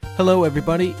Hello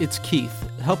everybody, it's Keith.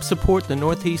 Help support the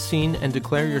Northeast scene and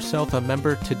declare yourself a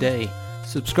member today.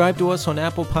 Subscribe to us on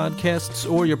Apple Podcasts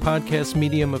or your podcast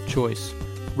medium of choice.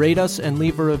 Rate us and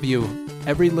leave a review.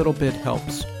 Every little bit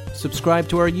helps. Subscribe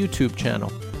to our YouTube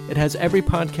channel. It has every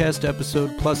podcast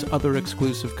episode plus other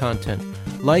exclusive content.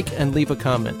 Like and leave a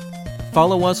comment.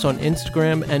 Follow us on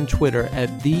Instagram and Twitter at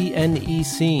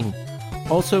TheNEScene.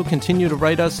 Also, continue to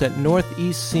write us at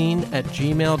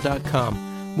northeastscene@gmail.com.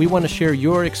 We want to share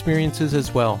your experiences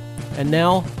as well. And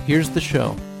now, here's the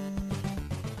show.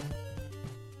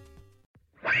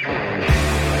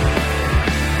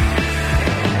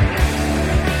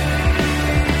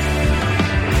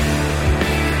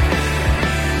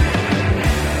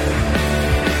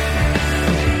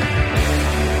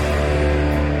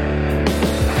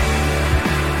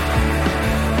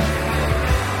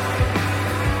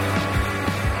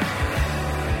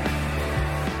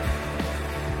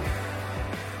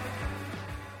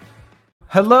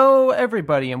 Hello,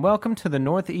 everybody, and welcome to the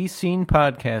Northeast Scene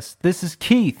Podcast. This is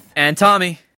Keith. And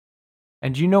Tommy.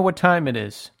 And you know what time it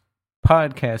is.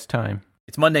 Podcast time.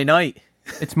 It's Monday night.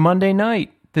 It's Monday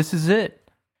night. This is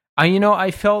it.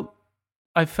 I felt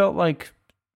like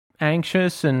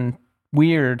anxious and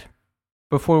weird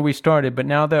before we started, but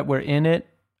now that we're in it,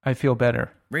 I feel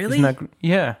better. Really?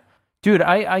 Yeah. Dude,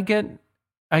 I get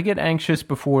anxious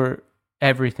before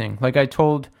everything. Like I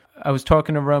was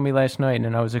talking to Romy last night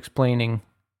and I was explaining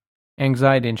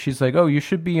anxiety and she's like, oh, you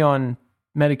should be on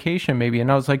medication maybe.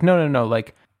 And I was like, no.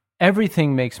 Like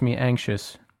everything makes me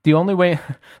anxious. The only way,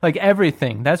 like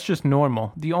everything, that's just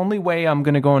normal. The only way I'm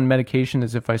going to go on medication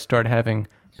is if I start having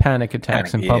panic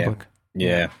attacks in public.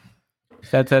 Yeah.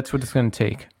 That's what it's going to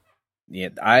take. Yeah.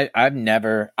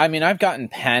 I've gotten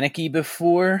panicky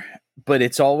before, but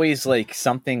it's always like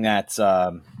something that's,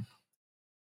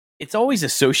 it's always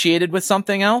associated with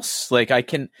something else. Like I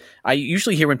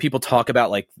usually hear when people talk about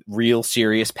like real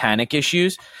serious panic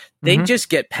issues, they just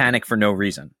get panic for no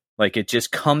reason. Like it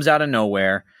just comes out of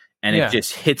nowhere and it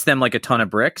just hits them like a ton of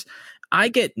bricks. I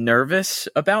get nervous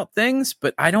about things,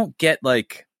 but I don't get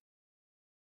like,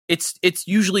 it's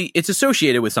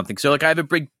associated with something. So like I have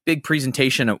a big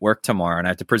presentation at work tomorrow and I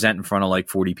have to present in front of like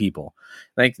 40 people.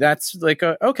 Like that's like,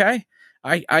 okay.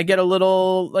 I get a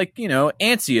little, like,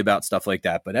 antsy about stuff like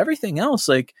that. But everything else,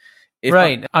 like...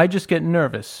 I just get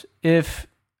nervous.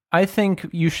 I think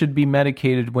you should be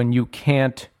medicated when you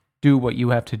can't do what you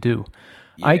have to do.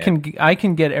 Yeah. I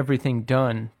can get everything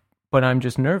done, but I'm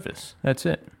just nervous. That's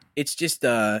it. It's just,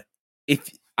 if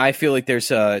I feel like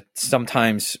there's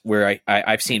sometimes where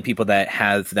I've seen people that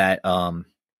have that,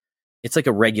 it's like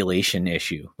a regulation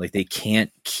issue. Like they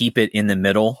can't keep it in the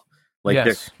middle.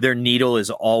 Like their needle is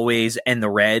always in the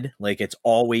red, like it's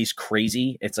always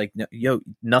crazy. It's like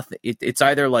nothing. It's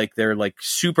either like they're like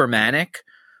super manic,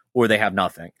 or they have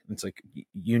nothing. It's like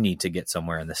you need to get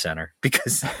somewhere in the center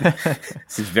because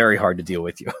this is very hard to deal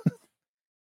with you.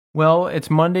 Well,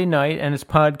 it's Monday night and it's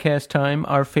podcast time,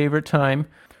 our favorite time.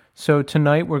 So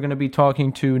tonight we're going to be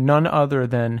talking to none other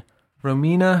than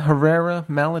Romina Herrera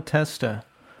Malatesta,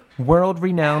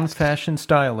 world-renowned fashion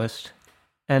stylist,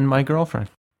 and my girlfriend.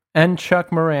 And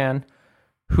Chuck Moran,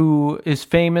 who is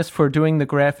famous for doing the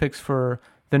graphics for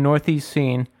the Northeast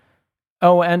scene.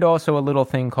 Oh, and also a little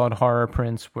thing called Horror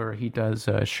Prints, where he does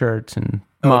shirts and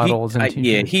models.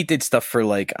 He did stuff for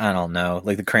like, I don't know,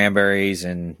 like the Cranberries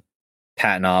and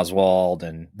Patton Oswalt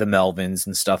and the Melvins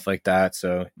and stuff like that.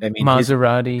 So, I mean,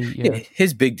 Maserati.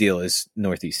 His big deal is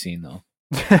Northeast scene, though.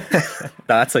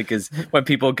 That's like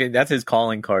that's his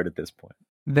calling card at this point.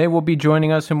 They will be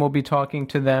joining us and we'll be talking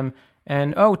to them.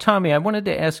 And, Tommy, I wanted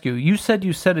to ask you, you said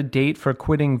you set a date for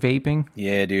quitting vaping?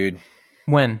 Yeah, dude.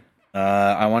 When?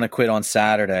 I want to quit on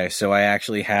Saturday, so I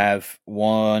actually have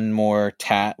one more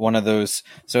one of those.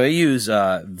 So I use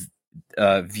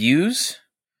Views.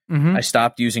 Mm-hmm. I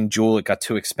stopped using Juul. It got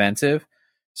too expensive.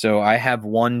 So I have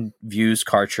one Views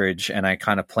cartridge, and I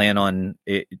kind of plan on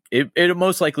it. It'll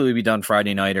most likely be done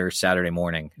Friday night or Saturday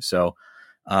morning. So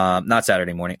not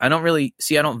Saturday morning. I don't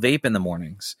vape in the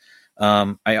mornings.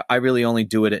 I really only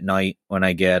do it at night when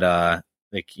I get,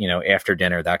 after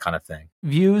dinner, that kind of thing.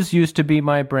 Views used to be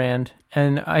my brand,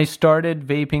 and I started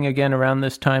vaping again around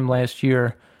this time last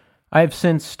year. I've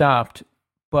since stopped,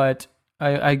 but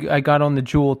I got on the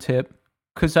Juul tip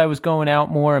because I was going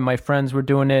out more and my friends were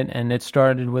doing it, and it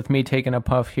started with me taking a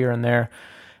puff here and there.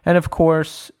 And of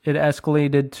course, it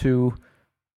escalated to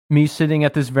me sitting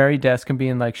at this very desk and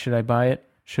being like, should I buy it?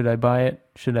 Should I buy it?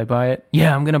 Should I buy it?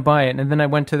 Yeah, I'm going to buy it. And then I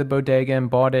went to the bodega and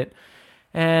bought it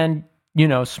and,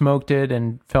 smoked it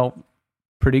and felt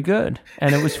pretty good.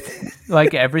 And it was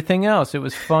like everything else. It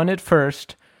was fun at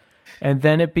first. And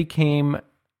then it became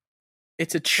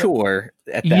it's a chore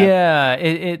at that.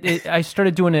 Yeah, I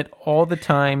started doing it all the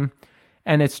time,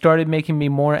 and it started making me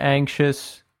more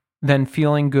anxious than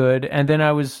feeling good. And then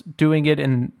I was doing it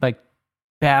in like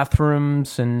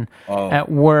bathrooms and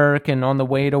at work and on the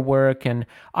way to work. And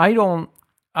I don't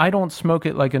smoke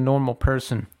it like a normal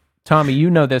person. Tommy, you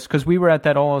know this because we were at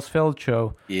that All Else Failed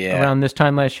show around this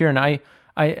time last year, and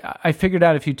I figured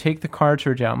out if you take the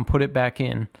cartridge out and put it back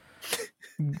in,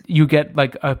 you get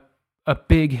like a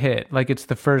big hit, like it's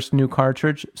the first new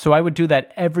cartridge. So I would do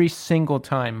that every single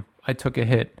time I took a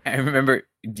hit. I remember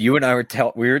you and I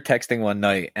we were texting one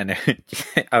night, and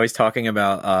I was talking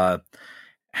about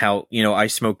how, you know, I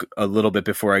smoke a little bit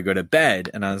before I go to bed,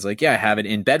 and I was like, yeah, I have it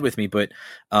in bed with me, but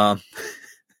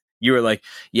you were like,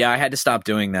 yeah, I had to stop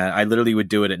doing that. I literally would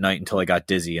do it at night until I got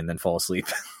dizzy and then fall asleep.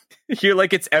 You're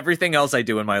like, it's everything else I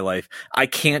do in my life. I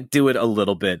can't do it a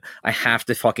little bit. I have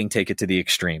to fucking take it to the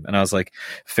extreme. And I was like,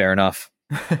 fair enough.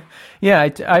 Yeah,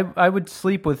 I would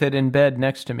sleep with it in bed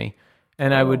next to me,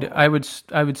 and I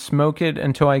would smoke it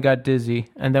until I got dizzy,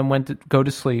 and then go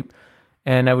to sleep,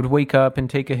 and I would wake up and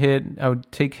take a hit. I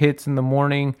would take hits in the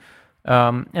morning,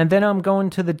 and then I'm going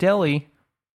to the deli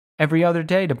every other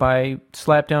day to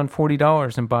slap down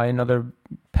 $40 and buy another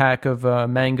pack of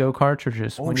mango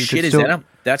cartridges. Oh shit!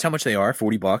 That's how much they are?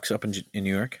 $40 up in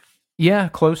New York? Yeah,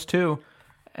 close to.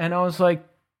 And I was like,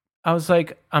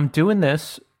 I'm doing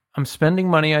this. I'm spending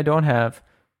money I don't have.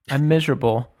 I'm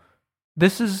miserable.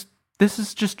 This is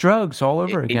just drugs all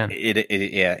over again.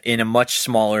 Yeah, in a much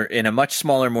smaller,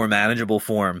 more manageable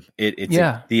form.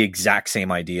 It's the exact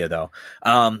same idea though.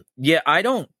 Yeah, I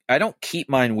don't keep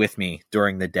mine with me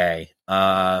during the day.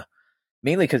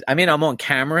 Mainly because I'm on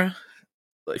camera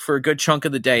for a good chunk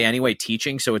of the day anyway,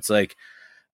 teaching. So it's like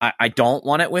I don't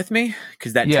want it with me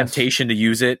because that temptation to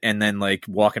use it and then like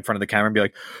walk in front of the camera and be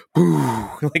like,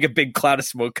 boo, like a big cloud of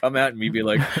smoke come out and me be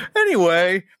like,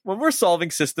 anyway, when we're solving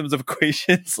systems of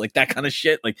equations, like that kind of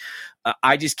shit, like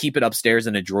I just keep it upstairs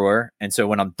in a drawer. And so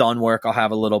when I'm done work, I'll have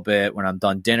a little bit. When I'm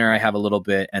done dinner, I have a little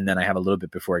bit. And then I have a little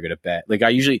bit before I go to bed. Like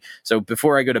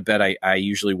before I go to bed, I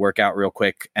usually work out real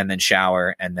quick and then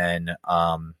shower and then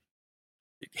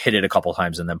hit it a couple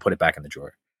times and then put it back in the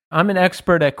drawer. I'm an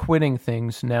expert at quitting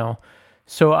things now.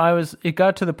 So it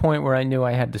got to the point where I knew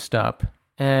I had to stop.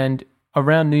 And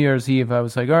around New Year's Eve, I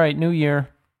was like, all right, New Year,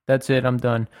 that's it, I'm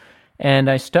done. And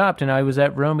I stopped, and I was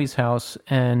at Romy's house,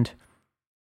 and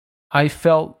I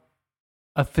felt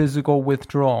a physical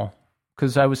withdrawal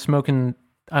because I was smoking,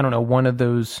 I don't know, one of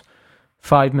those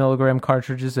 5 milligram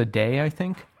cartridges a day, I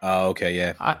think. Oh, okay,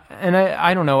 yeah.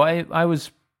 I don't know,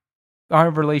 our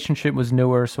relationship was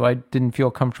newer, so I didn't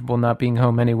feel comfortable not being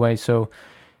home anyway. So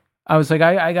I was like,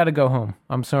 I got to go home.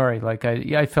 I'm sorry. Like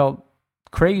I felt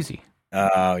crazy.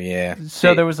 Oh yeah.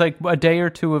 So there was like a day or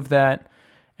two of that,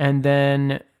 and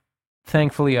then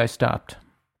thankfully I stopped.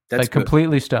 That's good.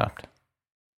 Completely stopped.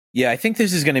 Yeah, I think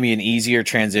this is going to be an easier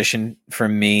transition for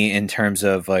me in terms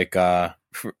of like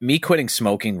for me quitting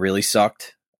smoking really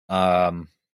sucked.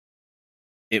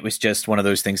 It was just one of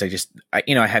those things. I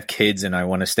have kids and I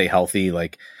want to stay healthy.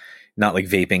 Like, not like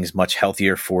vaping's much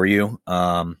healthier for you.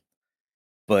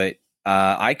 But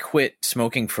I quit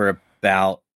smoking for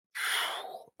about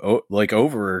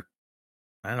over,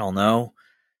 I don't know,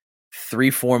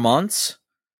 3-4 months.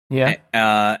 Yeah.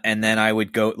 And then I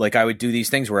would go, like, I would do these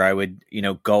things where I would,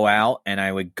 go out, and I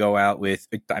would go out with,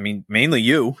 mainly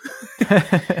you.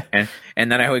 and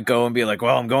then I would go and be like,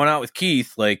 well, I'm going out with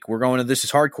Keith. Like, we're going to This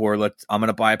Is Hardcore. I'm going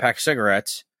to buy a pack of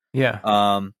cigarettes. Yeah.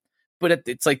 But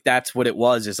it's like, that's what it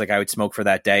was. Is like, I would smoke for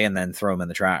that day and then throw them in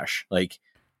the trash. Like,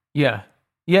 yeah.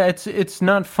 Yeah. It's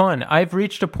not fun. I've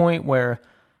reached a point where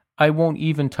I won't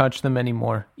even touch them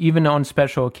anymore, even on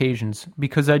special occasions,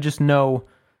 because I just know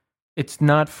it's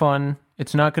not fun.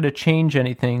 It's not going to change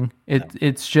anything.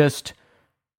 It's just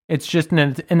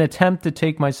an attempt to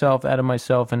take myself out of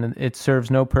myself, and it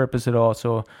serves no purpose at all.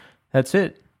 So that's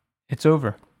it. It's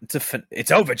over.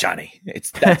 It's over, Johnny.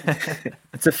 It's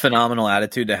a phenomenal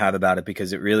attitude to have about it,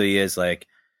 because it really is like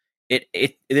it.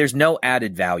 There's no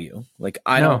added value. Like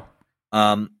I don't.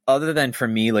 Other than for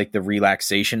me, like the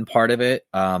relaxation part of it,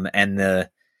 and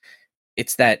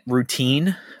it's that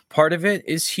routine part of it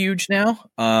is huge now.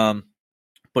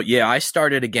 But yeah, I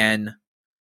started again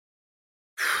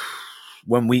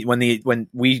when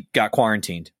we got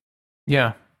quarantined.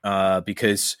 Yeah.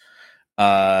 Because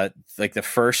like the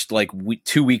first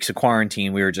 2 weeks of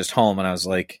quarantine, we were just home, and I was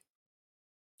like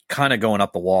kind of going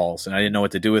up the walls, and I didn't know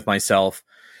what to do with myself.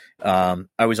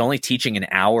 I was only teaching an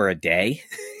hour a day,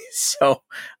 so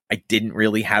I didn't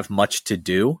really have much to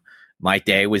do. My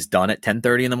day was done at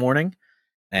 10:30 in the morning,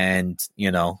 and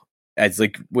as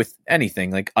like with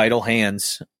anything, like idle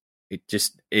hands it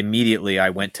just immediately I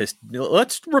went to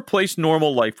let's replace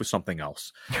normal life with something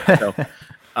else. So,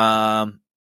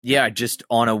 yeah, just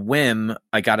on a whim,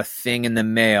 I got a thing in the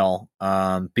mail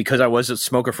because I was a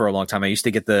smoker for a long time. I used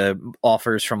to get the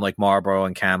offers from like Marlboro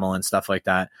and Camel and stuff like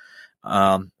that.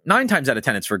 9 times out of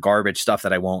 10, it's for garbage stuff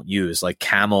that I won't use, like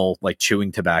Camel, like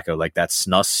chewing tobacco, like that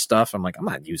snus stuff. I'm like, I'm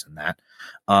not using that.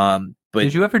 But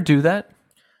did you ever do that?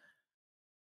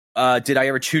 Did I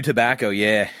ever chew tobacco?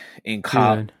 Yeah, in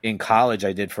college,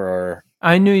 I did for.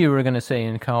 I knew you were gonna say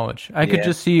in college. I could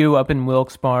just see you up in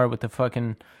Wilkes Bar with the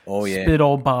fucking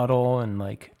spittle bottle and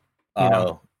like. You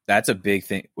know. That's a big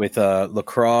thing with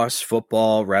lacrosse,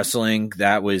 football, wrestling.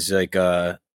 That was like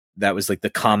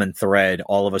the common thread.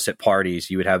 All of us at parties,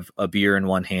 you would have a beer in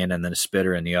one hand and then a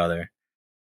spitter in the other.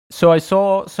 So I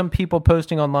saw some people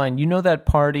posting online. You know that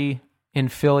party in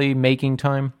Philly, Making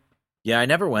Time? Yeah, I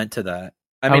never went to that.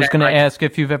 I was going to ask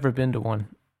if you've ever been to one.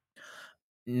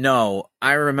 No,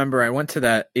 I remember I went to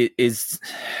that. I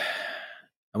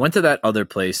went to that other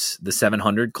place, the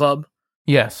 700 Club.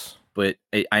 Yes. But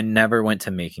I never went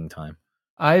to Making Time.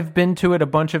 I've been to it a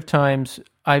bunch of times.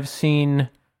 I've seen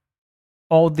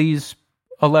all these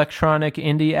electronic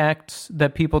indie acts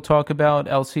that people talk about,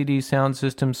 LCD Sound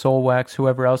System, Soulwax,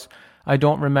 whoever else. I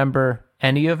don't remember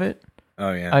any of it.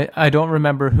 Oh, yeah. I don't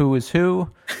remember who is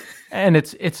who. And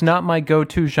it's not my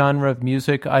go-to genre of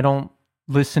music. I don't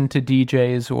listen to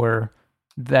DJs or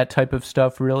that type of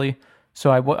stuff, really. So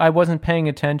I wasn't paying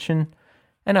attention.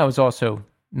 And I was also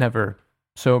never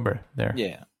sober there.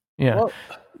 Yeah. Yeah. Well,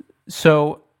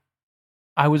 so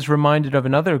I was reminded of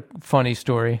another funny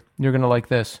story. You're going to like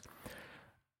this.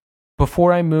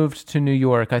 Before I moved to New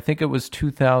York, I think it was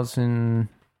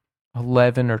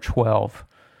 2011 or 12.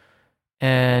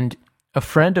 And a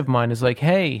friend of mine is like,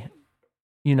 hey,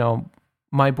 you know,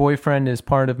 my boyfriend is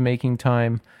part of Making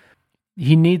Time.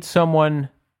 He needs someone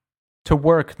to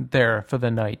work there for the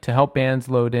night to help bands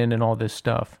load in and all this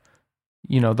stuff.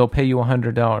 You know, they'll pay you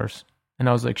 $100. And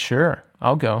I was like, sure,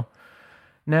 I'll go.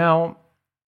 Now,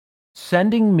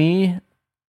 sending me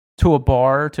to a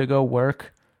bar to go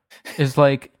work is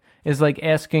like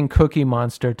asking Cookie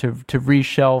Monster to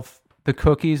reshelf the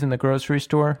cookies in the grocery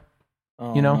store.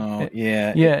 Oh, you know?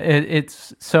 Yeah. Yeah,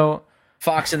 it's so...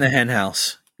 Fox in the hen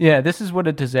house. Yeah, this is what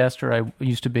a disaster I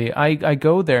used to be. I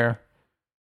go there,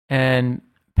 and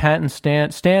Pat and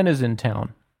Stan is in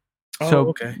town. Oh,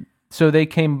 okay. So they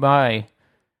came by,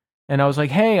 and I was like,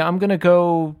 hey, I'm going to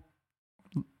go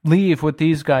leave with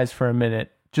these guys for a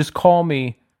minute. Just call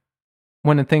me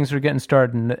when things are getting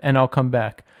started, and I'll come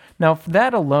back. Now,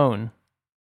 that alone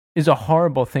is a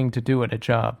horrible thing to do at a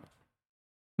job.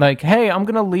 Like, hey, I'm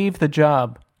going to leave the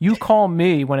job. You call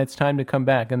me when it's time to come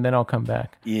back, and then I'll come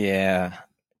back. Yeah.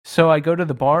 So I go to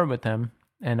the bar with them,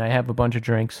 and I have a bunch of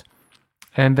drinks.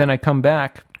 And then I come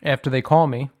back after they call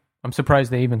me. I'm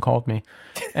surprised they even called me.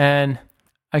 And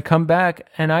I come back,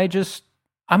 and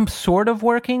I'm sort of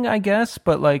working, I guess,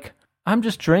 but like, I'm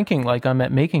just drinking like I'm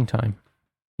at Making Time,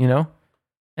 you know?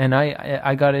 And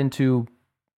I got into,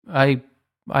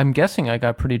 I'm guessing I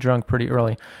got pretty drunk pretty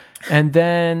early. And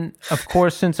then, of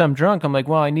course, since I'm drunk, I'm like,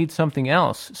 well, I need something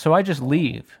else. So I just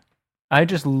leave.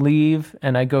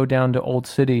 And I go down to Old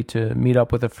City to meet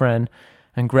up with a friend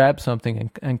and grab something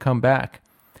and come back.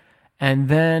 And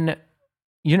then,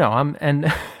 you know,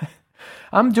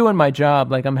 I'm doing my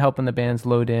job. Like, I'm helping the bands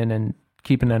load in and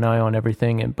keeping an eye on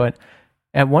everything. But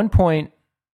at one point,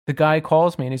 the guy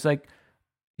calls me and he's like,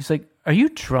 are you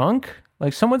drunk?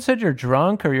 Like, someone said you're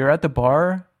drunk or you're at the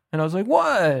bar. And I was like,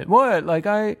 what? Like,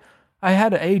 I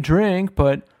had a drink,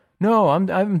 but no,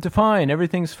 I'm fine.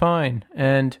 Everything's fine.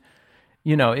 And,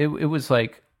 you know, it was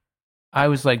like, I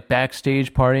was like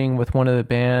backstage partying with one of the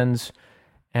bands,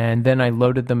 and then I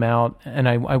loaded them out, and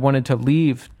I wanted to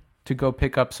leave to go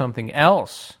pick up something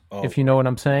else, if you know what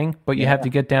I'm saying. But you have to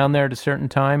get down there at a certain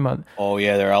time. Oh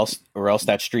yeah, or else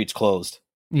that street's closed.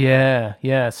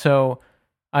 Yeah. So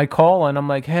I call and I'm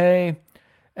like, hey,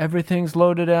 everything's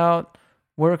loaded out,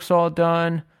 work's all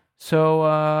done, so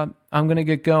I'm gonna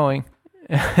get going.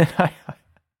 And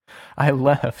I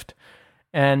left,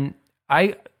 and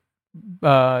I,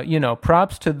 you know,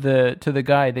 props to the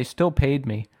guy. They still paid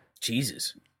me.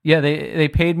 Jesus. Yeah, they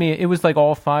paid me. It was like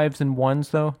all 5s and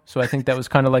 1s though, so I think that was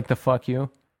kind of like the fuck you,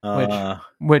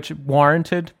 which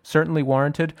warranted, certainly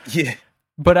warranted. Yeah.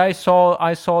 But I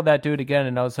saw that dude again,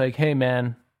 and I was like, hey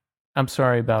man, I'm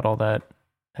sorry about all that.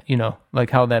 You know, like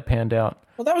how that panned out.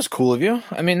 Well, that was cool of you.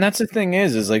 I mean, that's the thing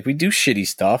is like we do shitty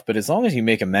stuff, but as long as you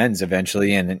make amends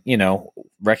eventually, and you know,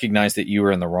 recognize that you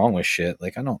were in the wrong with shit,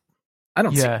 like I don't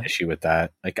see an issue with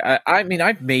that. Like I mean,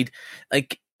 I've made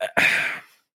like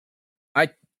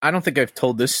I don't think I've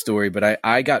told this story, but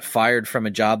I got fired from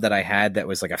a job that I had that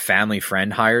was like a family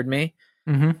friend hired me.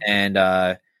 Mm-hmm.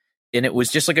 And it was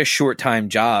just like a short time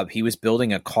job. He was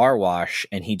building a car wash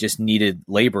and he just needed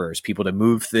laborers, people to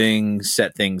move things,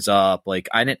 set things up. Like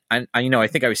I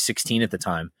think I was 16 at the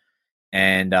time.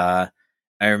 And I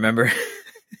remember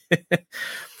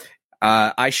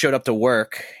I showed up to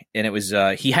work and it was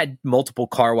he had multiple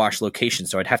car wash locations,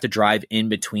 so I'd have to drive in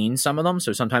between some of them.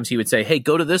 So sometimes he would say, hey,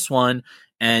 go to this one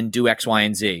and do X, Y,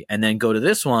 and Z, and then go to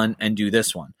this one and do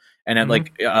this one. And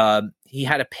then he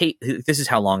had this is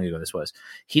how long ago this was.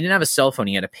 He didn't have a cell phone,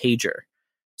 he had a pager.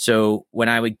 So when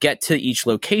I would get to each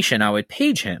location, I would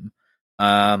page him.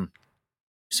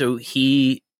 So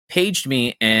he paged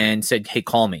me and said, hey,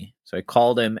 call me. So I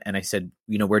called him and I said,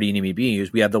 where do you need me to be? He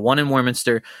goes, we have the one in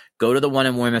Warminster. Go to the one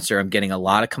in Warminster. I'm getting a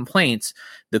lot of complaints.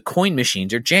 The coin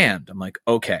machines are jammed. I'm like,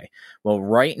 okay. Well,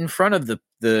 right in front of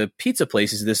the pizza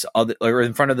place is this other, or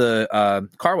in front of the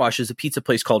car wash is a pizza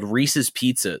place called Reese's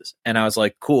Pizzas. And I was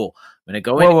like, cool. I'm going to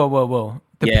go in. Whoa.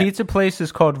 The pizza place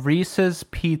is called Reese's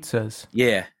Pizzas.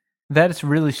 Yeah. That is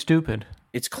really stupid.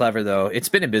 It's clever, though. It's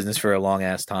been in business for a long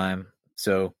ass time.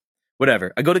 So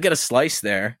whatever. I go to get a slice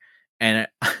there. And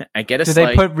I get a slice. Did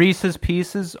they put Reese's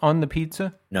Pieces on the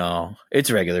pizza? No,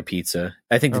 it's regular pizza.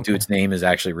 I think the dude's name is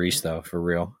actually Reese, though, for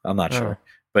real. I'm not sure.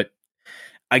 But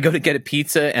I go to get a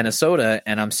pizza and a soda,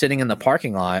 and I'm sitting in the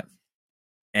parking lot.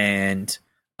 And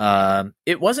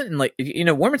it wasn't like,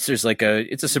 Warminster's like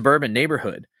it's a suburban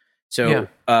neighborhood. So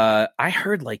I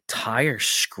heard like tires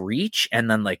screech and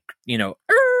then like,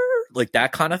 like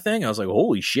that kind of thing. I was like,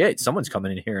 holy shit, someone's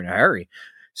coming in here in a hurry.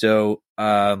 So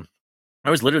I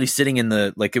was literally sitting in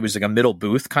it was like a middle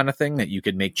booth kind of thing that you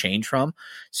could make change from.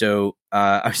 So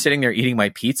I was sitting there eating my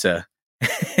pizza.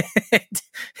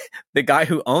 The guy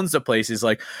who owns the place is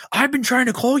like, I've been trying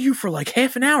to call you for like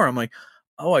half an hour. I'm like,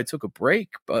 oh, I took a break,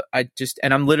 but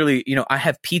and I'm literally, I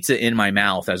have pizza in my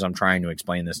mouth as I'm trying to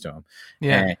explain this to him.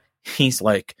 Yeah. And he's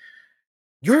like,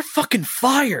 you're fucking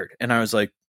fired. And I was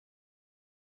like,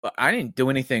 I didn't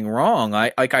do anything wrong.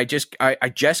 I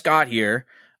just got here.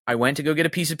 I went to go get a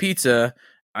piece of pizza.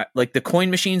 The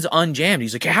coin machine's unjammed.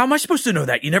 He's like, how am I supposed to know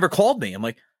that? You never called me. I'm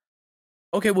like,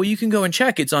 okay, well, you can go and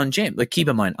check. It's unjammed. Like, keep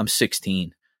in mind, I'm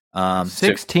 16.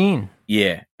 16? So,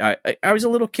 yeah. I was a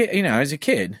little kid. I was a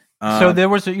kid. So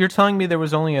you're telling me there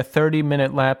was only a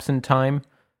 30-minute lapse in time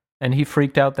and he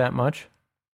freaked out that much?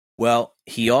 Well,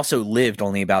 he also lived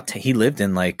he lived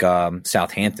in like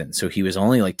Southampton, so he was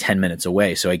only like 10 minutes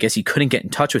away. So I guess he couldn't get in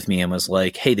touch with me and was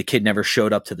like, hey, the kid never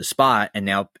showed up to the spot. And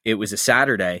now it was a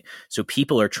Saturday. So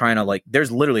people are trying to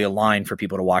there's literally a line for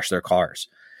people to wash their cars.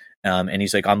 And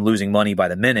he's like, I'm losing money by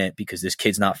the minute because this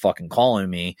kid's not fucking calling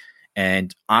me.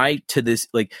 And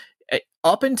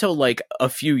up until like a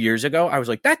few years ago, I was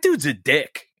like, that dude's a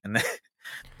dick. And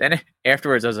then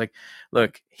afterwards I was like,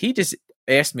 look, he just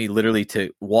asked me literally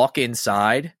to walk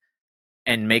inside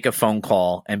and make a phone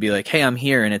call and be like, hey, I'm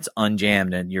here and it's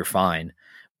unjammed and you're fine.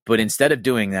 But instead of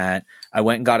doing that, I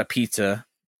went and got a pizza.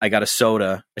 I got a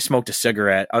soda. I smoked a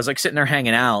cigarette. I was like sitting there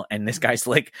hanging out. And this guy's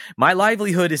like, my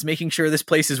livelihood is making sure this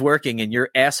place is working and your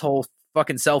asshole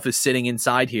fucking self is sitting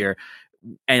inside here.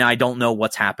 And I don't know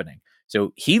what's happening.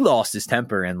 So he lost his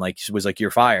temper and was like,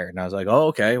 you're fired. And I was like, oh,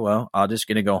 okay, well, I'm just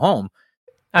going to go home.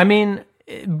 I mean,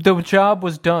 the job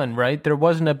was done, right? There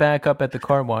wasn't a backup at the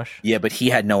car wash. Yeah, but he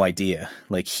had no idea.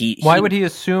 Why would he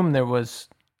assume there was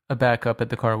a backup at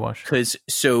the car wash?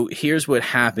 So here's what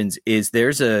happens: is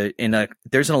there's an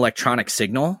electronic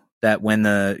signal that when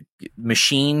the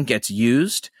machine gets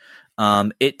used,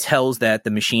 it tells that the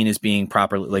machine is being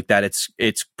properly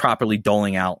it's properly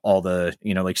doling out all the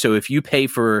so if you pay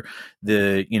for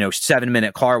the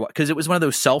 7-minute car, because it was one of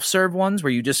those self-serve ones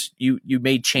where you just you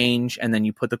made change and then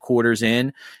you put the quarters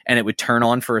in and it would turn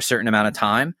on for a certain amount of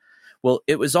time. Well,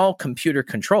 it was all computer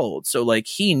controlled, so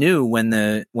he knew when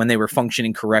they were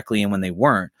functioning correctly and when they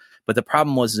weren't. But the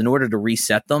problem was, in order to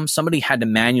reset them, somebody had to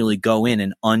manually go in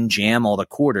and unjam all the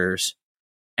quarters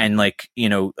and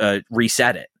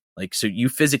reset it. So you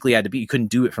physically had to you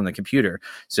couldn't do it from the computer.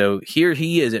 So here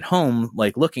he is at home,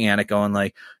 looking at it going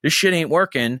this shit ain't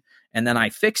working. And then I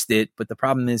fixed it. But the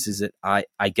problem is that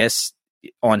I guess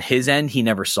on his end, he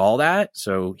never saw that.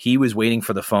 So he was waiting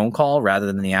for the phone call rather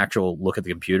than the actual look at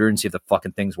the computer and see if the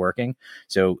fucking thing's working.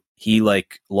 So he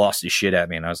lost his shit at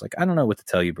me. And I was like, I don't know what to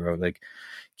tell you, bro.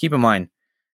 Keep in mind,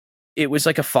 it was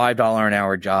like a $5 an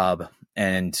hour job.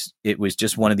 And it was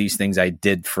just one of these things I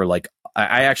did for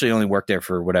I actually only worked there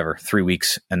for 3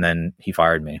 weeks, and then he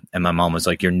fired me. And my mom was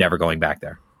like, you're never going back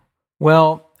there.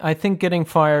 Well, I think getting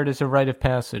fired is a rite of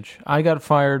passage. I got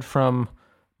fired from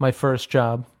my first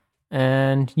job,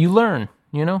 and you learn.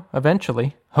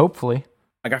 eventually, hopefully.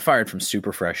 I got fired from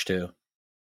Super Fresh too.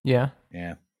 Yeah.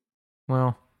 Yeah.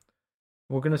 Well,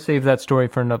 we're going to save that story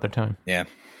for another time. Yeah.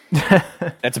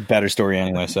 That's a better story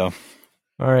anyway, so.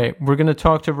 All right. We're going to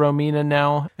talk to Romina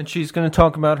now, and she's going to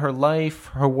talk about her life,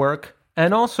 her work,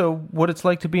 and also what it's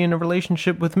like to be in a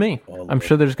relationship with me. Oh, I'm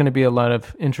sure there's going to be a lot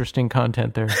of interesting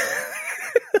content there.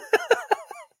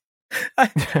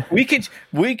 we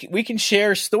can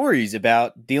share stories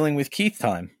about dealing with Keith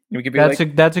time. We could be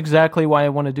that's exactly why I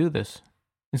want to do this.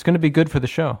 It's going to be good for the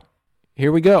show.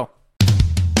 Here we go.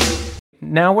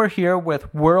 Now we're here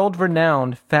with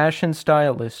world-renowned fashion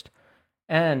stylist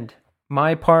and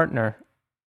my partner,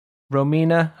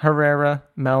 Romina Herrera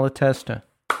Malatesta.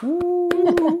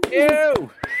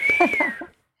 Ew.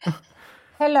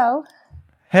 Hello.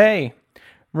 Hey,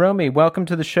 Romy, welcome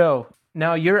to the show.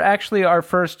 Now, you're actually our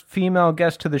first female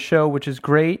guest to the show, which is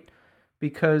great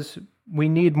because we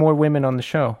need more women on the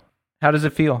show. How does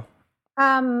it feel?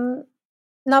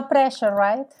 No pressure,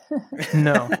 right?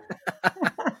 No.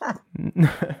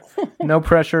 No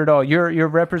pressure at all. You're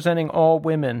representing all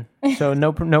women, so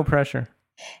no pressure.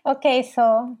 Okay,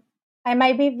 so I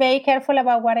might be very careful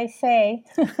about what I say.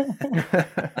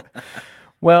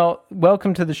 Well,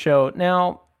 welcome to the show.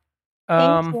 Now,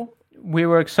 Thank you. we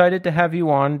were excited to have you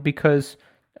on because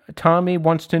Tommy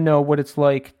wants to know what it's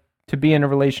like to be in a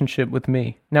relationship with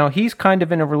me. Now, he's kind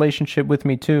of in a relationship with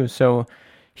me too, so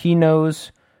he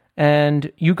knows,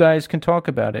 and you guys can talk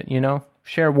about it,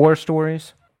 share war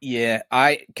stories. Yeah,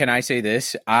 can I say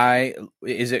this?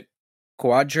 Is it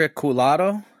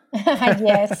quadriculado?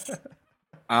 Yes.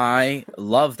 I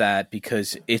love that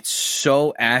because it's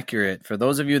so accurate. For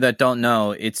those of you that don't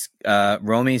know, it's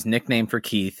Romy's nickname for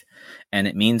Keith, and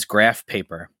it means graph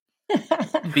paper.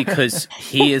 Because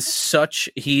he is such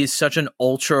an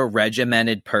ultra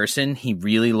regimented person. He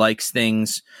really likes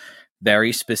things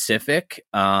very specific.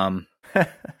 And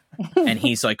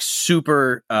he's like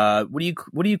super what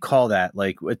do you call that?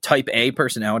 Like a type A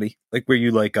personality? Like where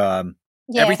you like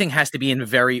everything has to be in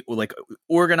very like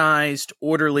organized,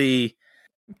 orderly.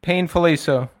 Painfully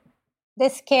so. The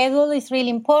schedule is really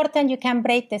important. You can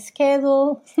break the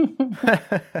schedule.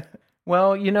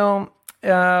 Well,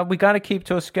 we got to keep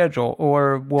to a schedule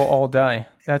or we'll all die.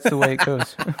 That's the way it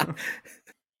goes.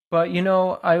 But,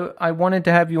 I wanted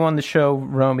to have you on the show,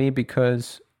 Romy,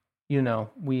 because,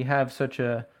 we have such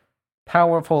a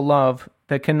powerful love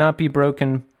that cannot be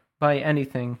broken by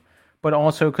anything, but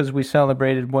also because we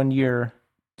celebrated 1 year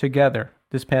together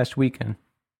this past weekend.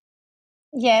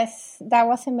 Yes, that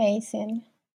was amazing.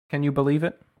 Can you believe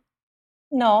it?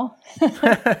 No.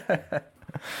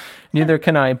 Neither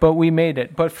can I, but we made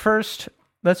it. But first,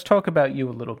 let's talk about you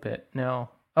a little bit.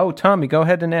 Now, Tommy, go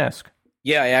ahead and ask.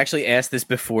 Yeah, I actually asked this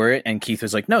before it, and Keith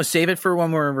was like, no, save it for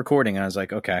when we're recording. And I was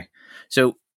like, okay.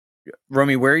 So,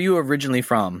 Romy, where are you originally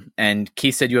from? And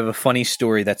Keith said you have a funny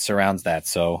story that surrounds that,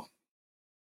 so.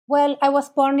 Well, I was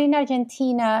born in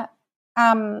Argentina,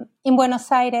 in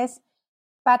Buenos Aires,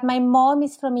 but my mom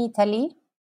is from Italy.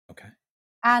 Okay.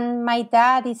 And my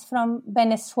dad is from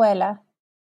Venezuela.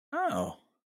 Oh.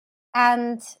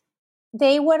 And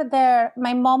they were there.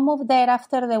 My mom moved there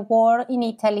after the war in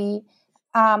Italy.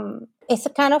 It's a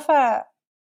kind of a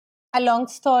long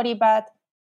story, but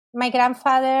my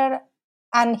grandfather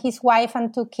and his wife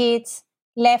and 2 kids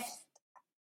left.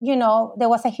 There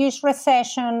was a huge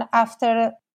recession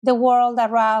after the world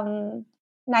around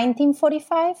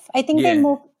 1945. I think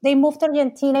they moved to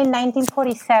Argentina in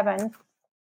 1947.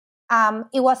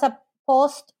 It was a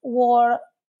post-war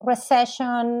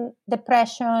recession,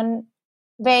 depression,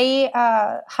 very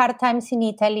hard times in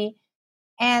Italy.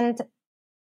 And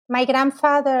my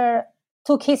grandfather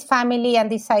took his family and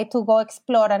decided to go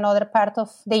explore another part of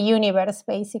the universe,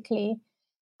 basically.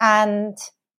 And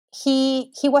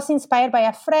he was inspired by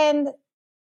a friend.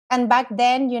 And back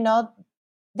then,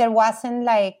 there wasn't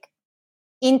like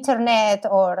internet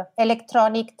or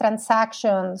electronic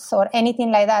transactions or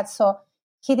anything like that. So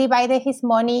he divided his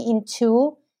money in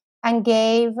 2 and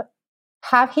gave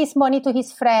half his money to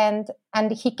his friend,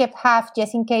 and he kept half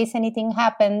just in case anything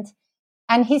happened.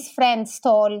 And his friend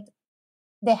stole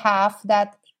the half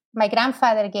that my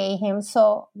grandfather gave him.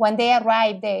 So when they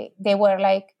arrived, they were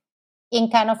like in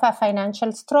kind of a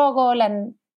financial struggle,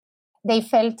 and they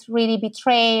felt really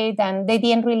betrayed, and they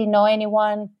didn't really know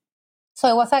anyone. So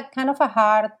it was a kind of a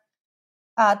hard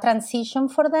transition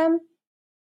for them.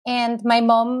 And my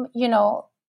mom,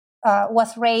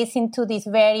 was raised into this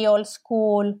very old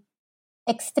school,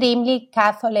 extremely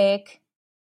Catholic,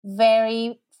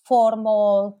 very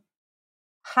formal,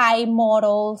 high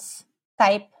morals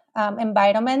type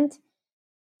environment.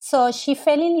 So she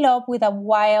fell in love with a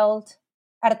wild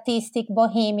artistic,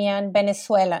 bohemian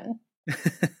Venezuelan.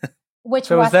 Which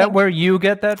so is that where you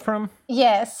get that from?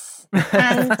 Yes.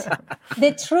 And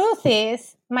the truth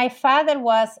is, my father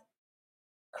was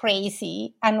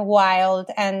crazy and wild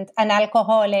and an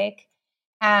alcoholic.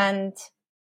 And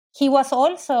he was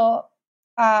also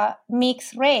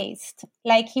mixed raced.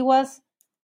 Like he was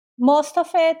most of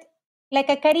it like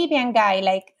a Caribbean guy,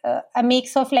 like a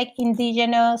mix of like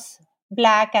indigenous,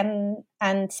 Black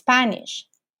and Spanish.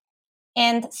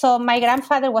 And so my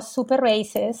grandfather was super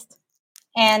racist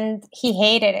and he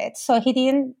hated it. So he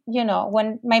didn't,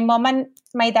 when my mom and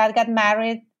my dad got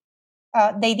married,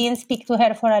 they didn't speak to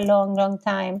her for a long, long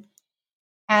time.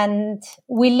 And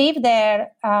we lived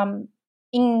there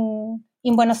in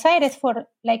Buenos Aires for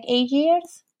like 8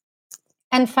 years.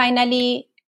 And finally,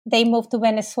 they moved to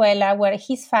Venezuela where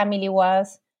his family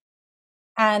was.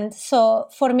 And so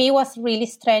for me, it was really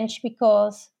strange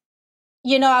because,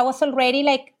 I was already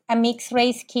like a mixed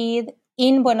race kid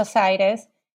in Buenos Aires.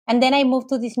 And then I moved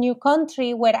to this new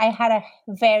country where I had a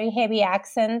very heavy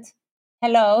accent.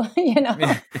 Hello, and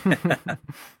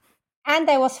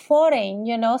I was foreign,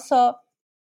 so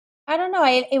I don't know.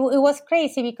 It was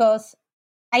crazy because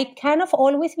I kind of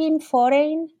always been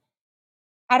foreign.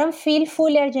 I don't feel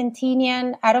fully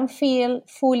Argentinian. I don't feel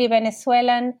fully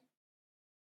Venezuelan.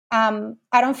 I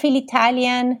don't feel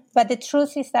Italian. But the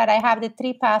truth is that I have the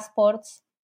 3 passports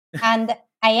and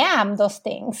I am those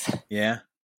things. Yeah.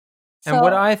 So,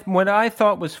 and what I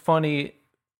thought was funny,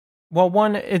 well,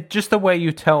 one, just the way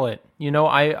you tell it.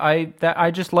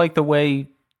 I just like the way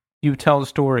you tell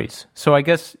stories. So I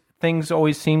guess things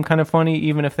always seem kind of funny,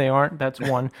 even if they aren't. That's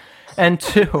one. And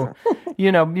two,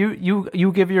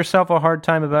 you give yourself a hard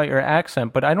time about your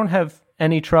accent, but I don't have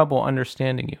any trouble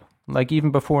understanding you, like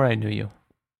even before I knew you.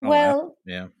 Well,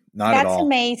 yeah, not at all. That's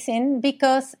amazing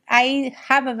because I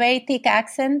have a very thick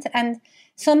accent, and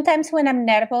sometimes when I'm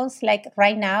nervous, like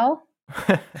right now,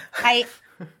 I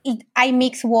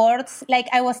mix words. Like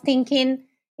I was thinking,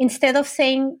 instead of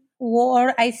saying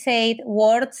word, I said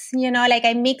words, like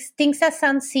I mix things that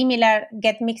sound similar,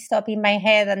 get mixed up in my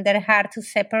head and they're hard to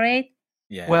separate.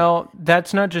 Yeah. Well,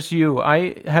 that's not just you.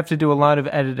 I have to do a lot of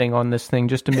editing on this thing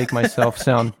just to make myself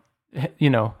sound,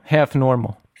 half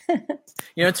normal.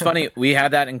 It's funny. We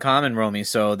have that in common, Romy.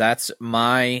 So that's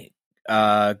my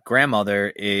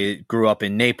grandmother grew up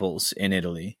in Naples in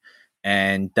Italy.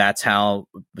 And that's how,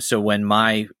 so when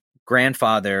my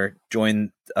grandfather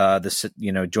joined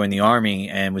joined the army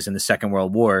and was in the Second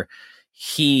World War,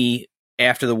 he,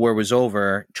 after the war was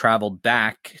over, traveled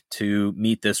back to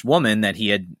meet this woman that he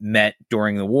had met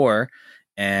during the war.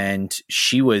 And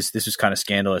this was kind of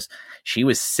scandalous. She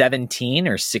was 17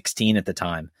 or 16 at the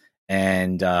time.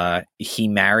 And he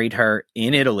married her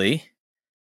in Italy.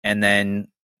 And then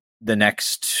the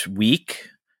next week,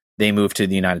 they moved to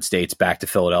the United States, back to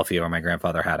Philadelphia, where my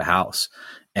grandfather had a house.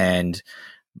 And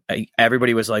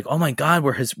everybody was like, "Oh my God,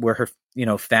 were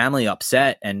her family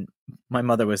upset?" And my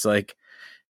mother was like,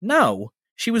 "No,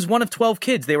 she was one of 12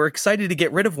 kids. They were excited to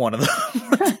get rid of one of them."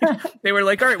 They were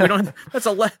like, "All right, that's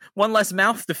one less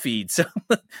mouth to feed. So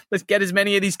let's get as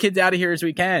many of these kids out of here as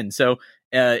we can." So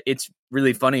it's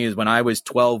really funny is when I was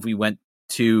 12, we went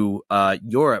to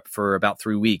Europe for about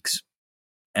 3 weeks.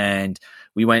 And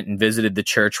we went and visited the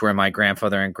church where my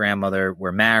grandfather and grandmother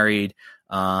were married.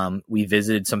 We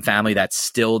visited some family that's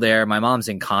still there. My mom's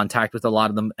in contact with a lot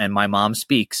of them. And my mom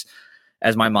speaks,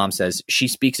 as my mom says, she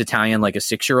speaks Italian like a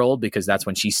 6-year-old because that's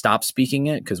when she stopped speaking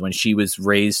it. Because when she was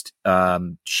raised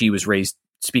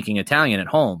speaking Italian at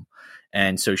home.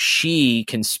 And so she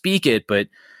can speak it, but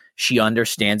she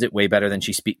understands it way better than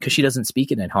she speaks because she doesn't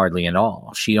speak it in hardly at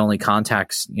all. She only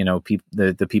contacts,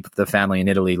 the family in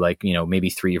Italy, like,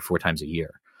 maybe 3 or 4 times a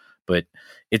year. But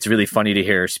it's really funny to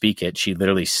hear her speak it. She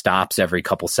literally stops every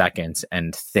couple seconds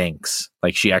and thinks.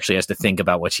 Like she actually has to think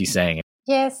about what she's saying.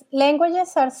 Yes,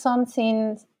 languages are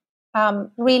something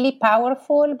really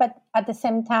powerful, but at the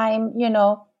same time,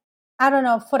 I don't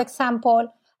know. For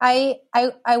example, I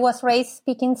was raised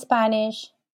speaking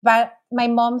Spanish, but my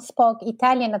mom spoke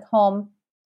Italian at home,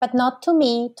 but not to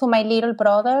me, to my little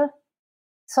brother.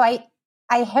 So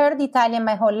I heard Italian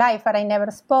my whole life, but I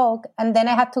never spoke. And then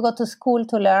I had to go to school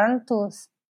to learn to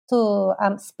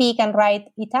speak and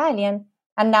write Italian.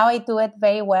 And now I do it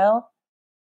very well.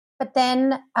 But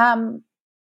then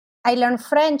I learned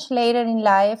French later in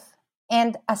life.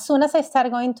 And as soon as I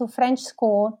started going to French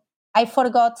school, I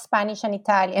forgot Spanish and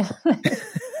Italian.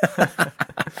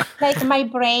 Like my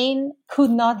brain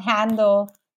could not handle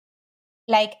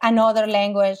like another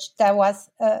language that was,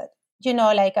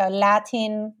 like a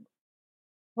Latin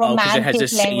romantic it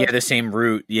has language. the same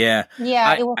root. Yeah.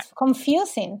 Yeah, it was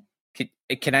confusing.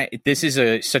 can I? This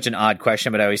is such an odd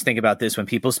question, but I always think about this when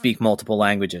people speak multiple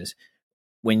languages.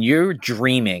 When you're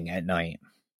dreaming at night,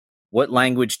 what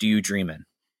language do you dream in?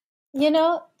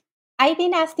 I've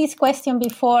been asked this question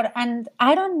before, and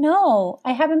I don't know.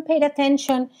 I haven't paid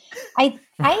attention. I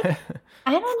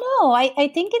I don't know. I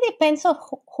think it depends on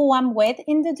who I'm with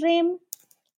in the dream.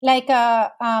 Like,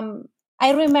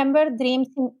 I remember dreams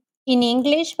in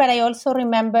English, but I also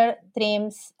remember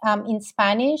dreams in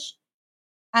Spanish.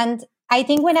 And I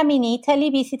think when I'm in Italy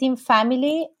visiting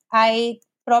family, I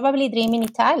probably dream in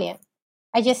Italian.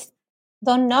 I just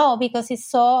don't know because it's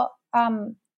so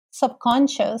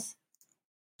subconscious.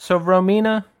 So,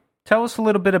 Romina, tell us a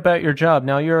little bit about your job.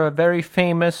 Now, you're a very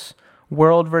famous,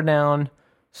 world-renowned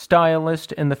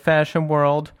stylist in the fashion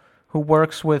world who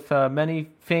works with many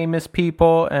famous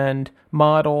people and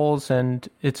models, and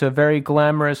it's a very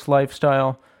glamorous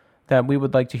lifestyle that we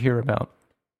would like to hear about.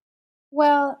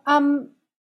 Well, and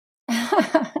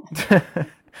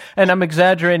I'm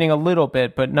exaggerating a little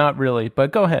bit, but not really.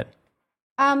 But go ahead.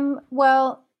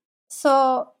 Well,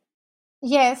 so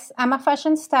yes, I'm a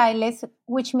fashion stylist,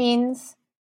 which means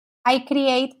I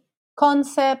create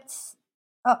concepts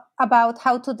about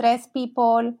how to dress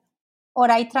people,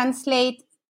 or I translate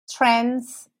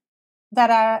trends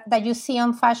that you see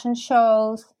on fashion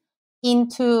shows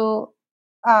into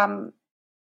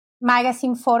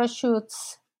magazine photo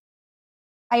shoots.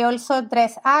 I also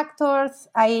dress actors.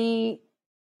 I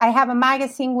have a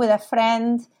magazine with a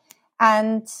friend,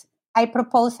 and I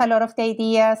propose a lot of the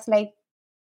ideas, like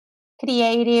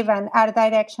creative and art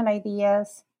direction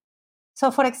ideas.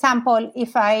 So, for example,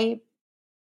 if I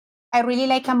really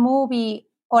like a movie,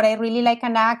 or I really like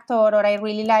an actor, or I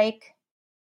really like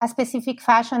a specific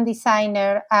fashion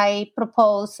designer, I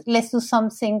propose, let's do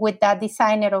something with that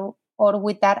designer or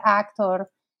with that actor.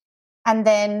 And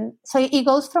then, so it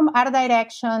goes from art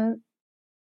direction,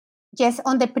 just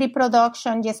on the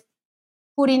pre-production, just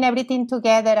putting everything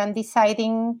together and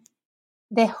deciding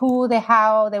the who, the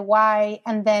how, the why.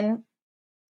 And then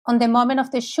on the moment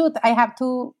of the shoot, I have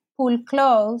to pull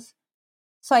clothes.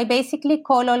 So I basically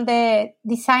call all the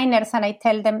designers and I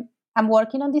tell them, I'm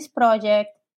working on this project.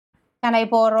 Can I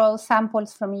borrow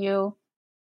samples from you?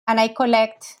 And I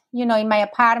collect, in my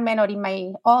apartment or in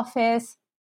my office,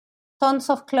 tons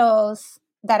of clothes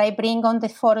that I bring on the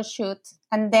photo shoot.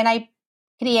 And then I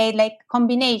create like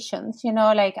combinations,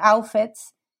 like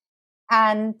outfits,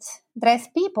 and dress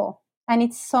people. And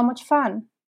it's so much fun.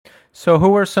 So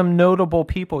who are some notable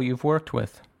people you've worked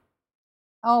with?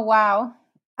 Oh, wow.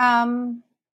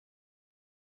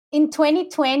 In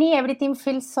 2020, everything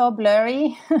feels so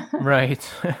blurry.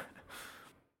 Right.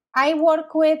 I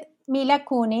work with Mila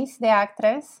Kunis, the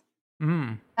actress.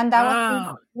 And that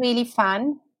was really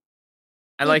fun.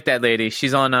 I like that lady.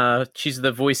 She's on she's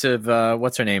the voice of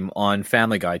what's her name on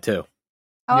Family Guy too.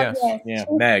 Oh, yes. Yeah, she's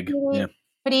Meg.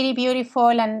 pretty beautiful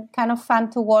and kind of fun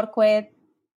to work with.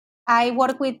 I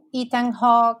work with Ethan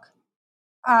Hawke,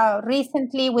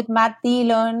 recently with Matt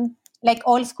Dillon, like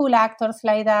old school actors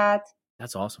like that.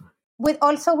 That's awesome. With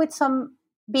some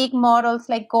big models,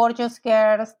 like gorgeous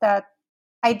girls that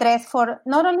I dress for,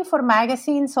 not only for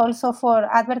magazines, also for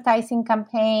advertising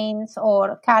campaigns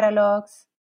or catalogs.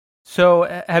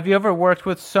 So have you ever worked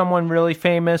with someone really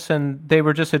famous and they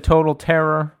were just a total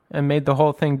terror and made the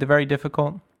whole thing very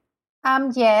difficult?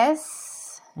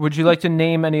 Yes. Would you like to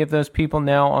name any of those people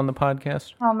now on the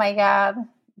podcast? Oh my God.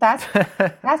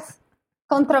 That's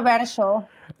controversial.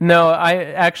 No, I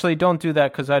actually don't do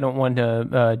that because I don't want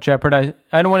to jeopardize.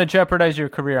 I don't want to jeopardize your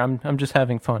career. I'm just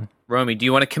having fun. Romy, do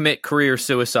you want to commit career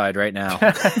suicide right now?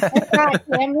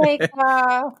 Exactly. I'm like,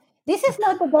 this is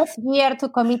not the best year to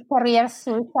commit career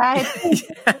suicide.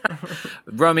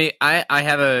 Romy, I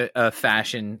have a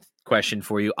fashion question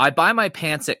for you. I buy my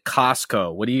pants at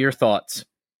Costco. What are your thoughts?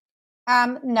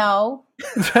 No.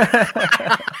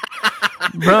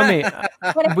 Romy,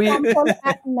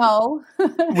 no.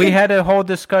 We had a whole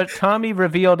discussion. Tommy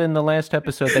revealed in the last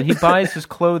episode that he buys his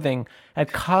clothing at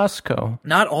Costco.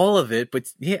 Not all of it,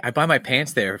 but yeah, I buy my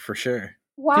pants there for sure.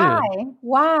 Why? Dude.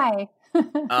 Why?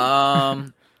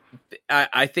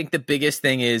 I think the biggest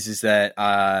thing is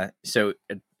that so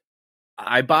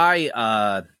I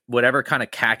buy whatever kind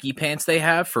of khaki pants they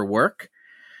have for work.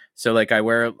 So like I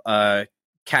wear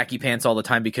khaki pants all the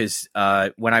time because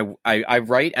when I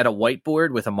write at a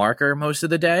whiteboard with a marker most of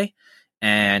the day,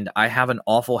 and I have an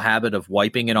awful habit of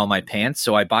wiping it on my pants.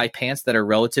 So I buy pants that are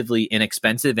relatively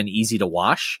inexpensive and easy to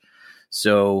wash.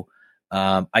 So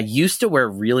I used to wear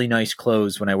really nice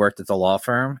clothes when I worked at the law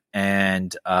firm.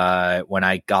 And when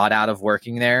I got out of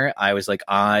working there, I was like,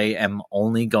 I am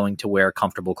only going to wear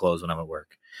comfortable clothes when I'm at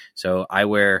work. So I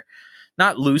wear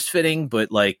not loose fitting,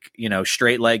 but like,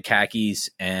 straight leg khakis,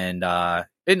 and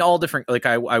in all different, like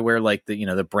I wear like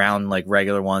the brown, like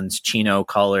regular ones, chino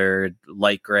colored,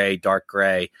 light gray, dark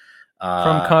gray,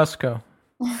 From Costco.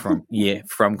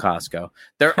 from Costco.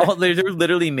 They're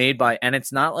literally made by, and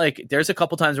it's not like, there's a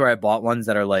couple times where I bought ones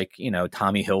that are like,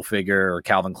 Tommy Hilfiger or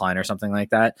Calvin Klein or something like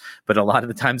that. But a lot of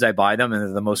the times I buy them and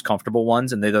they're the most comfortable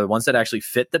ones, and they're the ones that actually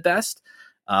fit the best.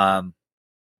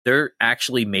 They're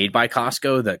actually made by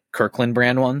Costco, the Kirkland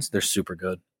brand ones. They're super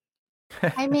good.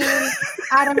 I mean,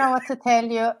 I don't know what to tell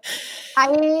you.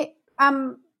 I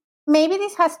maybe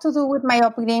this has to do with my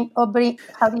upbringing.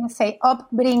 How do you say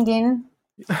upbringing?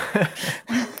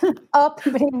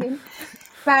 Upbringing.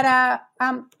 But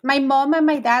my mom and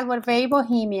my dad were very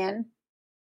bohemian,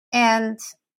 and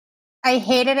I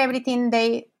hated everything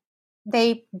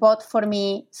they bought for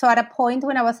me. So at a point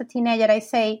when I was a teenager, I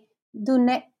say,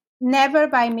 never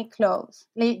buy me clothes.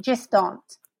 Just don't.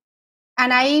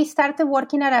 And I started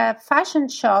working at a fashion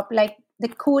shop, like the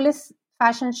coolest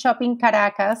fashion shop in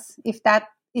Caracas, if that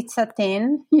it's a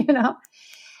thing,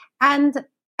 And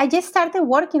I just started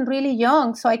working really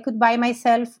young so I could buy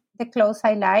myself the clothes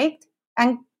I liked.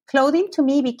 And clothing to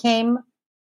me became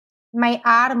my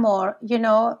armor,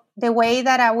 the way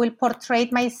that I will portray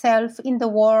myself in the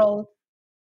world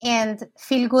and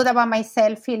feel good about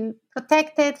myself, feel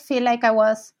protected, feel like I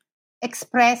was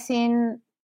expressing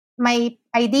my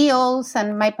ideals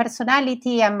and my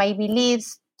personality and my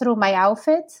beliefs through my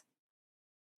outfits.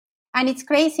 And it's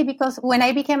crazy because when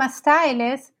I became a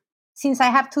stylist, since I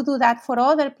have to do that for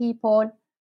other people,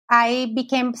 I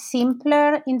became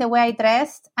simpler in the way I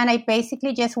dressed, and I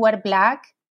basically just wear black.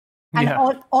 And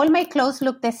all my clothes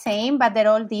look the same, but they're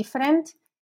all different.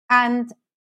 And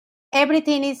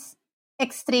everything is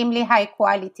extremely high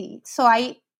quality. So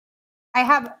I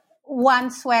have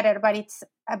one sweater, but it's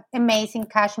an amazing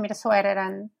cashmere sweater.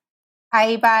 And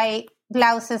I buy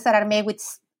blouses that are made with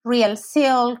real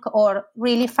silk or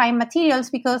really fine materials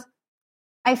because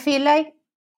I feel like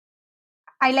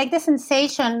I like the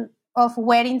sensation of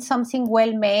wearing something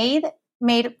well made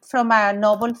from a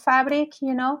noble fabric,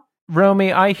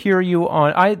 Romy, I hear you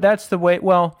that's the way,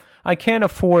 well, I can't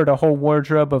afford a whole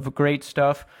wardrobe of great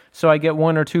stuff, so I get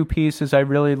one or two pieces I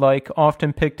really like,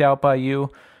 often picked out by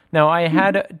you. Now, I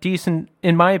had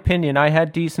in my opinion, I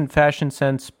had decent fashion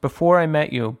sense before I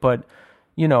met you, but,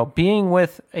 being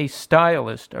with a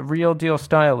stylist, a real deal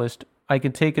stylist, I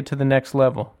can take it to the next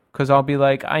level, because I'll be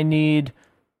like, I need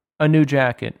a new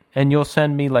jacket, and you'll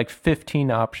send me like 15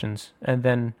 options, and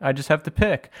then I just have to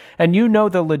pick. And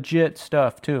the legit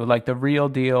stuff too, like the real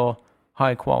deal,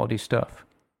 high quality stuff.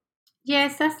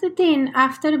 Yes, that's the thing.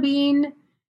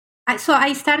 So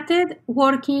I started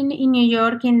working in New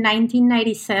York in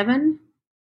 1997.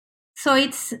 So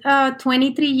it's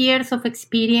 23 years of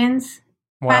experience.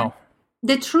 Wow. But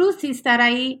the truth is that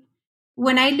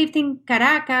when I lived in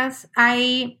Caracas,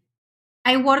 I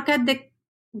worked at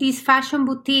these fashion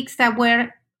boutiques that were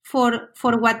for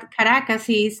what Caracas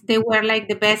is. They were like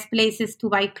the best places to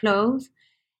buy clothes.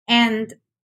 And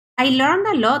I learned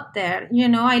a lot there.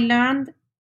 I learned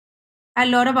a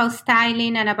lot about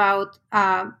styling and about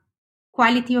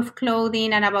quality of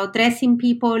clothing and about dressing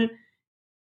people,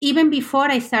 even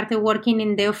before I started working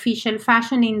in the official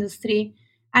fashion industry.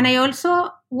 And I also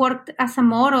worked as a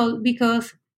model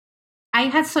because I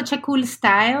had such a cool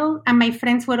style and my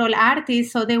friends were all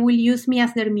artists, so they will use me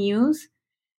as their muse.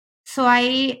 So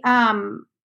I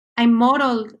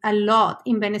modeled a lot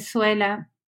in Venezuela.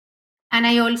 And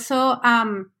I also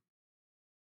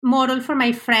modeled for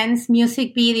my friends'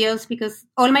 music videos because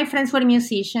all my friends were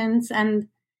musicians. And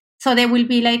so they will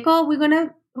be like, oh,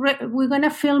 we're gonna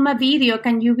film a video.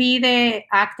 Can you be the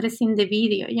actress in the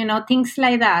video? Things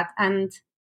like that. And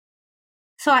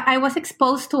so I was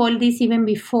exposed to all this even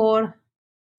before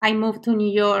I moved to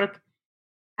New York.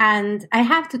 And I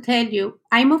have to tell you,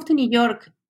 I moved to New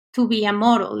York to be a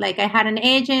model. Like I had an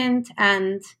agent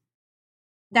and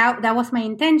that was my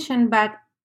intention. But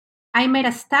I met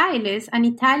a stylist, an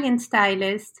Italian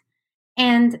stylist,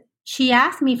 and she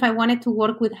asked me if I wanted to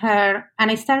work with her. And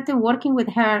I started working with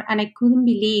her and I couldn't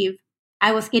believe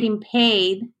I was getting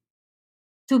paid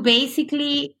to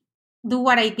basically do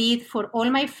what I did for all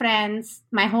my friends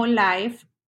my whole life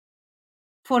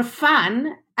for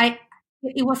fun.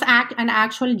 It was an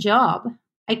actual job.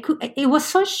 It was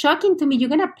so shocking to me. You're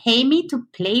gonna pay me to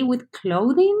play with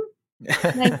clothing?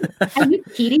 Like, are you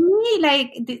kidding me?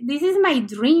 Like, this is my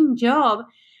dream job.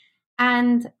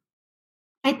 And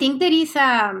I think there is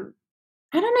I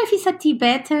don't know if it's a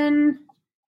Tibetan,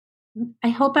 I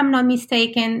hope I'm not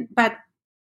mistaken, but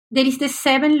there is the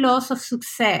 7 laws of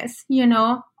success,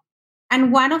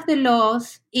 and one of the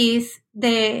laws is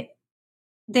the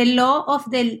the law of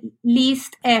the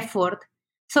least effort.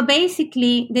 So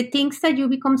basically, the things that you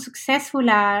become successful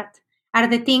at are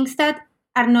the things that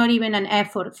are not even an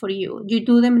effort for you. You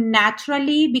do them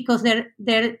naturally because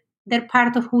they're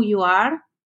part of who you are.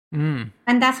 Mm.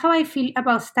 And that's how I feel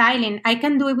about styling. I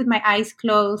can do it with my eyes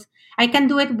closed. I can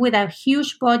do it with a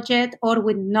huge budget or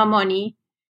with no money.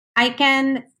 I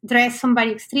can dress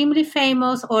somebody extremely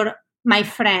famous or my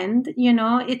friend.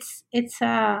 It's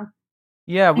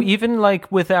Yeah, even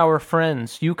like with our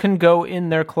friends, you can go in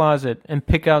their closet and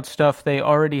pick out stuff they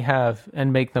already have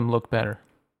and make them look better.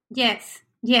 Yes.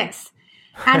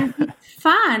 And it's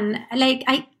fun. Like,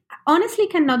 I honestly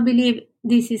cannot believe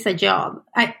this is a job.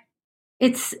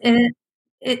 It's a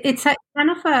kind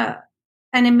of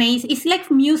an amazing. It's like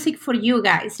music for you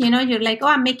guys. You're like, oh,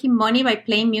 I'm making money by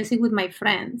playing music with my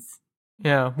friends.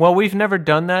 Yeah, well, we've never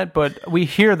done that, but we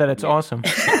hear that it's awesome.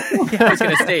 I was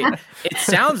going to say, it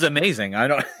sounds amazing. I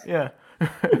don't. Yeah,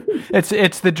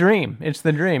 it's the dream. It's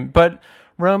the dream. But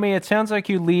Romy, it sounds like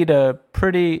you lead a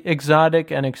pretty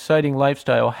exotic and exciting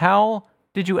lifestyle. How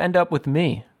did you end up with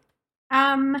me?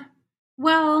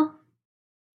 Well,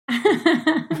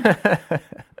 I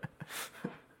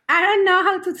don't know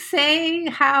how to say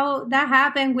how that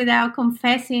happened without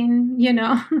confessing. Yeah.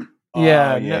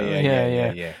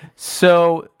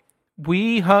 So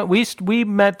we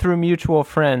met through mutual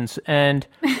friends, and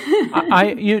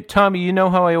Tommy, you know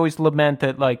how I always lament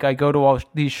that like I go to all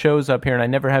these shows up here and I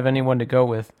never have anyone to go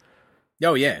with.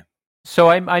 Oh yeah. So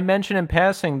I mentioned in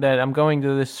passing that I'm going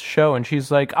to this show, and she's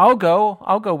like, I'll go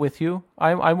with you.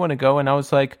 I want to go. And I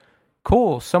was like,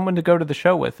 cool, someone to go to the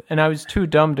show with. And I was too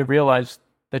dumb to realize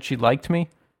that she liked me.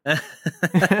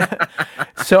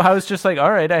 So I was just like,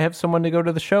 all right, I have someone to go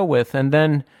to the show with. And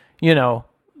then,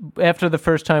 after the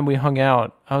first time we hung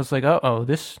out, I was like, uh-oh,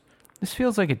 this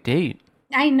feels like a date.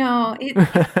 I know.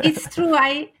 It's true.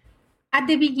 At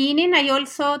the beginning, I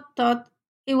also thought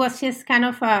it was just kind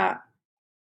of a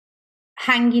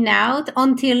hanging out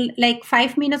until like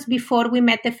 5 minutes before we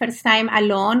met the first time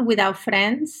alone without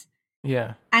friends.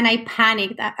 Yeah. And I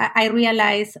panicked. I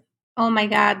realized, oh my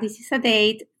God, this is a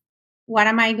date. What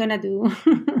am I going to do?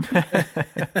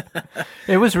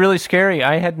 It was really scary.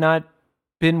 I had not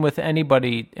been with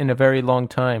anybody in a very long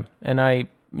time. And I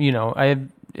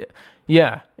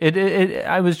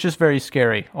was just very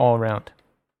scary all around.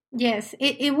 Yes,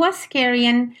 it was scary.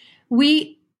 And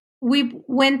we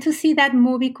went to see that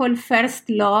movie called First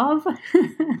Love.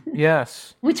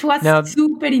 Yes. Which was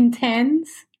super intense.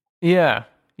 Yeah.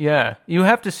 You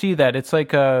have to see that. It's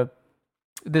like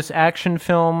this action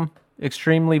film,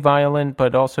 extremely violent,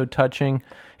 but also touching.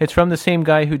 It's from the same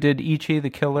guy who did Ichi the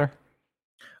Killer.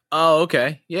 Oh,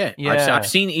 okay. Yeah. Yeah. I've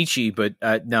seen Ichi, but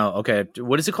no. Okay.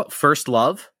 What is it called? First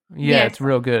Love? Yeah, yes. It's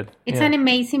real good. It's an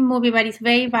amazing movie, but it's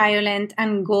very violent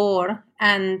and gore.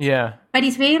 But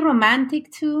it's very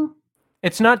romantic too.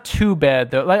 It's not too bad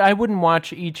though. Like I wouldn't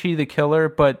watch Ichi the Killer,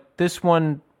 but this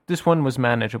one was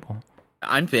manageable.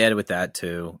 I'm bad with that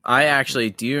too. I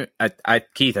actually Keith,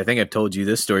 I think I've told you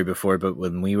this story before, but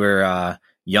when we were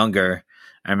younger,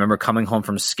 I remember coming home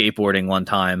from skateboarding one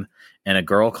time and a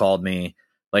girl called me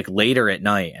like later at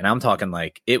night. And I'm talking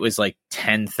like, it was like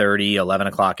 10:30, 11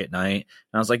 o'clock at night.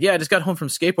 And I was like, yeah, I just got home from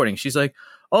skateboarding. She's like,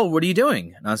 oh, what are you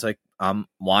doing? And I was like, I'm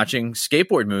watching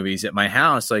skateboard movies at my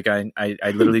house. Like I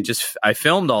literally I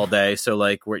filmed all day. So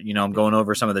like I'm going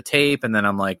over some of the tape and then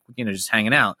I'm like, just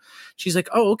hanging out. She's like,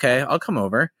 oh, okay, I'll come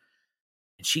over.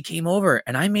 And she came over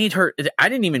and I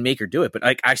didn't even make her do it, but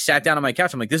like I sat down on my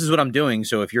couch. I'm like, this is what I'm doing.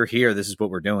 So if you're here, this is what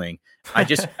we're doing. I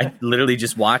literally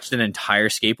just watched an entire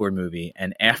skateboard movie.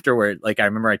 And afterward, like I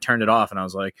remember I turned it off and I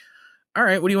was like, all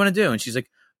right, what do you want to do? And she's like,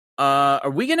 are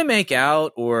we going to make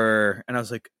out and I was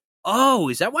like, oh,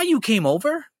 is that why you came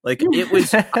over? Like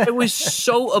I was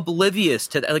so oblivious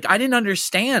to that. Like, I didn't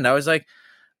understand. I was like,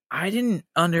 I didn't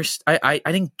understand. I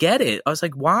didn't get it. I was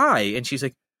like, why? And she's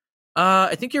like,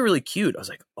 I think you're really cute. I was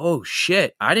like, oh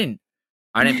shit. I didn't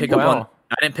pick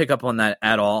up on that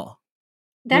at all.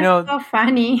 That's so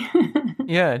funny.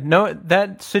 Yeah, no,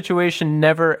 that situation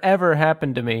never ever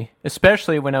happened to me,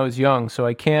 especially when I was young. So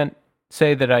I can't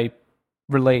say that I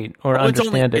relate or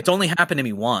understand it. It's only happened to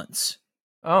me once.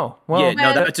 Oh, well. Yeah,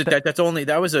 no,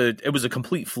 it was a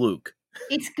complete fluke.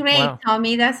 It's great, wow.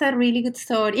 Tommy. That's a really good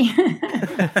story.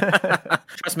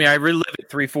 Trust me, I relive it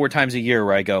 3-4 times a year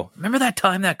where I go, remember that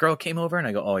time that girl came over? And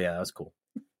I go, oh yeah, that was cool.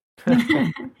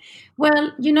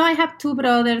 Well, I have 2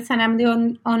 brothers and I'm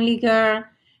the only girl.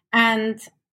 And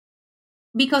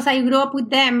because I grew up with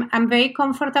them, I'm very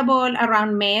comfortable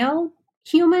around male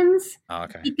humans. Oh,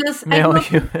 okay. Because I grew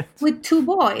up with 2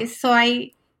 boys. So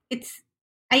I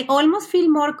almost feel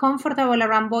more comfortable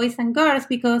around boys and girls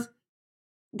because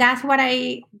that's what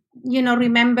I,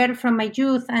 remember from my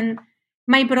youth. And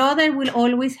my brother will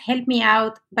always help me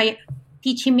out by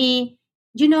teaching me,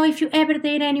 if you ever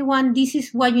date anyone, this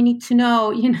is what you need to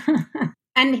know,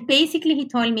 And basically he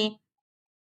told me,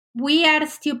 we are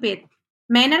stupid.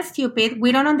 Men are stupid.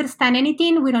 We don't understand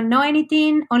anything. We don't know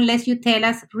anything unless you tell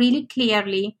us really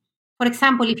clearly. For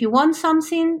example, if you want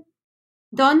something,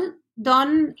 don't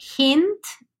hint.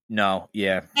 No,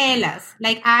 yeah. Tell us,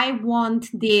 like, I want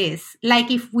this.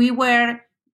 Like if we were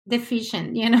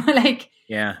deficient, like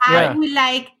Yeah. I would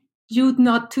like you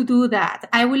not to do that.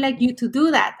 I would like you to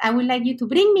do that. I would like you to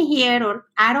bring me here, or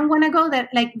I don't want to go there.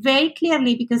 Like very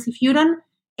clearly, because if you don't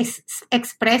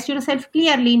express yourself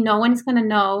clearly, no one is going to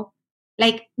know.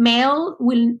 Like male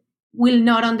will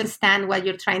not understand what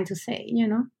you're trying to say,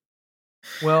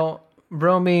 Well,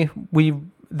 Romy,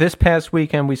 this past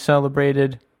weekend we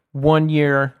celebrated 1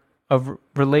 year of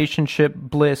relationship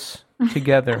bliss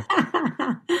together.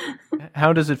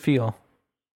 How does it feel?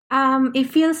 It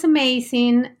feels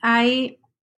amazing.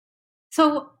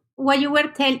 So what you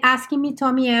were asking me,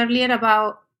 Tommy, earlier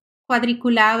about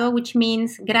cuadriculado, which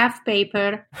means graph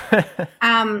paper.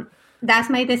 That's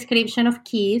my description of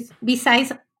Keith.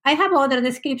 Besides, I have other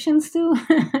descriptions too.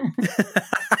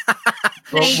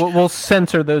 We'll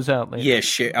censor those out later. Yeah,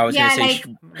 sure. I was going to say...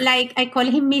 like I call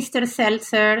him Mr.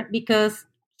 Seltzer because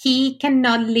he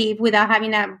cannot live without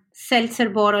having a seltzer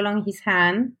bottle on his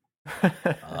hand.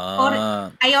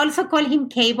 Or I also call him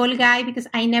cable guy because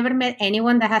I never met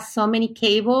anyone that has so many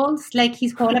cables. Like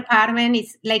his whole apartment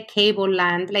is like cable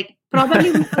land. Like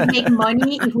probably we could make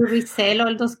money if we resell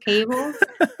all those cables.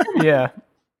 Yeah.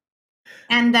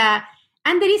 And there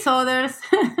is others.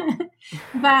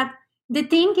 But the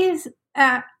thing is,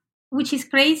 which is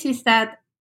crazy, is that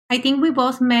I think we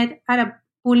both met at a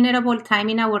vulnerable time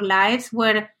in our lives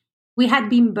where we had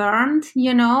been burned,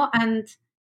 and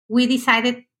we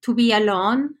decided to be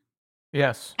alone.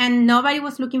 Yes. And nobody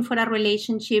was looking for a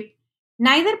relationship,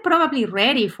 neither probably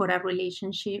ready for a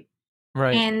relationship.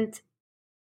 Right. And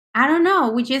I don't know,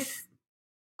 we just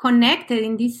connected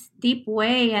in this deep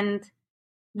way and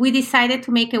we decided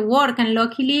to make it work. And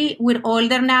luckily we're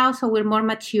older now, so we're more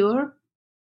mature.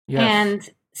 Yes. And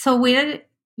so we're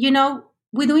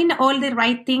doing all the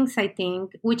right things, I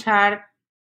think, which are,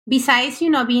 besides,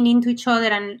 being into each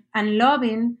other and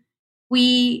loving,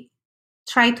 we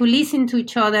try to listen to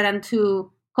each other and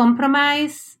to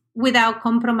compromise without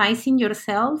compromising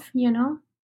yourself,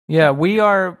 Yeah, we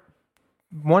are,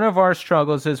 one of our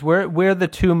struggles is we're the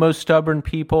two most stubborn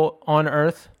people on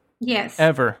earth. Yes.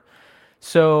 Ever.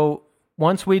 So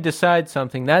once we decide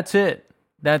something, that's it.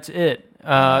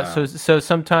 So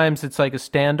sometimes it's like a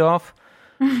standoff,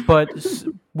 but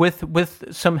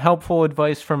with some helpful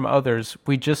advice from others,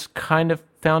 we just kind of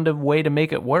found a way to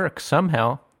make it work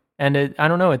somehow. And I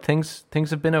don't know, things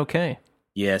have been okay.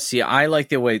 Yeah, see, I like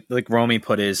the way, like Romy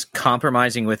put it, is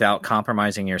compromising without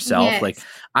compromising yourself. Yes. Like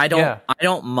I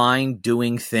don't mind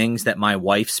doing things that my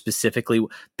wife specifically,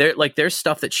 there's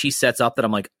stuff that she sets up that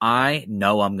I'm like, I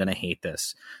know I'm gonna hate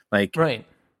this. Like, right.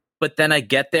 But then I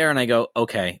get there and I go,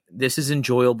 okay, this is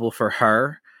enjoyable for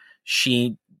her.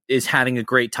 She is having a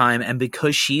great time, and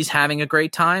because she's having a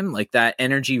great time, like that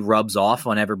energy rubs off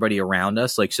on everybody around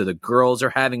us. Like, so the girls are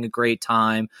having a great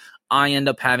time, I end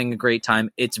up having a great time.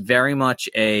 It's very much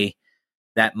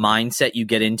that mindset you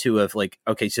get into of like,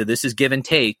 okay, so this is give and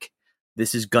take.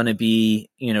 This is going to be,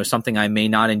 something I may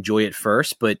not enjoy at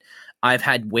first, but I've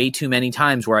had way too many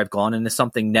times where I've gone into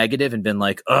something negative and been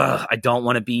like, ugh, I don't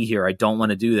want to be here. I don't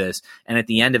want to do this. And at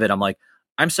the end of it, I'm like,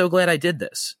 I'm so glad I did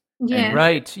this. Yeah.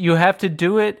 Right. You have to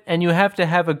do it, and you have to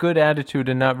have a good attitude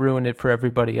and not ruin it for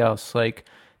everybody else. Like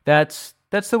that's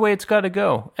the way it's got to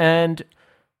go. And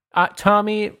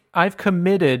Tommy, I've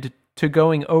committed to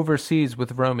going overseas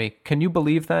with Romy. Can you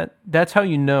believe that? That's how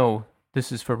you know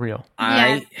this is for real.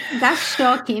 Yeah, that's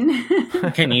shocking.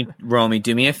 Can you, Romy,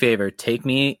 do me a favor? Take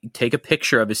a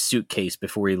picture of his suitcase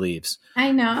before he leaves.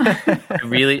 I know.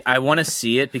 I want to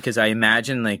see it, because I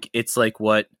imagine like it's like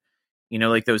what,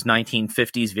 like those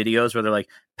 1950s videos where they're like,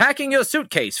 packing your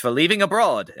suitcase for leaving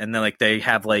abroad. And then like they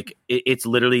have like, it's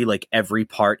literally like every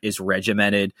part is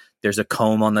regimented. There's a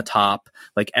comb on the top.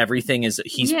 Like everything is,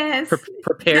 he's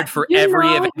prepared for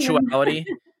every eventuality.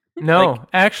 No,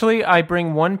 actually, I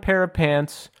bring one pair of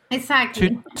pants,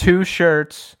 exactly, two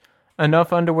shirts,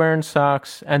 enough underwear and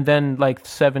socks, and then like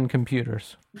 7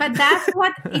 computers. But that's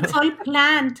what it's all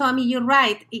planned, Tommy. You're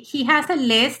right. He has a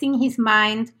list in his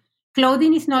mind.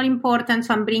 Clothing is not important,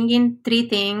 so I'm bringing 3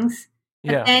 things.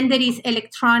 But then there is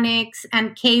electronics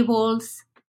and cables.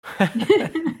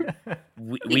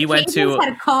 we went to.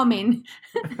 Are coming.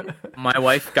 My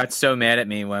wife got so mad at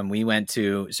me when we went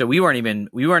to. So we weren't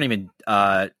even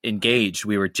engaged.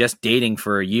 We were just dating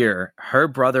for a year. Her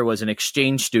brother was an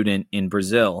exchange student in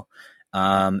Brazil,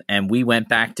 and we went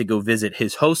back to go visit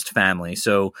his host family.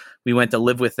 So we went to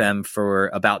live with them for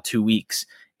about 2 weeks.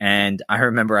 And I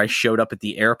remember I showed up at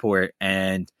the airport,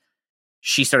 and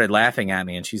she started laughing at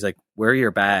me, and she's like, "Where are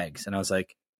your bags?" And I was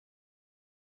like,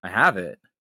 "I have it.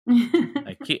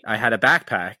 I had a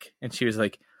backpack." And she was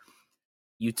like,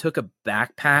 "You took a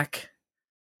backpack?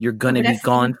 You're going to be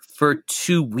gone for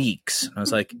 2 weeks." And I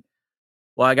was like,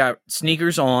 "Well, I got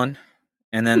sneakers on,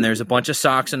 and then there's a bunch of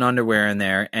socks and underwear in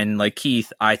there. And like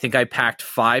Keith, I think I packed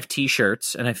 5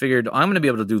 t-shirts, and I figured I'm going to be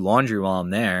able to do laundry while I'm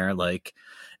there. Like,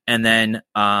 and then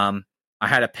I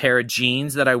had a pair of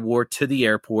jeans that I wore to the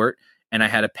airport, and I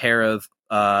had a pair of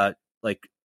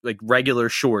like regular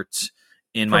shorts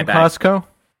in my bag." Costco?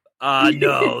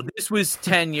 No, this was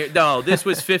 10 years. No, this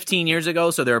was 15 years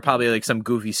ago. So they were probably like some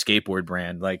goofy skateboard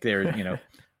brand. Like they're,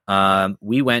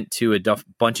 we went to a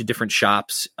bunch of different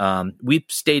shops. We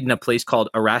stayed in a place called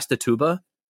Arastatuba.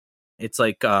 It's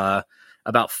like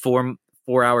about four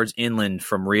hours inland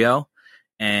from Rio.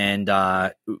 And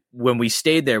when we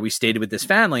stayed there, we stayed with this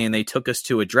family, and they took us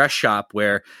to a dress shop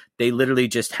where they literally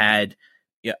just had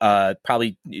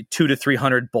probably 200 to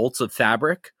 300 bolts of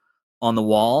fabric on the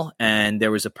wall, and there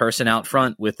was a person out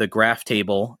front with a graph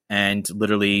table and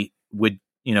literally would,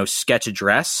 sketch a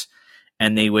dress,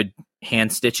 and they would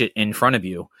hand stitch it in front of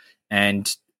you.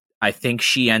 And I think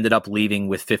she ended up leaving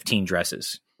with 15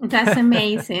 dresses. That's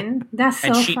amazing. That's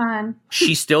so fun.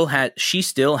 She still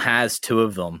has 2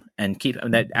 of them, and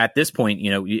at this point,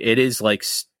 it is like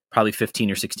probably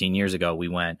 15 or 16 years ago we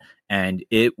went, and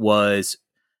it was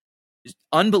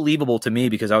unbelievable to me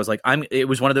because I was like, it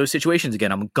was one of those situations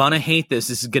again. I'm gonna hate this.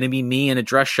 This is gonna be me in a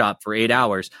dress shop for 8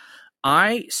 hours.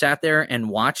 I sat there and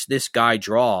watched this guy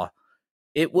draw.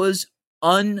 It was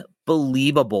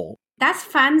unbelievable. That's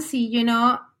fancy,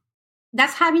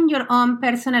 That's having your own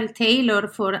personal tailor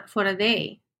for a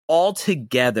day.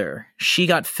 Altogether, she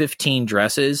got 15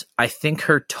 dresses. I think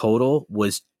her total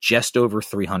was just over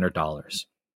 $300.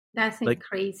 That's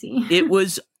crazy. It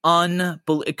was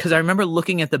unbelievable, because I remember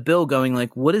looking at the bill going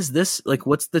like, what is this? Like,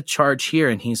 what's the charge here?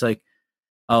 And he's like,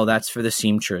 "Oh, that's for the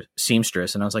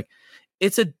seamstress." And I was like,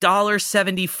 it's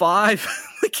 $1.75.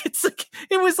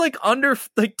 It was like under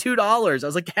like $2. I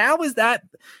was like, how is that?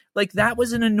 Like, that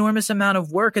was an enormous amount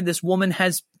of work. And this woman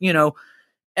has,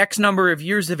 X number of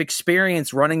years of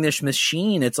experience running this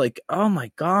machine. It's like, oh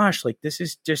my gosh, like this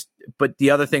is just, but the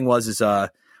other thing is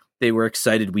they were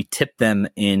excited. We tipped them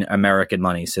in American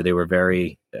money. So they were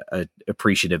very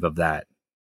appreciative of that.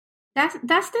 That's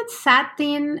the sad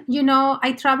thing.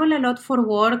 I travel a lot for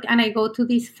work, and I go to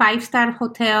these 5-star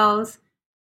hotels,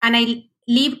 and I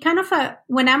live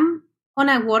when I'm on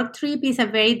a work trip, it's a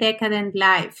very decadent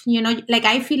life. Like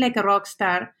I feel like a rock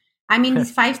star. I'm in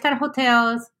these 5-star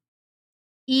hotels,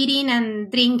 eating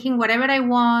and drinking whatever I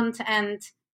want. And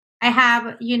I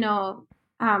have,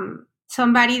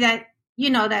 somebody that,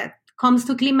 that comes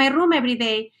to clean my room every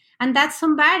day. And that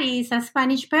somebody is a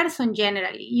Spanish person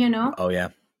generally, Oh, yeah.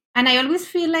 And I always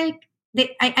feel like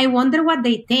I wonder what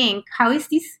they think. How is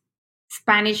this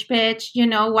Spanish bitch?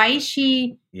 Why is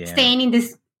she staying in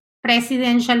this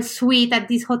presidential suite at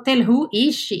this hotel? Who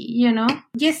is she?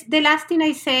 Just the last thing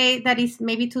I say that is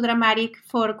maybe too dramatic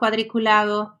for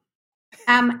Cuadriculado.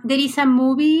 There is a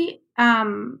movie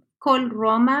called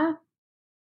Roma.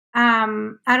 I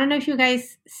don't know if you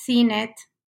guys seen it,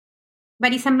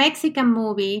 but it's a Mexican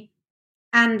movie,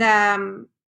 and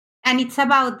it's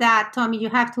about that. Tommy, you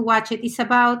have to watch it. It's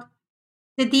about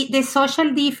the social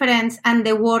difference and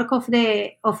the work of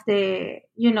the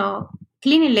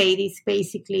cleaning ladies,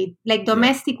 basically, like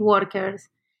domestic workers.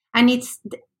 And it's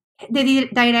the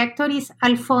director is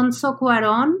Alfonso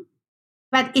Cuarón,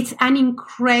 but it's an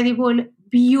incredible,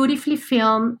 beautifully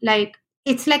filmed, like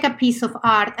it's like a piece of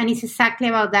art, and it's exactly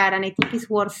about that. And I think it's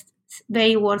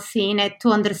very worth seeing it to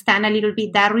understand a little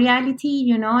bit that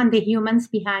reality, and the humans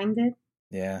behind it.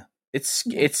 Yeah, it's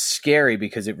scary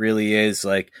because it really is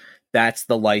like that's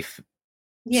the life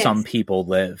some people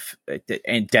live,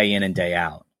 and day in and day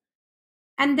out.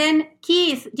 And then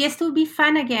Keith, just to be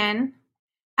fun again,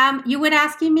 you were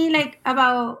asking me like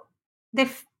about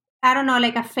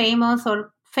like a famous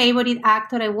or favorite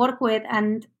actor I work with,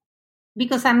 and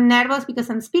because I'm nervous because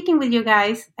I'm speaking with you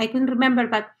guys, I couldn't remember,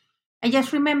 but I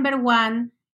just remember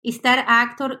one is that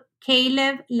actor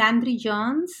Caleb Landry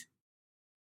Jones.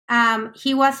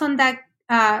 He was on that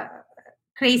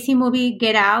crazy movie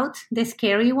Get Out, the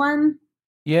scary one.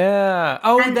 Yeah.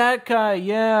 Oh, and that guy.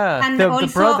 Yeah. And the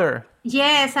brother.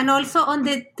 Yes, and also on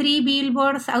the 3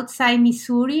 billboards outside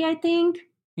Missouri, I think.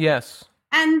 Yes.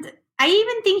 And I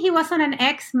even think he was on an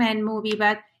X-Men movie,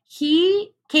 but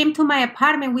he came to my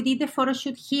apartment. We did the photo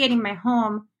shoot here in my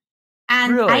home.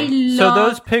 And I Really? So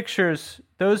loved,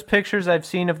 those pictures I've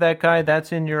seen of that guy,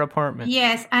 that's in your apartment.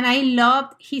 yes, and I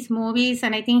loved his movies,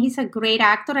 and I think he's a great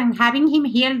actor. And having him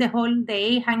here the whole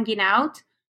day hanging out,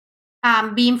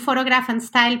 being photographed and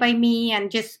styled by me,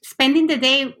 and just spending the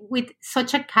day with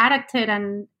such a character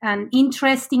and an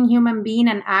interesting human being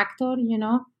and actor,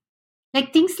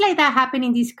 like things like that happen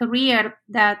in this career,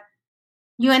 that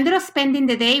you ended up spending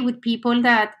the day with people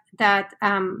that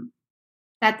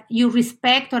you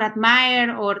respect or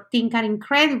admire or think are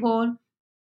incredible,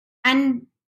 and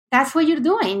that's what you're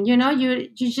doing. You're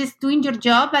just doing your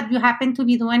job, but you happen to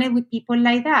be doing it with people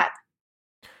like that.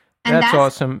 And That's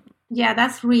awesome. Yeah,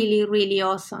 that's really, really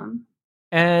awesome.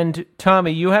 And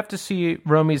Tommy, you have to see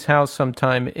Romy's house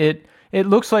sometime. It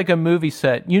looks like a movie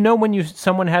set. You know when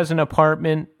someone has an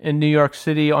apartment in New York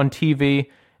City on TV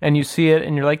and you see it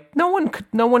and you're like, no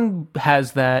one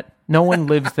has that. No one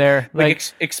lives there. Like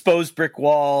exposed brick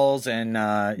walls and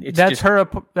that's her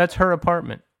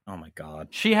apartment. Oh my God.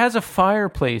 She has a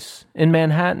fireplace in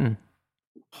Manhattan.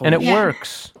 And it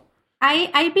works.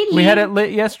 I believe we had it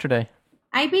lit yesterday.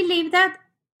 I believe that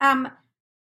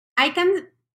I can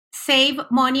save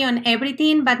money on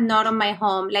everything, but not on my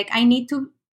home. Like I need to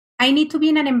be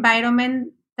in an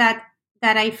environment that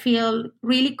I feel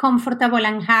really comfortable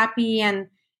and happy, and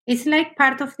it's like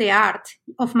part of the art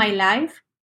of my life.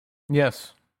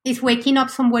 Yes. It's waking up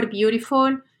somewhere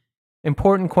beautiful.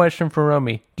 Important question for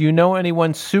Romy. Do you know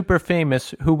anyone super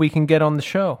famous who we can get on the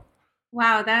show?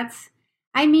 Wow,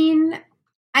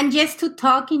 and just to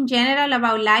talk in general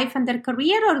about life and their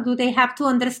career, or do they have to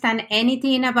understand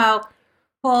anything about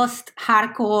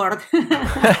post-hardcore,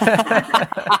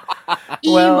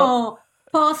 emo,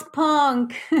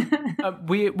 post-punk?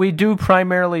 we do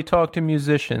primarily talk to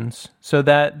musicians, so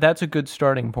that's a good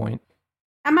starting point.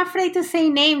 I'm afraid to say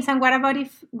names, and what about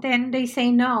if then they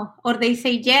say no, or they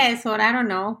say yes, or I don't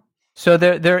know. So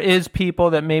there is people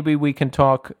that maybe we can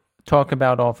talk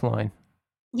about offline.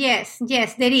 Yes,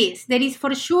 there is. There is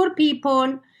for sure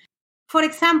people. For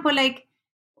example, like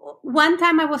one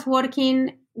time I was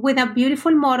working with a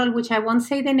beautiful model, which I won't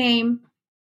say the name,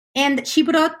 and she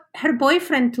brought her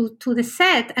boyfriend to the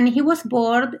set, and he was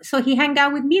bored, so he hung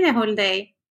out with me the whole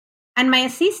day. And my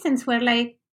assistants were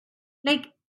like,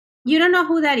 you don't know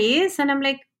who that is? And I'm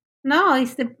like, no,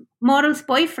 it's the model's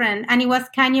boyfriend. And it was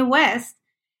Kanye West.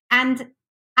 And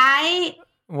I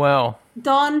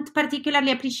don't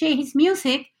particularly appreciate his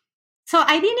music. So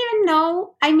I didn't even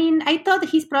know. I mean, I thought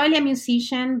he's probably a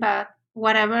musician, but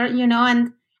whatever,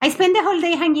 and I spent the whole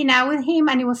day hanging out with him,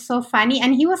 and it was so funny.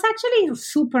 And he was actually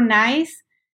super nice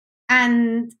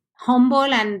and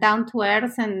humble and down to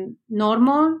earth and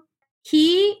normal.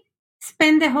 He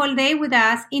spent the whole day with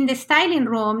us in the styling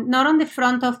room, not on the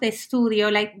front of the studio,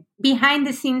 like behind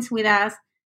the scenes with us.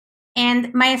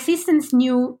 And my assistants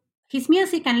knew his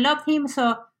music and loved him,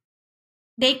 so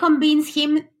they convinced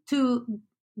him to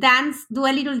do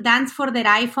a little dance for their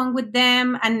iPhone with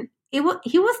them. And he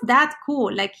was that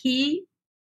cool. Like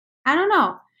I don't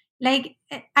know. Like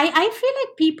I feel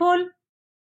like people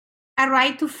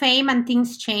arrive to fame and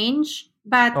things change.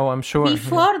 But I'm sure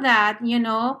before that,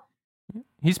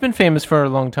 he's been famous for a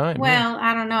long time. Well,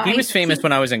 I don't know. He was famous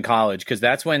when I was in college, because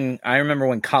that's when I remember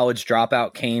when College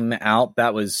Dropout came out.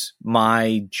 That was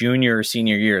my junior or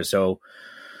senior year. So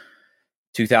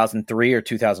 2003 or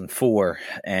 2004.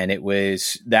 And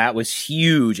that was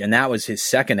huge. And that was his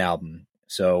second album.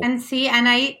 So and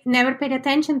I never paid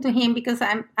attention to him because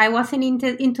I wasn't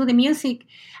into the music.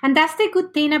 And that's the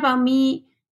good thing about me.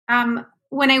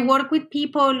 When I work with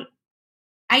people,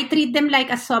 I treat them like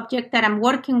a subject that I'm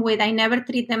working with. I never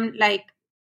treat them like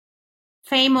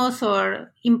famous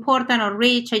or important or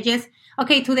rich. I just,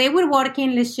 okay, today we're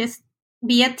working, let's just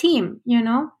be a team,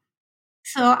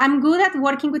 So I'm good at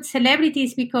working with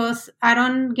celebrities because I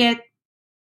don't get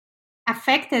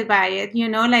affected by it,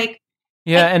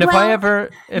 and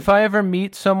if I ever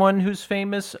meet someone who's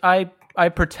famous, I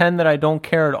pretend that I don't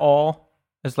care at all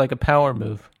as like a power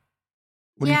move.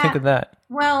 What do you think of that?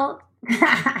 Well,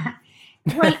 I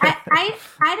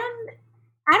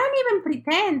don't even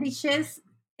pretend. It's just,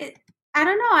 I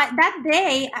don't know. That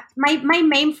day, my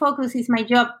main focus is my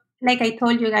job. Like I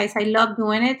told you guys, I love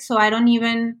doing it. So I don't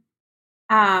even,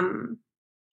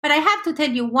 but I have to tell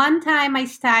you, one time I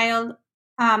styled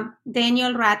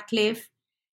Daniel Radcliffe,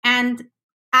 and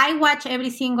I watch every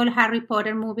single Harry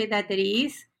Potter movie that there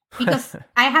is because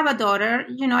I have a daughter,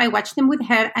 I watched them with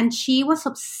her, and she was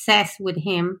obsessed with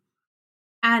him.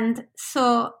 And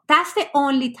so that's the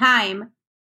only time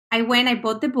I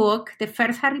bought the book, the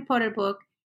first Harry Potter book,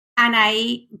 and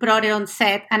I brought it on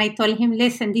set and I told him,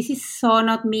 listen, this is so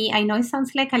not me. I know it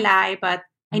sounds like a lie, but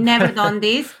I never done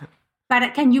this.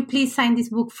 But can you please sign this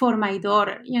book for my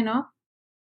daughter,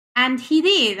 And he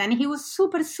did, and he was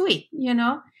super sweet,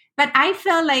 But I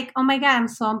felt like, oh my God, I'm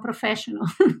so unprofessional.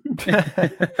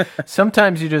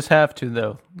 Sometimes you just have to,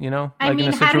 though, I mean, in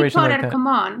a situation Harry Potter, like that. come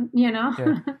on,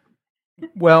 Yeah.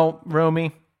 Well,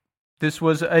 Romy, this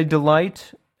was a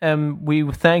delight. We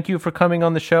thank you for coming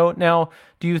on the show. Now,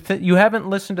 do you you haven't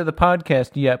listened to the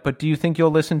podcast yet, but do you think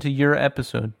you'll listen to your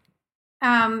episode?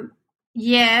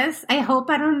 Yes. I hope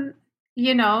I don't,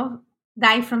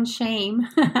 die from shame.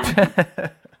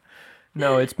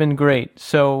 No, it's been great.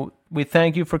 So we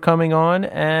thank you for coming on,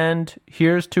 and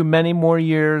here's to many more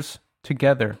years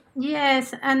together.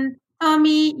 Yes, and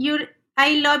Tommy,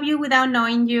 I love you without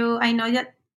knowing you. I know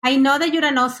that you're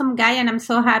an awesome guy, and I'm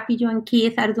so happy you and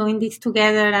Keith are doing this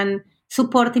together and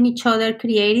supporting each other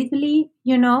creatively,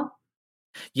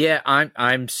 Yeah,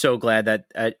 I'm so glad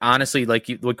that honestly, like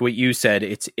what you said,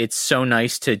 it's so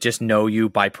nice to just know you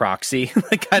by proxy.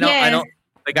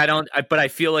 But I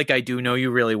feel like I do know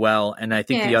you really well. And I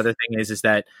think the other thing is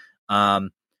that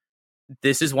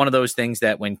this is one of those things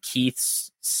that when Keith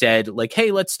said, like,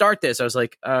 hey, let's start this, I was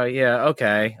like, yeah,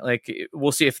 okay. Like,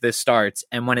 we'll see if this starts.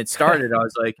 And when it started, I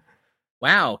was like,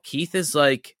 wow, Keith is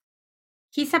like,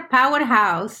 he's a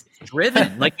powerhouse.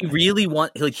 Driven. Like, he really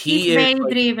he's very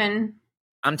driven.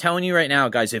 I'm telling you right now,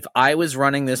 guys, if I was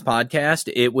running this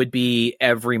podcast, it would be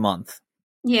every month.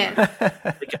 Yeah.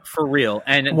 Like, for real.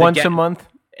 And once a month.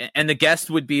 And the guest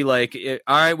would be like,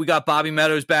 all right, we got Bobby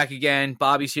Meadows back again.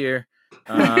 Bobby's here.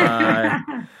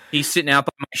 He's sitting out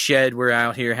by my shed. We're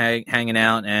out here hanging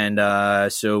out.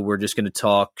 And so we're just going to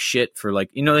talk shit for like,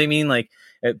 you know what I mean? Like,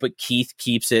 but Keith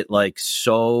keeps it like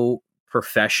so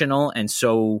professional and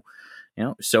so,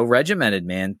 so regimented,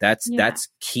 man. That's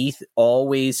Keith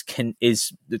always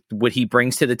is what he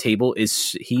brings to the table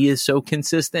he is so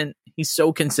consistent. He's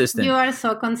so consistent. You are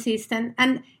so consistent.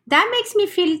 And that makes me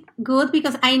feel good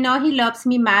because I know he loves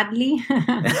me madly.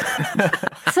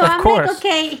 So I'm like,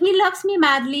 okay, he loves me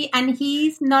madly and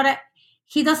he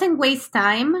doesn't waste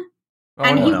time.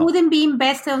 He wouldn't be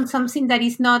invested on something that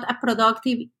is not a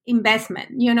productive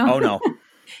investment, Oh, no.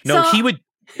 No, he would.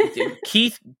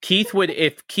 Keith would,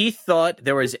 if Keith thought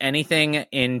there was anything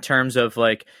in terms of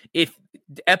like, if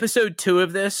episode 2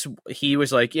 of this, he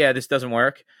was like, yeah, this doesn't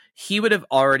work, he would have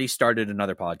already started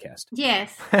another podcast.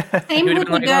 Yes. Same with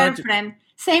the girlfriend.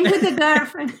 Same with the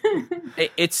girlfriend.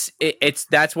 It's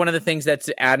that's one of the things that's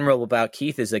admirable about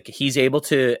Keith is like he's able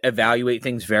to evaluate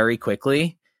things very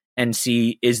quickly and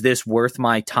see, is this worth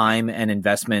my time and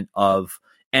investment of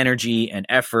energy and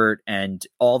effort and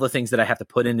all the things that I have to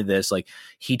put into this. Like,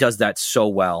 he does that so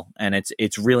well. And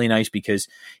it's really nice because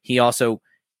he also,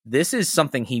 this is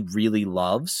something he really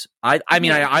loves. I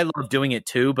love doing it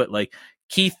too, but like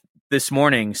Keith this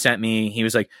morning sent me, he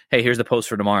was like, hey, here's the post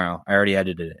for tomorrow. I already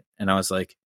edited it. And I was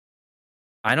like,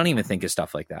 I don't even think of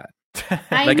stuff like that.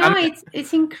 I know,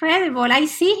 it's incredible. I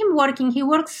see him working. He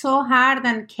works so hard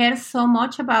and cares so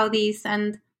much about this.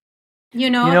 And,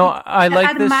 I like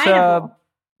admirable.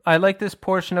 I like this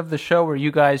portion of the show where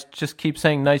you guys just keep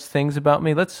saying nice things about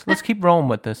me. Let's keep rolling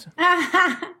with this.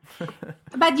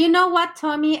 But you know what,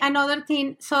 Tommy? Another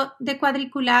thing. So the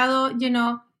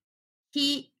Cuadriculado,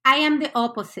 I am the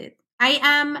opposite. I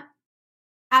am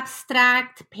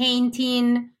abstract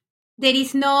painting. There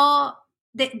is no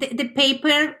the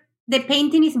paper. The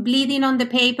painting is bleeding on the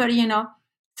paper.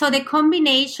 So the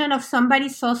combination of somebody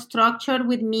so structured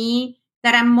with me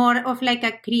that I'm more of like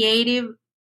a creative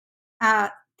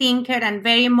thinker and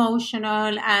very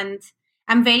emotional, and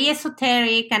I'm very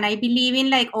esoteric, and I believe in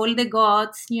like all the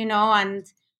gods,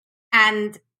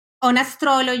 and on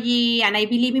astrology, and I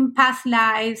believe in past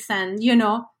lives, and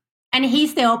and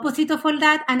he's the opposite of all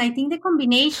that. And I think the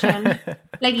combination,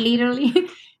 like literally,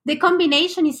 the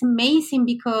combination is amazing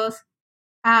because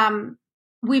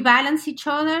we balance each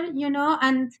other,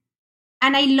 and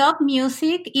I love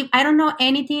music. If I don't know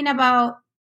anything about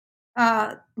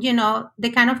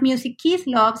the kind of music Keith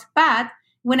loves, but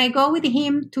when I go with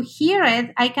him to hear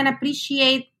it, I can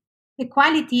appreciate the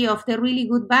quality of the really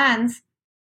good bands,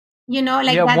 like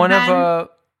that one band, of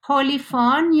Holy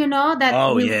Fun,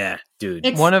 yeah,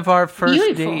 dude. One of our first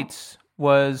beautiful. Dates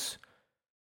was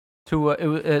to,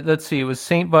 let's see, it was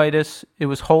St. Vitus, it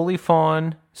was Holy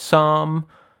Fawn, Psalm,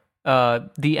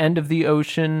 The End of the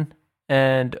Ocean,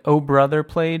 and Oh Brother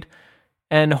played.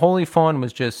 And Holy Fawn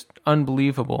was just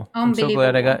unbelievable. I'm so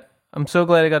glad I got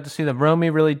to see them. Romy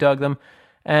really dug them.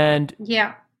 And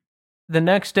yeah, the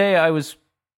next day I was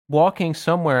walking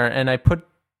somewhere and I put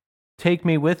Take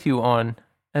Me With You on,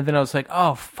 and then I was like,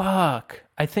 oh, fuck,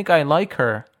 I think I like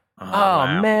her. Oh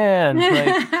wow. man.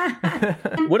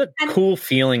 Like, what a cool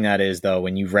feeling that is, though,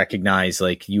 when you recognize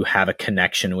like you have a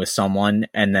connection with someone,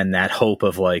 and then that hope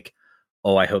of like,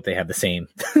 oh, I hope they have the same.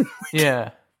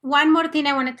 yeah. One more thing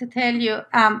I wanted to tell you.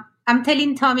 I'm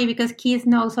telling Tommy because Keith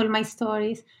knows all my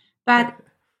stories. But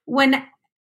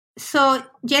so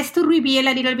just to reveal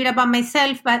a little bit about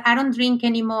myself, but I don't drink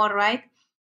anymore, right?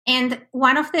 And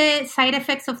one of the side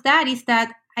effects of that is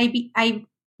that I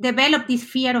developed this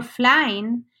fear of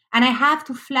flying, and I have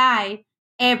to fly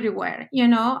everywhere,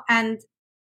 and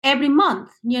every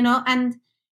month, and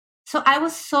so I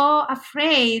was so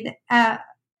afraid.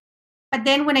 But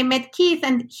then when I met Keith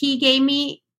and he gave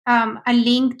me a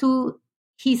link to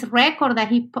his record that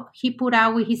he put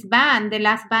out with his band, the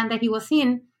last band that he was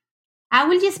in, I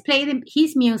will just play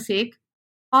his music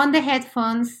on the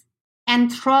headphones and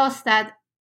trust that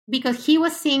because he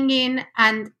was singing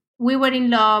and we were in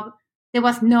love, there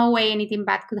was no way anything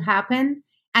bad could happen.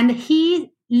 And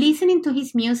he, listening to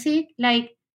his music,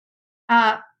 like,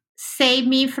 saved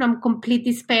me from complete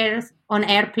despair on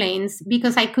airplanes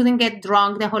because I couldn't get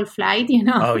drunk the whole flight,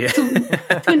 Oh, yeah.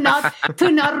 to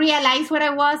not realize where I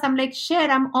was. I'm like, shit,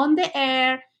 I'm on the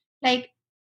air, like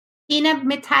in a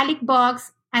metallic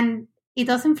box, and it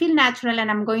doesn't feel natural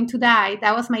and I'm going to die.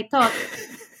 That was my thought.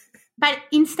 But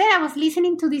instead I was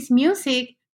listening to this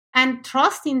music and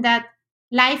trusting that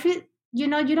life is, you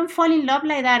don't fall in love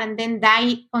like that and then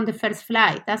die on the first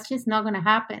flight. That's just not going to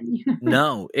happen.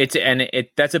 No,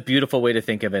 that's a beautiful way to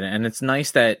think of it. And it's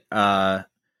nice that,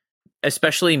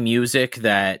 especially music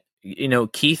that,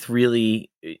 Keith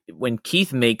really, when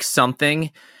Keith makes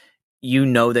something,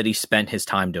 that he spent his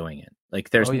time doing it. Like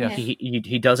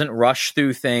he doesn't rush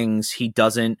through things.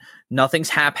 Nothing's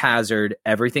haphazard.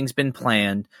 Everything's been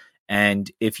planned.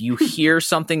 And if you hear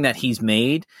something that he's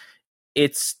made,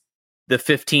 it's the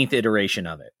 15th iteration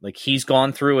of it. Like he's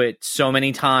gone through it so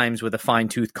many times with a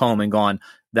fine-tooth comb and gone,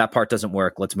 that part doesn't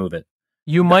work, let's move it.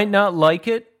 You might not like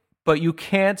it, but you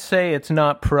can't say it's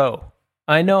not pro.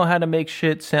 I know how to make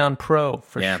shit sound pro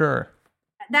for sure.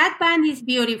 That band is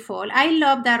beautiful. I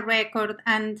love that record,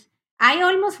 and I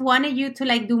almost wanted you to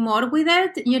like do more with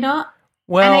it,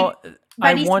 Well,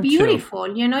 but it's beautiful,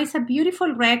 it's a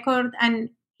beautiful record, and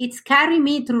it's carried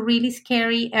me through really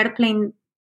scary airplane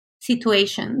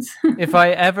situations. If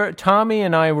I ever, Tommy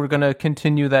and I were going to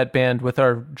continue that band with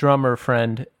our drummer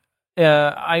friend.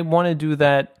 I want to do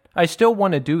that. I still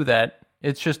want to do that.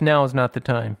 It's just now is not the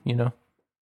time,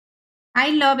 I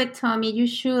love it, Tommy. You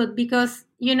should, because,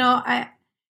 I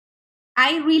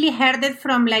really heard it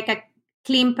from like a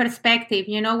clean perspective,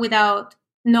 without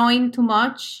knowing too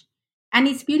much. And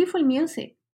it's beautiful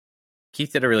music.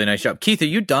 Keith did a really nice job. Keith, are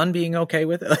you done being okay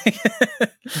with it?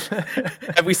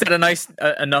 Have we said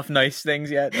enough nice things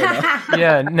yet? No?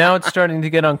 Yeah, now it's starting to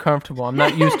get uncomfortable. I'm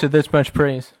not used to this much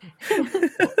praise.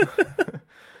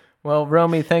 Well,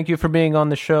 Romy, thank you for being on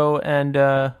the show, and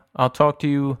I'll talk to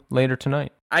you later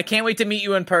tonight. I can't wait to meet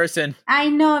you in person. I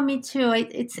know, me too.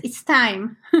 It's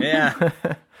time. Yeah.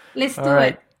 Let's do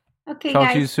it. Okay, talk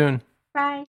guys. to you soon.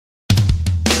 Bye.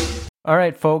 All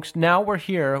right, folks, now we're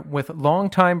here with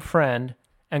longtime friend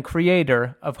and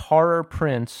creator of Horror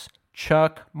Prince,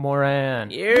 Chuck Moran.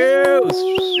 Yes.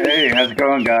 Hey, how's it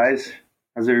going, guys?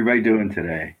 How's everybody doing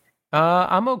today?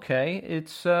 I'm okay. It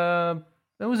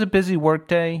was a busy work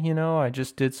day, I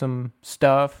just did some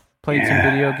stuff, played some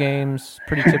video games,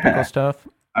 pretty typical stuff.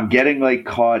 I'm getting like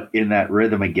caught in that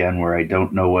rhythm again where I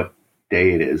don't know what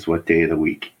day it is, what day of the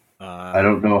week. I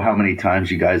don't know how many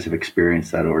times you guys have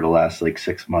experienced that over the last like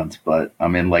 6 months, but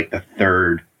I'm in like the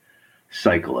third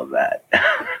cycle of that.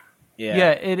 Yeah,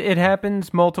 it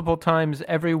happens multiple times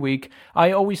every week.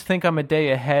 I always think I'm a day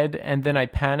ahead, and then I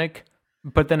panic,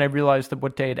 but then I realize that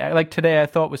what day like today I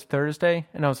thought was Thursday,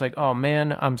 and I was like, oh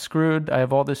man, I'm screwed. I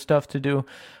have all this stuff to do.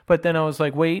 But then I was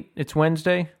like, wait, it's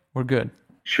Wednesday. We're good.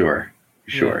 Sure.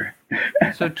 Yeah.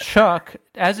 So Chuck,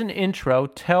 as an intro,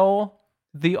 tell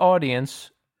the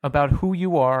audience about who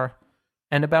you are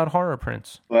and about Horror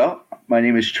Prince. Well, my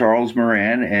name is Charles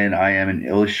Moran, and I am an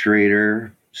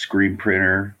illustrator, screen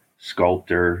printer,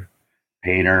 sculptor,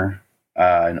 painter,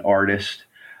 an artist,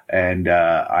 and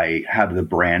I have the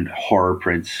brand Horror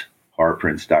Prince,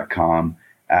 horrorprince.com,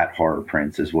 at Horror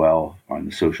Prince as well on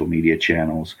the social media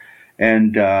channels.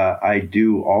 And I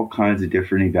do all kinds of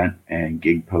different event and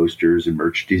gig posters and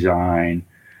merch design,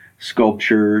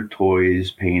 sculpture,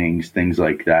 toys, paintings, things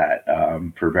like that,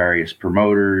 for various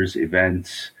promoters,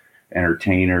 events,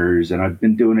 entertainers. And I've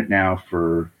been doing it now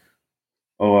for,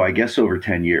 I guess over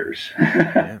 10 years.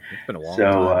 Yeah, it's been a long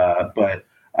time. But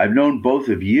I've known both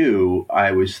of you,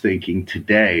 I was thinking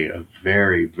today, a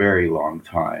very, very long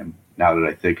time. Now that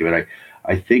I think of it,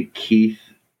 I think Keith,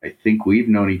 I think we've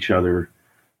known each other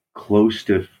close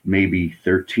to maybe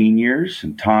 13 years,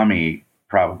 and Tommy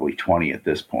probably 20 at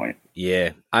this point.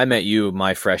 Yeah, I met you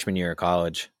my freshman year of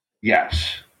college.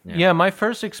 Yes. Yeah, my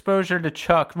first exposure to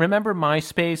Chuck, remember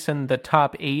MySpace and the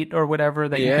top 8 or whatever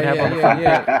that you could have on the front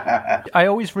page? I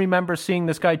always remember seeing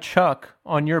this guy Chuck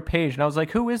on your page, and I was like,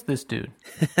 who is this dude?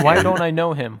 Why don't I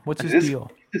know him? What's his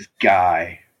deal? This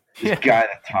guy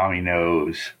that Tommy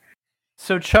knows.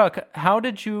 So Chuck, how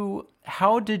did you,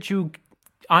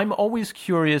 I'm always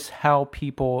curious how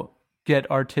people get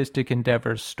artistic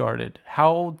endeavors started.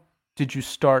 How did you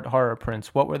start Horror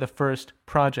Prints? What were the first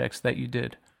projects that you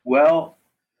did? Well,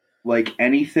 like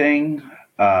anything,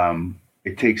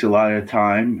 it takes a lot of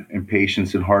time and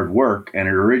patience and hard work. And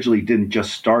it originally didn't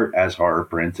just start as Horror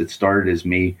Prints. It started as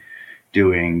me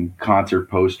doing concert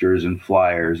posters and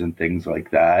flyers and things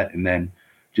like that. And then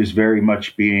just very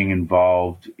much being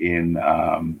involved in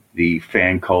the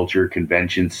fan culture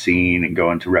convention scene and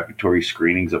going to repertory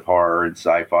screenings of horror and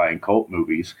sci-fi and cult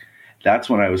movies. That's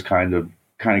when I was kind of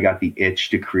got the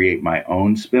itch to create my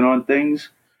own spin on things.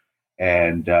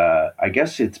 And I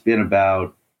guess it's been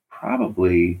about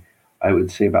probably, I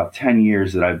would say about 10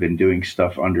 years that I've been doing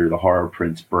stuff under the Horror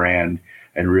Prints brand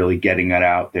and really getting that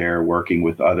out there, working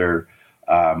with other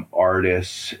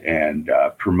artists and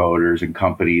promoters and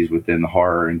companies within the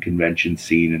horror and convention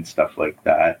scene and stuff like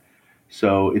that.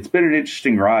 So it's been an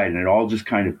interesting ride, and it all just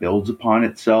kind of builds upon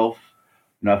itself.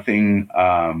 Nothing,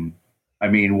 I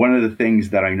mean, one of the things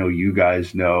that I know you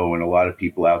guys know and a lot of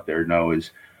people out there know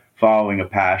is following a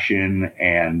passion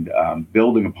and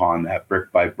building upon that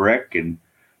brick by brick and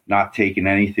not taking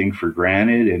anything for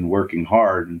granted and working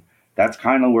hard. And that's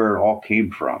kind of where it all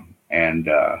came from. And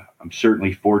I'm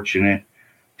certainly fortunate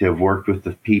to have worked with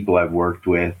the people I've worked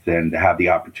with and to have the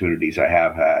opportunities I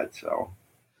have had. So,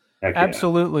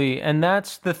 absolutely. And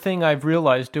that's the thing I've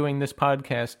realized doing this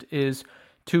podcast is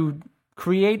to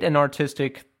create an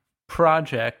artistic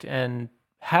project and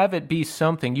have it be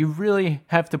something. You really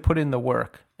have to put in the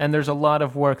work. And there's a lot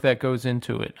of work that goes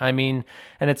into it. I mean,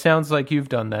 and it sounds like you've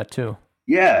done that too.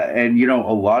 Yeah. And, you know,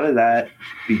 a lot of that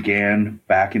began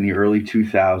back in the early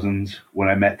 2000s when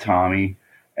I met Tommy.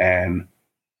 And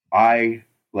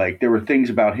there were things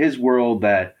about his world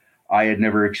that I had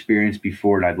never experienced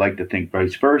before. And I'd like to think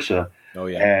vice versa. Oh,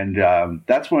 yeah. And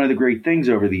that's one of the great things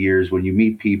over the years when you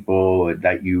meet people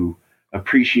that you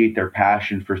appreciate their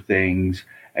passion for things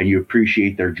and you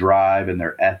appreciate their drive and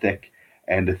their ethic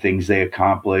and the things they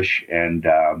accomplish. And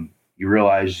you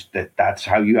realize that that's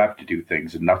how you have to do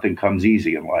things and nothing comes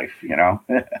easy in life, you know?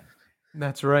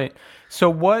 That's right.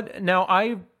 So now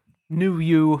I knew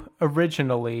you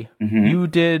originally. Mm-hmm. You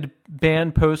did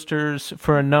band posters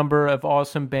for a number of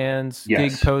awesome bands, yes.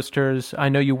 gig posters. I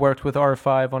know you worked with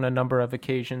R5 on a number of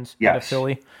occasions at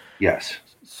Philly. Yes.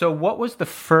 So what was the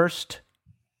first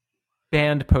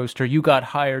band poster you got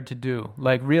hired to do?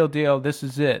 Like, real deal, this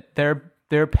is it.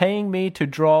 They're paying me to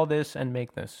draw this and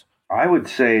make this. I would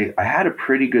say I had a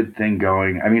pretty good thing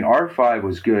going. I mean, R5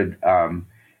 was good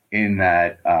in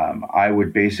that I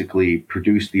would basically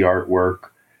produce the artwork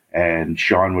and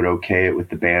Sean would okay it with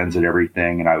the bands and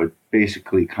everything. And I would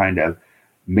basically kind of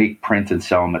make prints and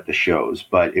sell them at the shows.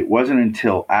 But it wasn't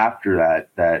until after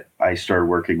that I started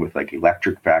working with like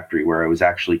Electric Factory, where I was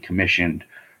actually commissioned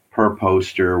per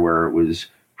poster, where it was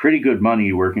pretty good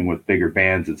money working with bigger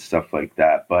bands and stuff like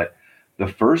that. But the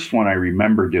first one I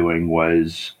remember doing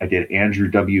was I did Andrew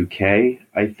WK,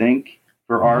 I think,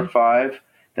 for R5,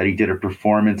 that he did a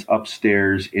performance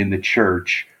upstairs in the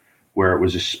church where it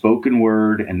was a spoken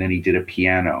word and then he did a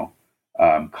piano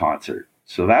concert.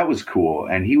 So that was cool.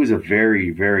 And he was a very,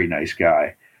 very nice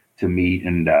guy to meet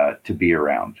and to be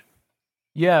around.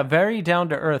 Yeah, very down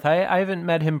to earth. I haven't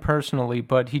met him personally,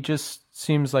 but he just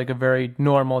seems like a very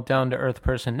normal, down to earth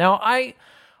person. Now,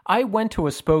 I went to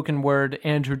a spoken word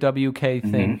Andrew WK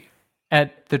thing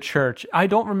at the church. I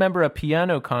don't remember a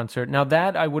piano concert. Now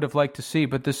that I would have liked to see,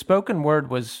 but the spoken word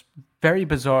was very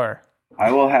bizarre.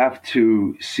 I will have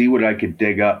to see what I could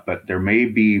dig up, but there may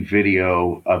be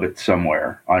video of it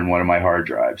somewhere on one of my hard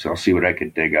drives. I'll see what I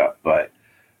could dig up. But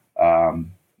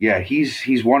yeah,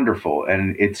 he's wonderful,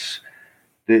 and it's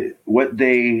what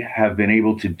they have been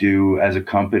able to do as a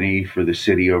company for the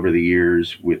city over the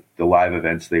years with the live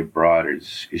events they've brought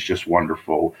is just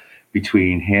wonderful.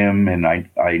 Between him and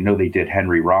I know they did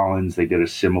Henry Rollins, they did a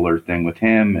similar thing with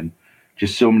him, and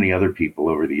just so many other people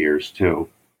over the years too.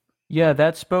 Yeah,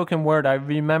 that spoken word, I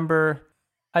remember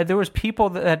there was people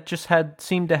that just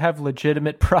seemed to have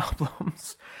legitimate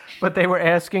problems, but they were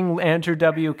asking Andrew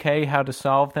WK how to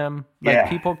solve them. Like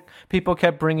people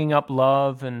kept bringing up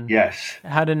love and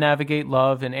how to navigate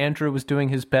love, and Andrew was doing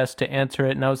his best to answer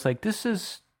it. And I was like, this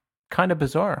is kind of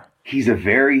bizarre. He's a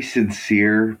very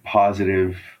sincere,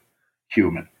 positive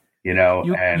human. You know,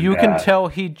 you can tell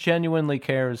he genuinely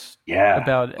cares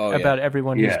about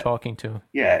everyone he's talking to.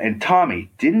 Yeah, and Tommy,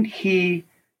 didn't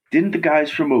the guys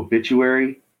from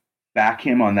Obituary back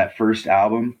him on that first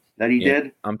album that he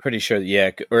did? I'm pretty sure,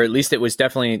 or at least it was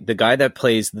definitely the guy that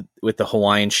plays with the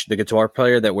Hawaiian, the guitar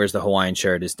player that wears the Hawaiian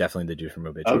shirt is definitely the dude from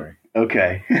Obituary. Oh,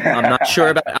 okay. I'm not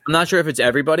sure if it's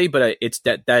everybody, but it's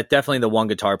that definitely the one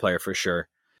guitar player for sure.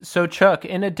 So, Chuck,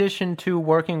 in addition to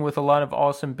working with a lot of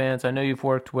awesome bands, I know you've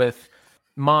worked with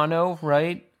Mono,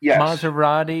 right? Yes.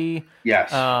 Maserati. Yes.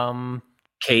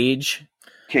 Cage.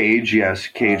 Yes.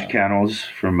 Cage Kennels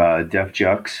from Def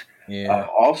Jux. Yeah.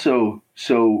 Also,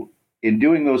 so in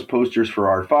doing those posters for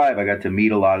R5, I got to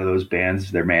meet a lot of those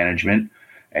bands, their management,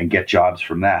 and get jobs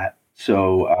from that.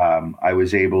 So I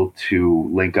was able to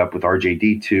link up with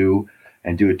RJD2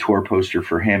 and do a tour poster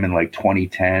for him in like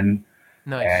 2010.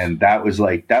 Nice. And that was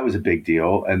a big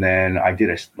deal. And then I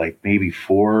did maybe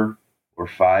 4 or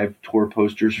 5 tour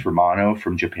posters for Mono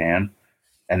from Japan.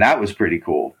 And that was pretty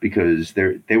cool because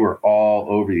they were all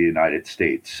over the United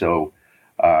States. So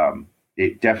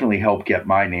it definitely helped get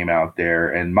my name out there.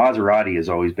 And Maserati has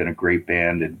always been a great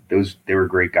band, and they were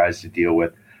great guys to deal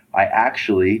with.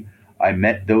 I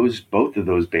met both of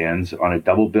those bands on a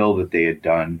double bill that they had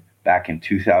done back in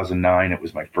 2009. It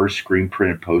was my first screen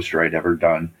printed poster I'd ever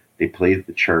done. They played at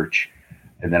the church.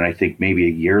 And then I think maybe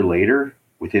a year later,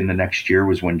 within the next year,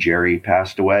 was when Jerry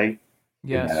passed away.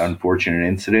 Yes. In that unfortunate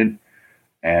incident.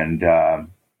 And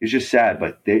it's just sad,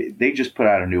 but they just put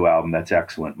out a new album that's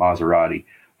excellent, Maserati.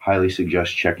 Highly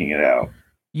suggest checking it out.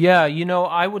 Yeah,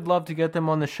 I would love to get them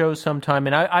on the show sometime.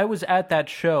 And I was at that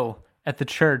show at the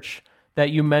church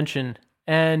that you mentioned,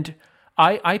 and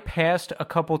I passed a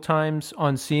couple times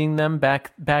on seeing them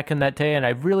back in that day, and I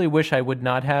really wish I would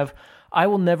not have. I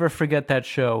will never forget that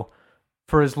show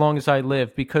for as long as I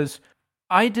live, because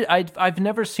I've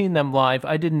never seen them live.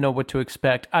 I didn't know what to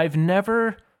expect. I've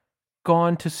never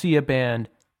gone to see a band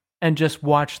and just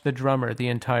watched the drummer the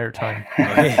entire time.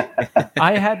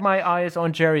 I had my eyes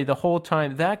on Jerry the whole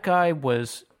time. That guy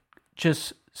was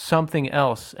just something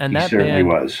else. And that certainly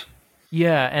was.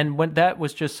 Yeah, and when that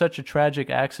was just such a tragic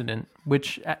accident,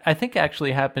 which I think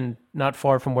actually happened not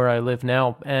far from where I live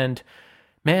now. And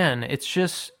man, it's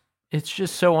just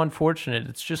so unfortunate.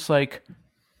 It's just like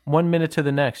 1 minute to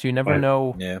the next. You never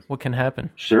know what can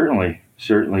happen. Certainly.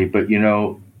 But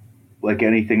like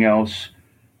anything else,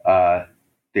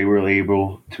 they were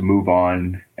able to move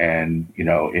on and,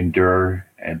 endure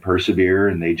and persevere.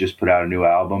 And they just put out a new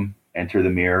album, Enter the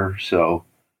Mirror. So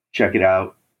check it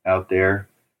out there.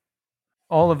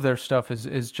 All of their stuff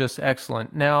is just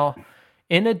excellent. Now,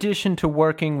 in addition to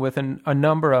working with a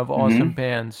number of awesome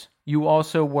bands, you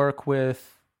also work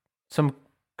with some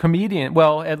comedian.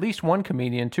 Well, at least one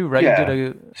comedian too, right? Yeah.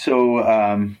 You did So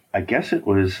I guess it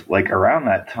was like around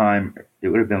that time. It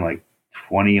would have been like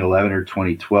 2011 or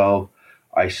 2012.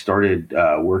 I started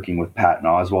working with Patton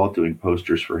Oswalt doing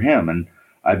posters for him, and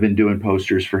I've been doing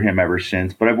posters for him ever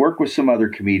since. But I've worked with some other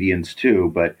comedians too.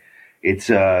 But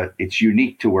it's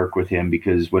unique to work with him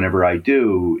because whenever I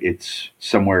do, it's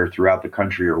somewhere throughout the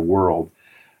country or world.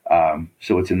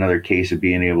 So it's another case of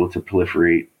being able to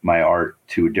proliferate my art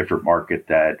to a different market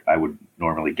that I would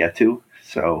normally get to.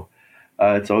 So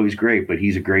it's always great. But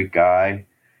he's a great guy,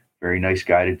 very nice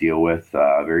guy to deal with,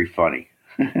 very funny.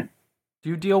 Do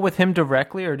you deal with him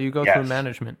directly, or do you go through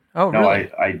management? Oh, no,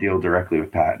 really? I deal directly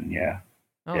with Patton. Yeah.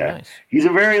 Oh, yeah. Nice. He's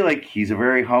a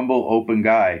very humble, open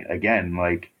guy. Again,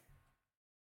 I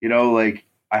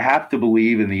have to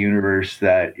believe in the universe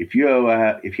that if you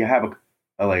have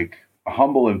a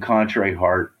humble and contrite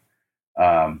heart,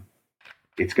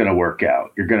 it's going to work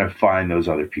out. You're going to find those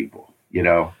other people.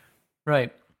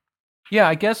 Right. Yeah,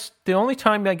 I guess the only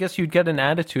time you'd get an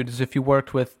attitude is if you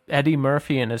worked with Eddie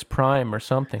Murphy in his prime or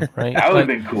something, right? That would have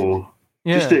been cool.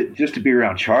 Yeah. Just to be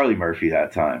around Charlie Murphy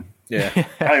that time. Yeah.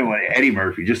 I don't want Eddie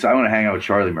Murphy. I want to hang out with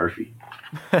Charlie Murphy.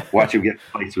 Watch him get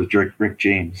fights with Rick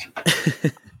James.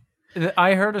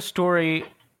 I heard a story.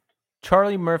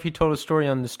 Charlie Murphy told a story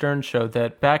on the Stern Show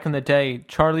that back in the day,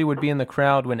 Charlie would be in the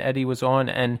crowd when Eddie was on,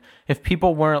 and if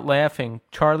people weren't laughing,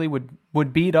 Charlie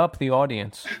would beat up the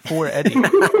audience for Eddie.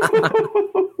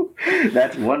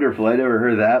 That's wonderful. I never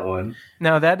heard that one.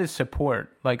 Now that is support,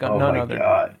 like none other.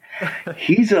 God.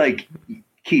 He's like,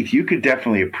 Keith, you could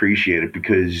definitely appreciate it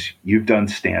because you've done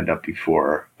stand-up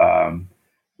before.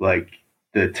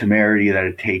 the temerity that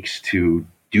it takes to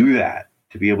do that,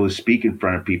 to be able to speak in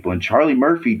front of people. And Charlie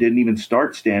Murphy didn't even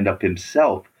start stand-up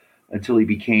himself until he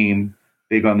became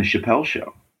big on the Chappelle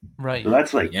Show. Right. So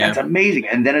that's that's amazing.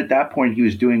 And then at that point, he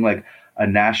was doing like a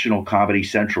national Comedy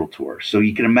Central tour. So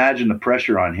you can imagine the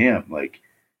pressure on him. Like,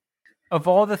 of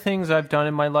all the things I've done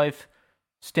in my life,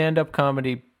 stand-up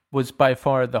comedy was by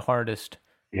far the hardest.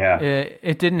 Yeah.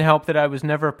 It didn't help that I was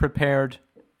never prepared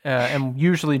and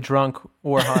usually drunk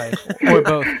or high or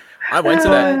both. I went to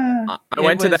that. I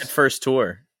went to that first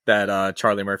tour, that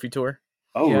Charlie Murphy tour.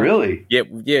 Oh, yeah. Really?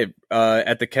 Yeah.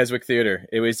 At the Keswick Theater.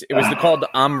 It was called the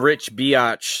I'm Rich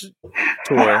Biatch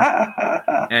tour,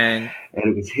 and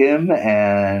it was him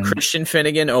and Christian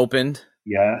Finnegan opened.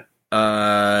 Yeah.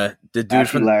 The dude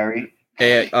from Larry.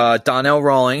 Donnell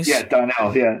Rawlings. Yeah,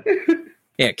 Donnell. Yeah.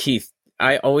 Yeah, Keith.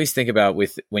 I always think about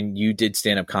when you did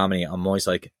stand-up comedy. I'm always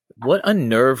like, what a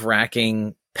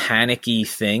nerve-wracking, panicky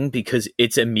thing, because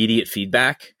it's immediate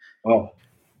feedback. Oh.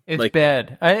 It's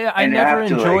bad. I never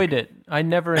enjoyed it. I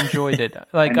never enjoyed it.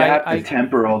 Like, and I have to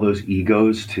temper all those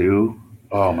egos too.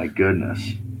 Oh my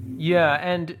goodness. Yeah,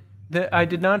 and I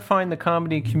did not find the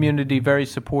comedy community very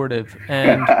supportive,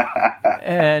 and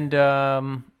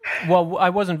well, I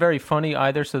wasn't very funny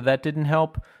either, so that didn't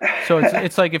help. So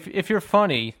it's like if you're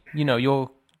funny,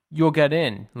 you'll get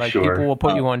in. Like, sure. People will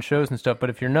put you on shows and stuff, but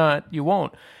if you're not, you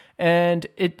won't. And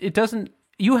it doesn't.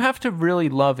 You have to really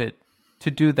love it to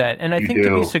do that. And I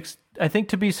think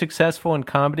to be successful in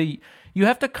comedy, you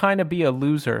have to kind of be a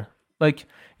loser. Like,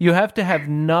 you have to have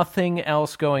nothing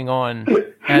else going on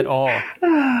at all.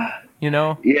 Yeah,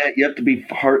 you have to be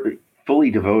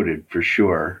fully devoted for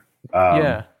sure.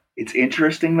 Yeah. It's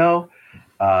interesting though.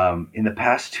 In the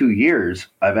past 2 years,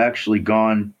 I've actually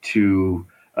gone to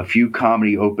a few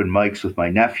comedy open mics with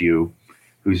my nephew,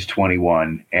 who's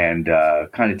 21, and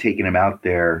kind of taking him out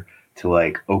there to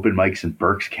like open mics in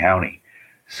Berks County.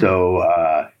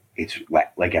 So it's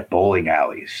like at bowling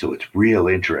alleys. So it's real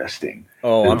interesting.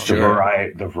 Oh, I'm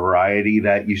sure. The variety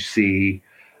that you see.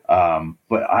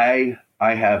 But I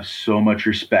have so much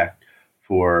respect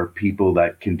for people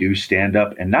that can do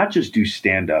stand-up, and not just do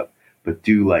stand-up, but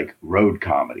do like road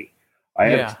comedy. I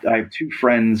have two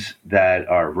friends that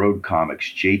are road comics,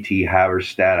 JT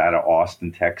Haverstad out of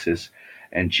Austin, Texas,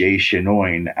 and Jay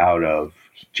Chenoyne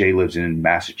Jay lives in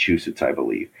Massachusetts, I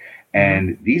believe.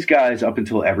 And these guys, up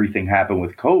until everything happened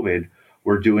with COVID,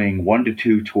 were doing 1 to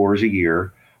 2 tours a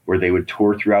year where they would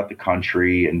tour throughout the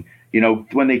country. And,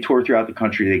 when they tour throughout the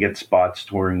country, they get spots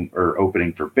touring or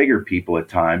opening for bigger people at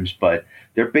times. But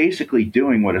they're basically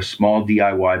doing what a small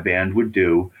DIY band would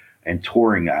do and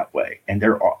touring that way. And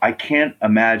I can't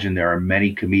imagine there are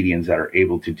many comedians that are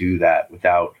able to do that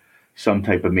without some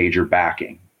type of major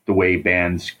backing, the way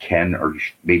bands can or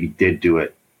maybe did do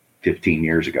it 15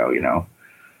 years ago,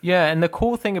 Yeah, and the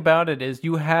cool thing about it is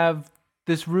you have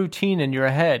this routine in your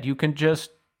head. You can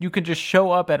just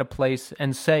show up at a place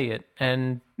and say it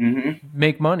and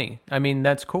make money. I mean,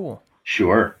 that's cool.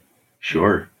 Sure.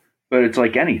 But it's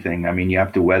like anything. I mean, you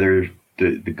have to weather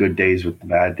the good days with the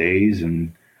bad days,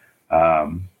 and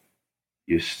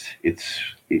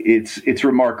it's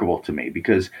remarkable to me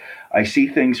because I see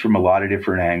things from a lot of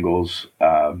different angles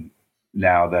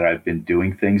now that I've been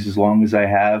doing things as long as I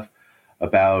have.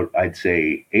 About, I'd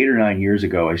say 8 or 9 years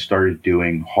ago, I started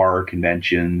doing horror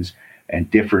conventions and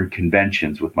different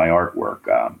conventions with my artwork.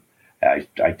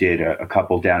 I did a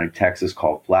couple down in Texas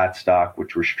called Flatstock,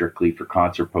 which were strictly for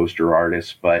concert poster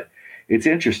artists. But it's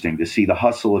interesting to see the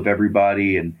hustle of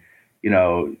everybody and,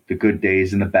 the good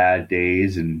days and the bad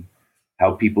days and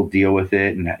how people deal with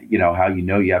it and, how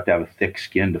you have to have a thick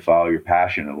skin to follow your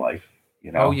passion in life.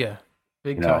 Oh, yeah.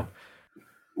 Big time.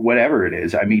 Whatever it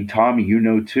is. I mean, Tommy,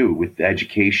 too, with the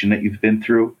education that you've been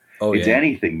through, it's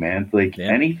anything, man. Like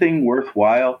anything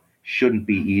worthwhile shouldn't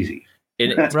be easy.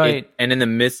 Right. And in the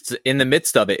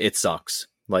midst of it, it sucks.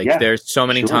 Like there's so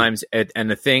many times. And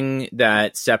the thing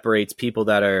that separates people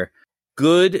that are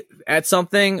good at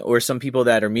something or some people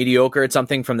that are mediocre at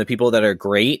something from the people that are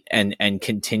great and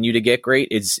continue to get great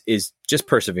is just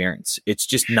perseverance. It's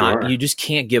just not, you just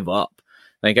can't give up.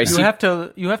 Like you have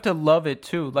to love it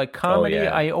too. Like comedy,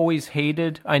 I always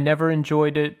hated. I never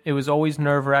enjoyed it. It was always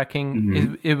nerve-wracking.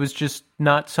 Mm-hmm. It was just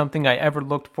not something I ever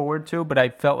looked forward to, but I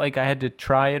felt like I had to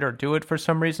try it or do it for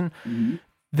some reason. Mm-hmm.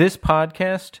 This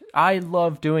podcast, I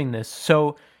love doing this.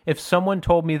 So if someone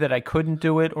told me that I couldn't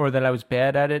do it or that I was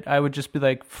bad at it, I would just be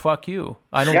like, fuck you.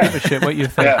 I don't give a shit what you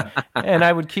think. And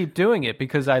I would keep doing it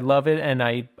because I love it and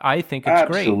I think it's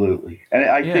great. Absolutely. And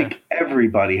I think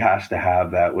everybody has to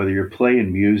have that, whether you're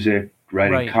playing music,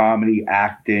 writing comedy,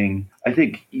 acting. I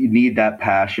think you need that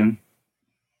passion.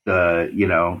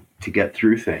 to get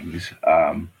through things.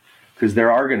 Because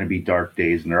there are going to be dark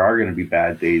days and there are going to be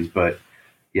bad days, but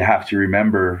you have to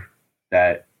remember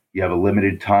that you have a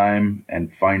limited time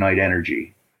and finite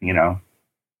energy,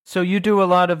 So you do a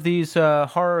lot of these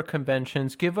horror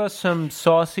conventions. Give us some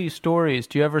saucy stories.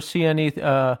 Do you ever see any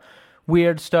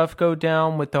weird stuff go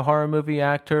down with the horror movie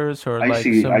actors? Or I've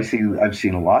seen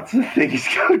lots of things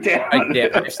go down.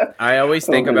 I always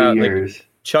think about like,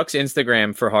 Chuck's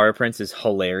Instagram for horror prints is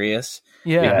hilarious.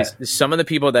 Yeah, some of the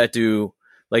people that do,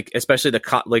 like, especially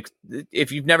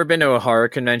if you've never been to a horror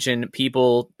convention,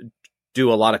 people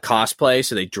do a lot of cosplay,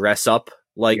 so they dress up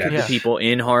like the people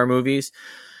in horror movies.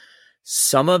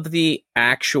 Some of the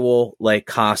actual like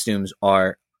costumes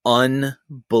are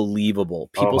unbelievable.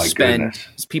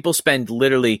 People spend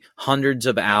literally hundreds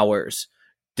of hours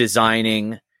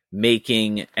designing,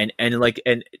 making, and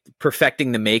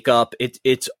perfecting the makeup.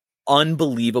 It's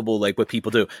unbelievable, like what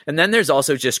people do. And then there's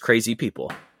also just crazy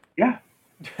people. Yeah.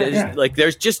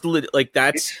 There's just like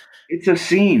that's it's a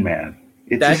scene, man.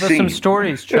 Give us some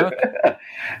stories, Chuck.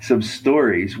 Some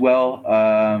stories. Well,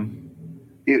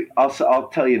 I'll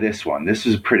tell you this one. This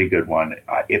is a pretty good one.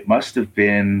 It must have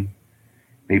been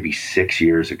maybe 6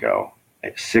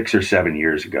 or 7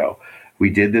 years ago. We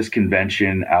did this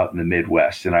convention out in the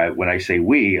Midwest, and when I say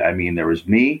we, I mean there was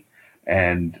me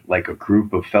and like a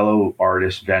group of fellow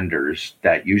artist vendors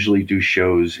that usually do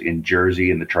shows in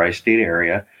Jersey and the tri-state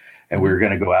area. And we were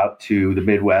going to go out to the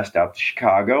Midwest, out to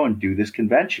Chicago, and do this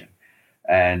convention.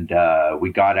 And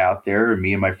we got out there, and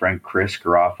me and my friend Chris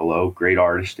Garofalo, great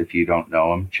artist. If you don't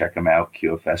know him, check him out,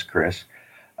 QFS Chris,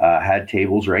 had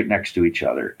tables right next to each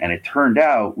other. And it turned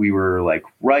out we were like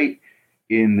right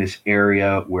in this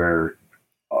area where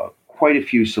quite a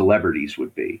few celebrities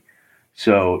would be.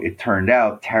 So it turned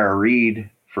out Tara Reid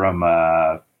from,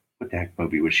 what the heck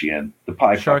movie was she in? The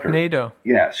Pie Sharknado. Fucker.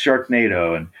 Yeah,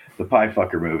 Sharknado and the Pie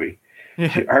Fucker movie.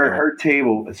 Her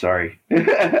table, sorry. You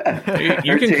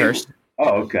can curse.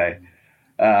 Oh, okay.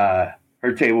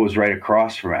 Her table was right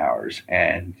across from ours,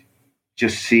 and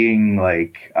just seeing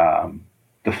like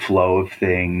the flow of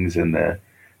things and the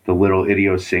little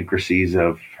idiosyncrasies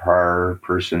of her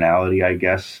personality, I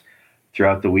guess,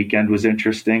 throughout the weekend was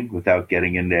interesting without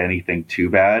getting into anything too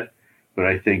bad. But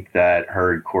I think that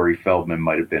her and Corey Feldman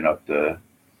might have been up to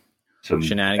some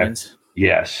shenanigans.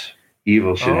 Yes,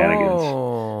 evil shenanigans.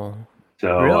 Oh,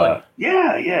 so really?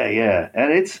 Yeah.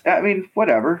 And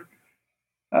whatever.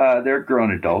 They're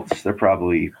grown adults. They're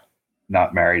probably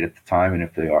not married at the time, and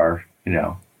if they are,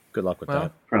 good luck with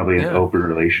that. Probably an open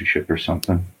relationship or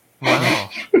something. Wow.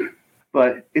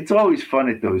 But it's always fun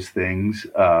at those things.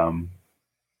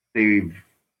 They've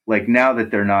now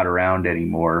that they're not around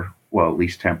anymore. Well, at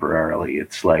least temporarily,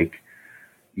 it's like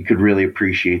you could really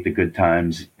appreciate the good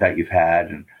times that you've had.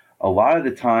 And a lot of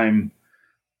the time,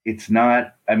 it's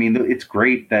not, it's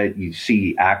great that you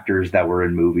see actors that were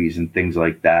in movies and things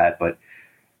like that, but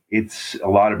it's a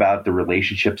lot about the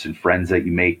relationships and friends that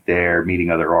you make there, meeting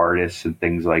other artists and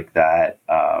things like that,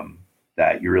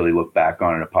 that you really look back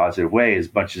on in a positive way,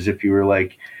 as much as if you were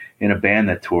like in a band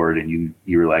that toured and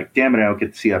you were like, damn it, I don't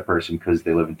get to see that person because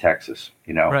they live in Texas,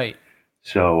 Right.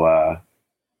 So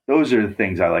those are the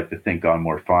things I like to think on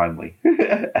more fondly.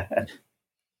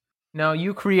 Now,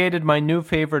 you created my new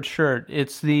favorite shirt.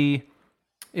 It's the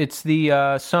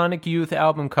Sonic Youth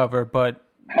album cover, but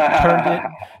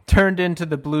turned into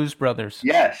the Blues Brothers.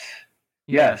 Yes.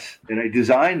 And I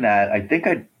designed that.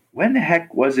 When the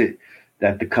heck was it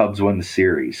that the Cubs won the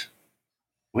series?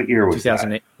 What year was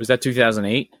 2008. that? Was that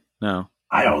 2008? No.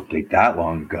 I don't think that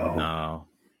long ago. No.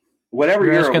 Whatever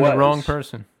You're year asking it was. the wrong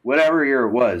person. Whatever year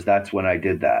it was, that's when I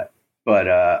did that. But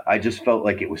I just felt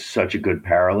like it was such a good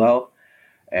parallel.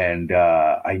 And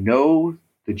I know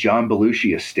the John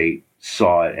Belushi estate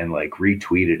saw it and like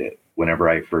retweeted it whenever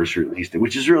I first released it,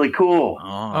 which is really cool.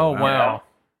 Oh wow.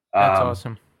 That's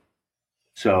awesome.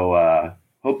 So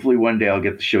hopefully one day I'll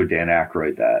get to show Dan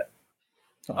Aykroyd that.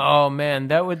 Oh man,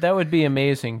 that would be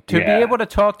amazing to be able to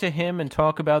talk to him and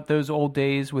talk about those old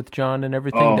days with John and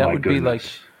everything. Oh, that my would goodness. be like,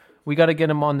 we got to get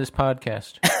him on this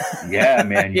podcast. Yeah,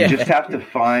 man. You just have to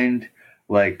find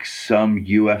like some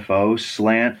UFO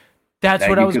slant. That's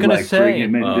what I was going to say. Bring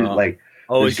him in,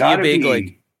 is he a big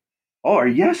like? Oh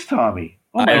yes, Tommy.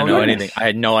 Oh, I didn't know anything. I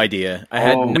had no idea.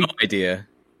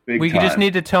 We just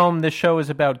need to tell him this show is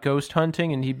about ghost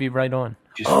hunting, and he'd be right on.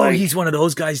 He's one of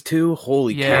those guys too.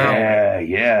 Holy cow!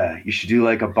 Yeah. You should do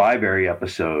like a Byberry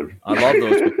episode. I love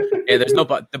those. Yeah, there's no.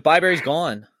 The Byberry's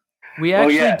gone. We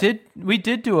actually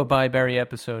did do a Byberry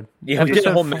episode. Yeah, we did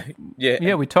a whole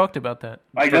yeah, we talked about that.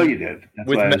 I know you did. That's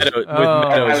with why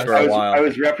Meadows for a while. I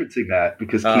was referencing that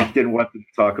because Keith didn't want to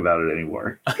talk about it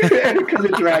anymore because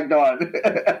it dragged on.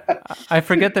 I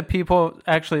forget that people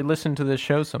actually listen to this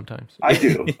show sometimes. I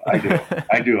do.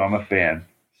 I'm a fan.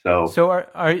 So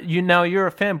are you now? You're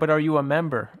a fan, but are you a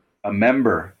member? A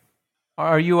member.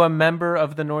 Are you a member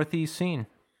of the Northeast scene?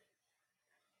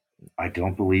 I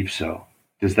don't believe so.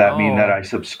 Does that mean that I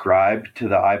subscribe to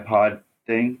the iPod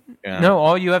thing? Yeah. No,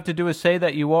 all you have to do is say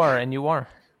that you are, and you are.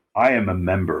 I am a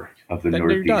member of the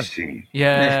Northeast scene.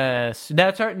 Yes,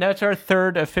 that's our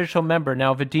third official member.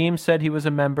 Now, Vadim said he was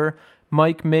a member.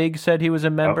 Mike Mig said he was a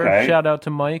member. Okay. Shout out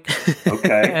to Mike.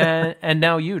 Okay. And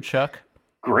now you, Chuck.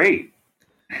 Great.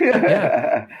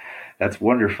 Yeah. That's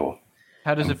wonderful.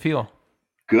 How does it feel?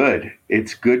 Good.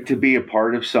 It's good to be a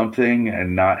part of something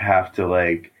and not have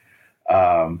to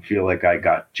feel like I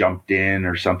got jumped in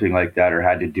or something like that, or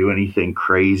had to do anything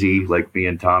crazy like me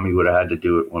and Tommy would have had to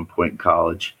do at one point in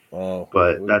college. Oh,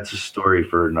 but that's a story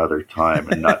for another time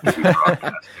and not to be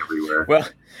broadcast everywhere. Well,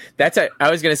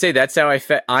 I was going to say that's how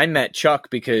I met Chuck,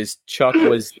 because Chuck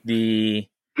was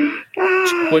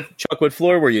what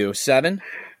floor were you? 7?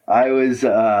 I was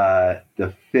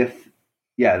the fifth.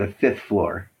 Yeah, the 5th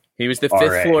floor. He was the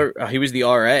 5th floor. He was the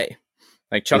RA.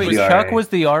 Like Chuck was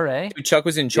the RA. Chuck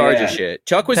was in charge of shit.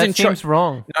 Chuck was in charge.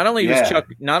 Wrong. Not only was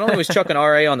Chuck an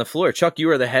RA on the floor. Chuck, you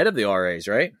were the head of the RAs,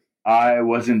 right? I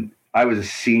wasn't. I was a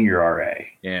senior RA.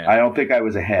 Yeah. I don't think I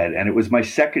was a head, and it was my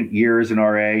 2nd year as an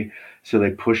RA, so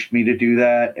they pushed me to do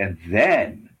that, and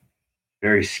then,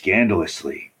 very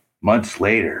scandalously, months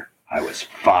later, I was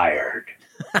fired.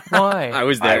 Why? I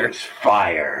was there. I was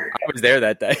fired. I was there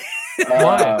that day.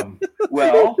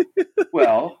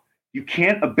 Well, you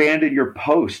can't abandon your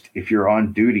post if you're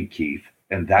on duty, Keith.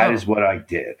 And that is what I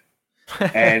did.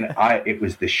 And it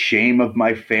was the shame of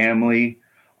my family.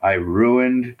 I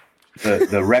ruined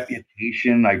the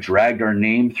reputation. I dragged our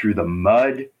name through the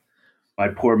mud. My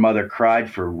poor mother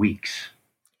cried for weeks.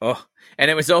 Oh,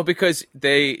 and it was all because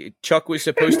Chuck was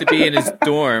supposed to be in his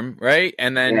dorm, right?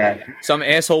 And then some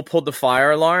asshole pulled the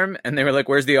fire alarm, and they were like,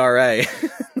 "Where's the RA?"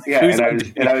 Yeah,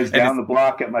 and I was down the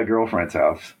block at my girlfriend's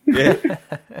house. Yeah,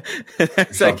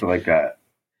 something like that.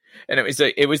 And it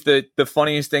was the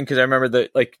funniest thing, because I remember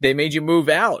they made you move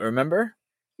out. Remember?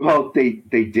 Well, they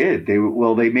did. They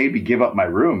made me give up my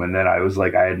room, and then I was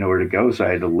like, I had nowhere to go, so I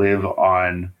had to live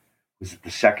on. Was it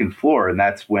the 2nd floor? And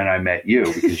that's when I met you,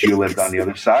 because you lived on the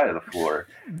other side of the floor.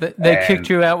 They kicked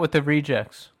you out with the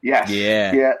rejects. Yes.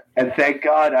 Yeah. And thank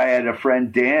God I had a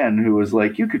friend, Dan, who was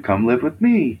like, you could come live with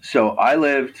me. So I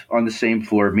lived on the same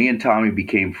floor. Me and Tommy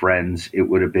became friends. It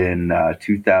would have been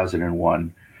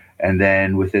 2001. And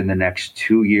then within the next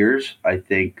 2 years, I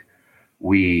think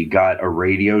we got a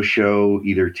radio show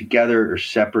either together or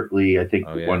separately. I think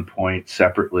at one point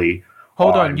separately.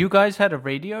 Hold on. You guys had a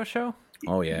radio show?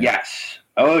 Oh, yeah. Yes.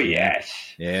 Oh,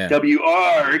 yes. Yeah.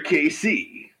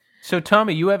 WRKC. So,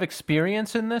 Tommy, you have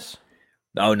experience in this?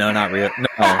 Oh, no, not real.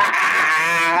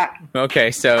 No. Okay,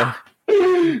 so.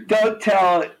 Don't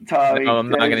tell it, Tommy. No,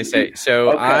 I'm not going to say.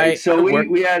 So,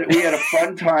 we had a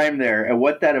fun time there. And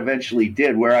what that eventually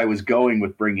did, where I was going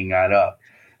with bringing that up,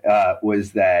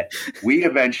 was that we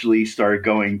eventually started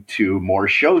going to more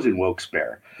shows in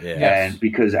Wilkes-Barre. Yeah. And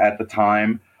because at the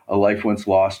time, A Life Once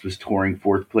Lost was touring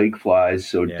Fourth Plague Flies,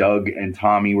 so Doug and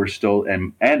Tommy were still,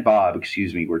 and Bob,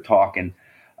 were talking.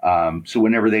 So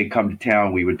whenever they come to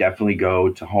town, we would definitely go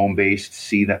to Home Base to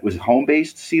see that. Was it Home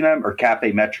Base to see them, or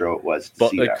Cafe Metro it was to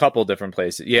see them? A couple different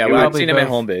places. Yeah, I've seen them at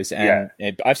Home Base, and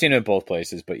I've seen them at both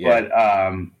places, but yeah.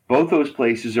 But both those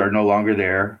places are no longer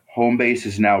there. Home Base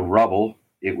is now rubble.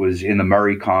 It was in the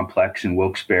Murray Complex in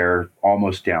Wilkes-Barre,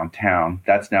 almost downtown.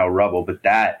 That's now rubble, but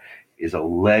that is a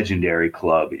legendary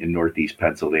club in Northeast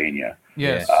Pennsylvania.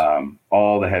 Yes.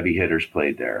 All the heavy hitters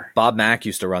played there. Bob Mack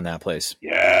used to run that place.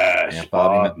 Yes. Yeah,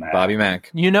 Bobby Mack.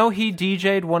 You know, he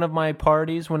DJ'd one of my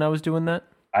parties when I was doing that.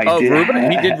 I did. Ruba?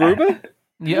 He did Ruba?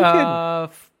 Yeah,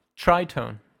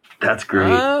 Tritone. That's great.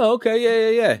 Oh,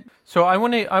 okay, yeah. So I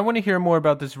want to hear more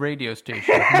about this radio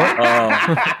station. No.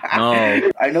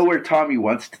 I know where Tommy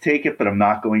wants to take it, but I'm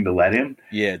not going to let him.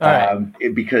 Yeah,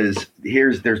 because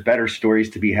there's better stories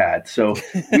to be had. So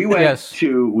we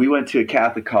went to a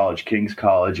Catholic college, King's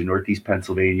College in Northeast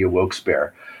Pennsylvania,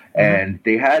 Wilkes-Barre, and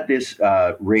they had this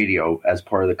radio as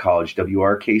part of the college,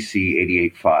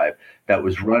 WRKC 88.5, that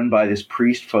was run by this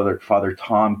priest, Father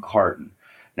Tom Carton.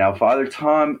 Now, Father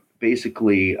Tom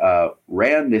basically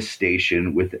ran this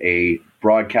station with a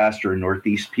broadcaster in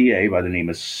Northeast PA by the name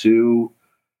of Sue.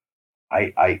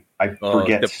 I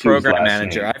forget the Sue's program last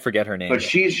manager. name. I forget her name. But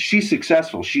she's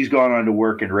successful. She's gone on to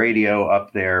work in radio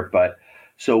up there. But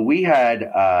so we had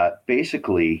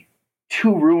basically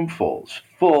 2 roomfuls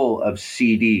full of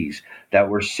CDs that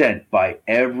were sent by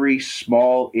every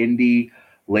small indie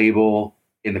label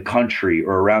in the country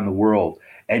or around the world.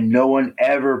 And no one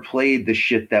ever played the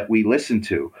shit that we listened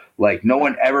to. Like, no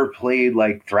one ever played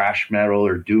like thrash metal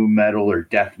or doom metal or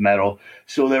death metal.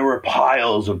 So there were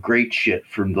piles of great shit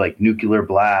from like Nuclear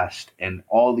Blast and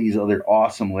all these other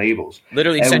awesome labels.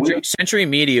 Literally, And Century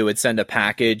Media would send a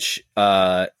package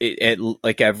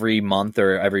like every month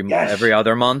or every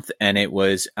other month, and it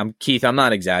was Keith. I'm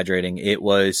not exaggerating. It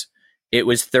was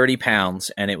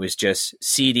 £30, and it was just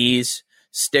CDs,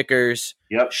 stickers,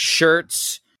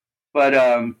 shirts. But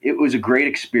it was a great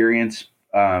experience.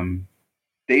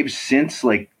 They've since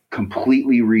like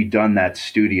completely redone that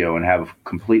studio and have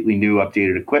completely new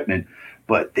updated equipment.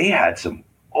 But they had some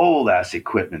old ass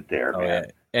equipment there, man. Yeah.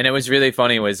 And it was really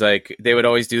funny. Was like they would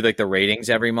always do like the ratings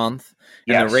every month,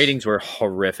 and the ratings were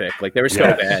horrific. Like they were so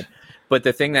bad. But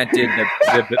the thing that did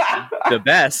the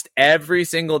best every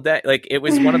single day, like it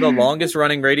was one of the longest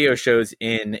running radio shows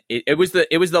it was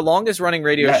the longest running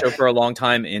radio show for a long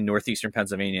time in northeastern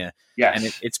Pennsylvania. Yes.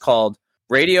 And it's called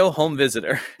Radio Home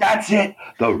Visitor. That's it.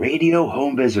 The Radio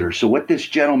Home Visitor. So what this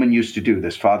gentleman used to do,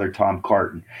 this Father Tom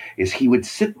Carton, is he would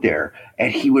sit there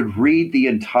and he would read the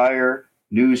entire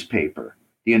newspaper,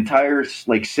 the entire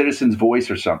like Citizen's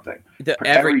Voice or something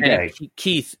every day.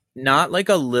 Keith, not like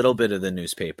a little bit of the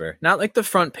newspaper, not like the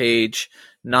front page,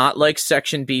 not like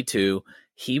section B2.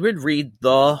 He would read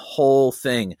the whole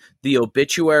thing, the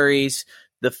obituaries,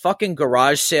 the fucking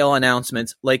garage sale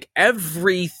announcements, like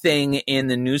everything in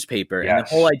the newspaper. Yes. And the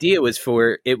whole idea was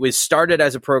it was started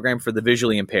as a program for the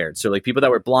visually impaired. So like people that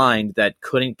were blind that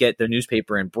couldn't get the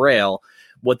newspaper in Braille,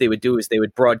 what they would do is they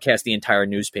would broadcast the entire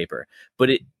newspaper. But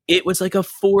it was like a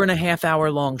 4.5 hour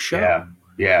long show.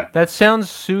 Yeah. That sounds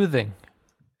soothing.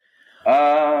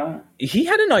 He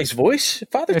had a nice voice.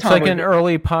 Father It's Tom like an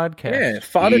early podcast. Yeah,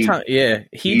 Father Tom. Yeah,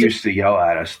 he used to yell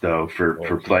at us though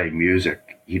for playing music.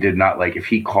 He did not like if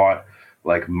he caught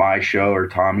like my show or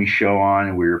Tommy's show on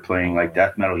and we were playing like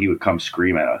death metal, he would come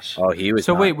scream at us. Oh, he was.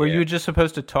 So wait, were you just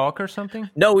supposed to talk or something?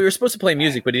 No, we were supposed to play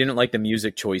music, but he didn't like the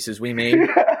music choices we made.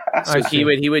 So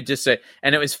he would just say,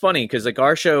 and it was funny because like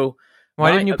our show.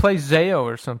 Why didn't you play Zayo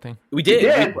or something? We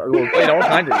did. We played all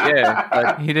kinds of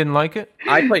But he didn't like it?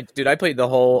 I played the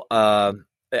whole I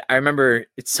remember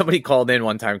somebody called in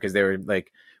one time because they were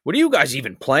like, what are you guys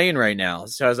even playing right now?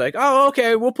 So I was like, oh,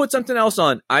 okay, we'll put something else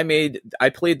on. I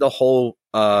played the whole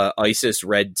ISIS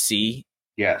Red Sea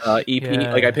EP.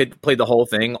 Yeah. Like I played the whole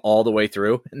thing all the way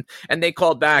through. And they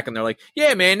called back and they're like,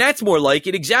 yeah, man, that's more like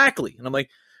it. Exactly. And I'm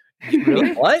like,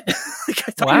 really? What? Like,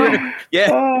 I thought you were,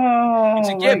 yeah. He's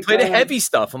like, yeah, play the heavy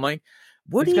stuff. I'm like,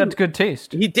 what? He's got good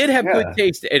taste. He did have good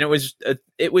taste, and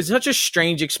it was such a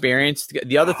strange experience.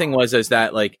 The other thing was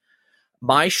that like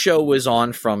my show was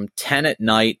on from 10 at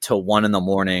night to 1 in the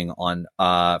morning on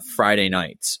Friday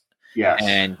nights. Yes.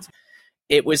 And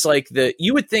it was like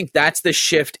you would think that's the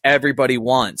shift everybody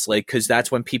wants, like, cause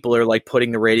that's when people are like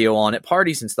putting the radio on at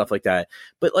parties and stuff like that.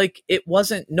 But like, it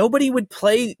wasn't, nobody would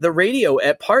play the radio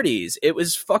at parties. It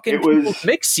was fucking people's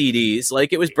mix CDs.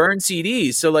 Like it was burned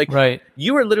CDs. So like, right.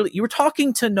 you were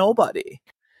talking to nobody.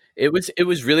 It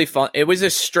was really fun. It was a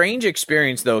strange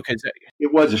experience though. Cause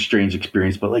it was a strange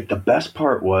experience, but like the best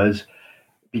part was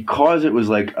because it was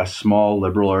like a small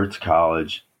liberal arts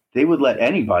college, they would let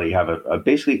anybody have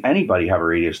basically anybody have a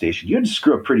radio station. You had to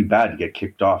screw up pretty bad to get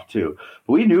kicked off too.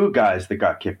 But we knew guys that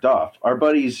got kicked off. Our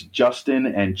buddies Justin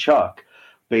and Chuck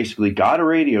basically got a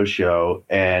radio show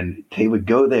and they would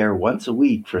go there once a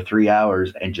week for 3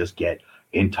 hours and just get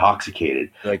intoxicated.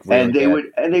 Like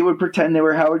really and they would pretend they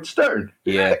were Howard Stern.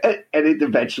 Yeah. And it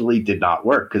eventually did not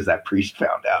work because that priest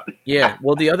found out. Yeah.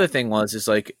 Well, the other thing is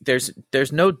like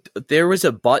there was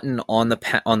a button on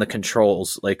the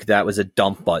controls, like that was a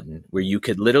dump button where you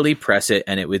could literally press it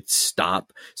and it would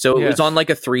stop. So it was on like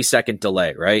a 3-second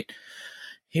delay, right?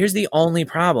 Here's the only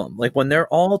problem. Like when they're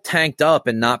all tanked up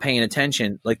and not paying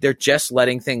attention, like they're just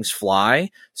letting things fly.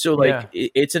 So like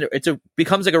it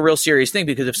becomes like a real serious thing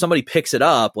because if somebody picks it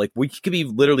up, like we could be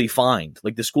literally fined.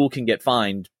 Like the school can get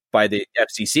fined by the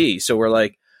FCC. So we're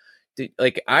like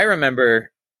I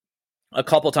remember a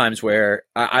couple times where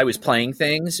I was playing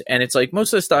things and it's like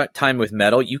most of the time with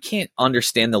metal, you can't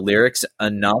understand the lyrics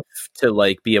enough to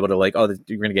like be able to like, oh,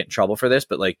 you're going to get in trouble for this.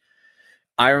 But like,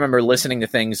 I remember listening to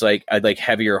things like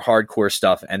heavier hardcore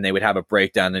stuff and they would have a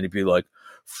breakdown and it'd be like,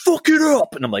 fuck it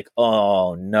up. And I'm like,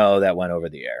 oh no, that went over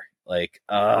the air. Like,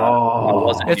 I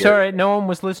wasn't. It's all right. No one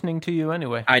was listening to you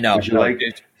anyway. I know. Would you like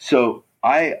it? So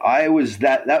I was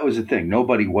that was the thing.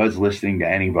 Nobody was listening to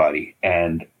anybody,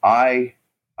 and I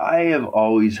have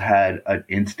always had an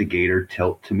instigator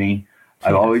tilt to me.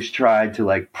 I've always tried to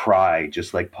like pry,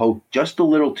 just like poke just a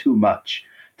little too much.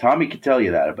 Tommy could tell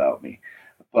you that about me,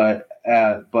 but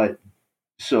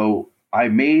so I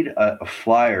made a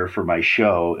flyer for my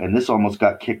show, and this almost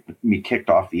got kicked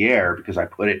off the air because I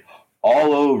put it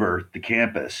all over the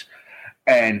campus.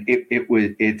 And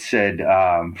it said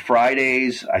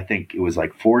Fridays, I think it was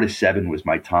like 4 to 7 was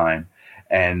my time.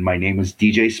 And my name was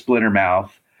DJ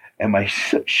Splintermouth. And my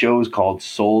show is called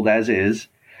Sold As Is.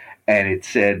 And it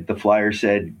said, the flyer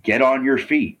said, get on your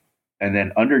feet. And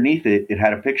then underneath it, it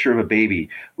had a picture of a baby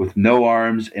with no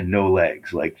arms and no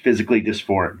legs, like physically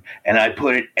disformed. And I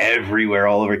put it everywhere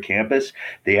all over campus.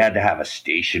 They had to have a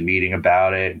station meeting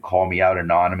about it and call me out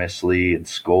anonymously and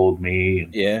scold me.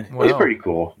 And yeah. It was pretty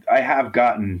cool. I have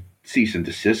gotten cease and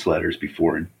desist letters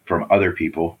before from other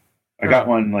people. I got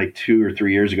one like 2 or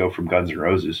 3 years ago from Guns N'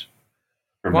 Roses.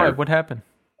 Why? What happened?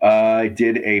 I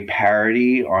did a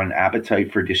parody on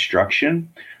Appetite for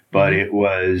Destruction. But it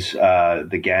was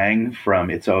the gang from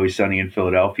It's Always Sunny in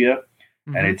Philadelphia.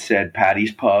 And it said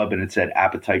Patty's Pub and it said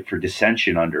Appetite for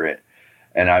Dissension under it.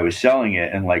 And I was selling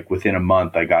it. And like within a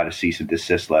month, I got a cease and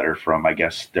desist letter from, I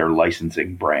guess, their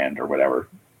licensing brand or whatever.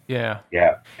 Yeah.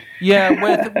 Yeah. Yeah.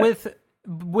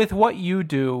 With what you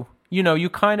do, you know, you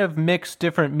kind of mix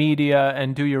different media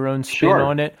and do your own spin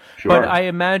on it. Sure. But I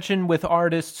imagine with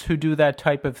artists who do that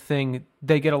type of thing,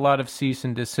 they get a lot of cease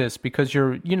and desist because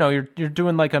you're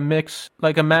doing like a mix,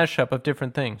 like a mashup of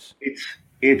different things.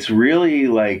 It's really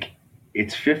like,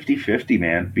 it's 50-50,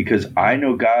 man, because I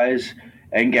know guys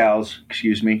and gals,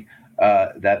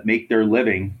 that make their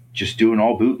living just doing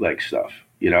all bootleg stuff,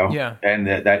 you know? Yeah. And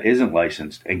that isn't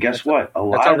licensed. And guess what?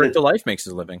 That's how Rick the Life makes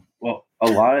his living. Well, a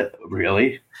lot of,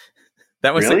 really?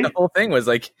 That was Really? like the whole thing was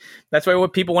like, that's why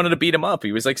what people wanted to beat him up.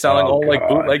 He was like selling like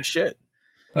bootleg shit.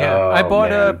 Yeah, I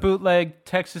bought a man. bootleg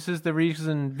Texas is the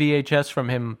Reason VHS from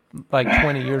him like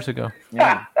 20 years ago.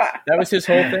 Yeah. That was his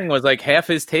whole thing, was like half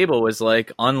his table was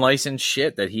like unlicensed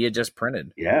shit that he had just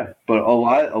printed. Yeah, but a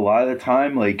lot of the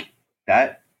time, like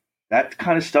that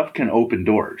kind of stuff can open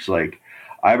doors. Like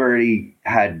I've already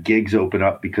had gigs open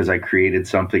up because I created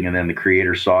something, and then the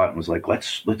creator saw it and was like,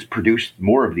 "Let's produce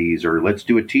more of these, or let's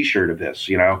do a T-shirt of this,"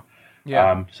 you know.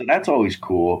 Yeah. So that's always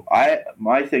cool.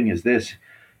 My thing is this: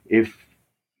 if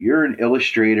you're an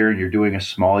illustrator and you're doing a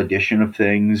small edition of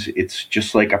things, it's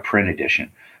just like a print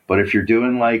edition. But if you're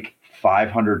doing like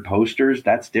 500 posters,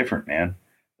 that's different, man.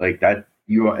 Like that,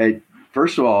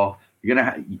 first of all,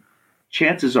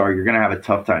 chances are you're gonna have a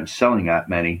tough time selling that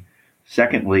many.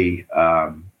 Secondly,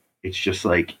 it's just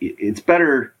like it's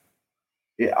better.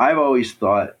 I've always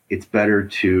thought it's better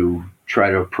to try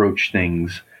to approach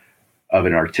things of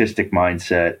an artistic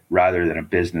mindset rather than a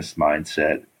business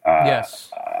mindset.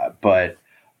 Yes. But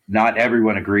not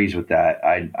everyone agrees with that.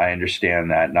 I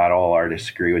understand that. Not all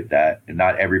artists agree with that. And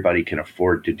not everybody can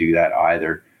afford to do that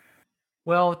either.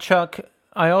 Well, Chuck,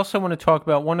 I also want to talk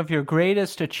about one of your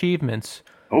greatest achievements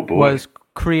was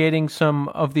creating some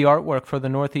of the artwork for the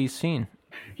Northeast scene.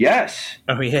 Yes.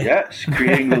 Oh, yeah. Yes.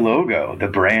 Creating the logo, the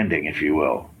branding, if you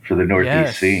will, for the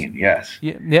Northeast scene. Yes.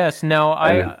 Yes. Now,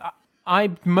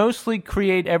 I mostly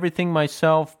create everything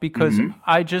myself because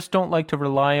I just don't like to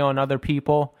rely on other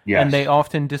people, and they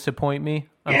often disappoint me.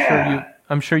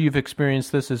 I'm sure you've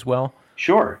experienced this as well.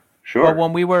 Sure. But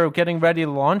when we were getting ready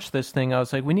to launch this thing, I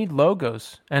was like, we need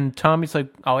logos. And Tommy's like,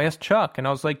 I'll ask Chuck. And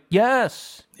I was like,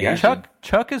 yes.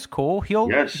 Chuck is cool. He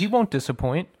won't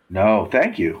disappoint. No,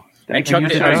 thank you. And Chuck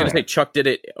did, I was going to say, Chuck did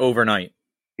it overnight.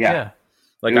 Yeah.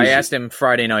 Like I asked him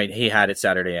Friday night, he had it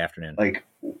Saturday afternoon. Like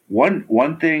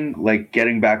one thing, like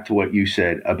getting back to what you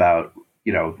said about,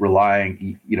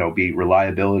 relying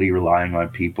on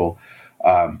people.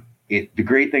 The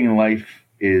great thing in life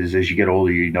is as you get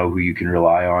older, you know who you can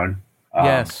rely on.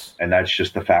 Yes. And that's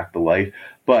just the fact of life.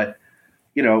 But,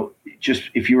 just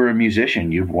if you were a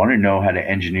musician, you'd want to know how to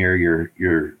engineer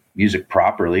your music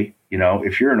properly.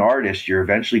 If you're an artist, you're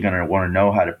eventually going to want to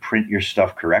know how to print your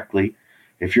stuff correctly.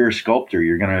 If you're a sculptor,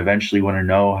 you're going to eventually want to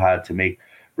know how to make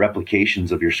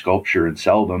replications of your sculpture and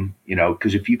sell them,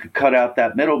 because if you could cut out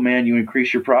that middleman, you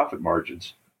increase your profit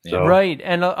margins. So. Right.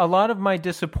 And a lot of my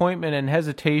disappointment and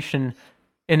hesitation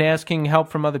in asking help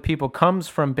from other people comes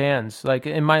from bands. Like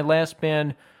in my last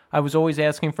band, I was always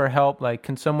asking for help. Like,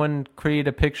 can someone create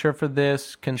a picture for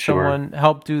this? Can someone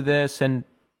help do this? And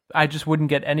I just wouldn't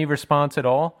get any response at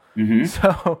all. Mm-hmm.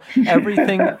 So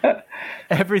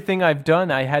everything I've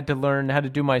done, I had to learn how to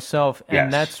do myself.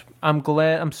 And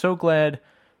I'm so glad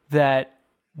that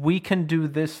we can do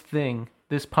this thing,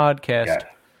 this podcast,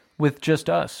 with just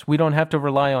us. We don't have to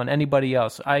rely on anybody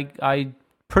else. I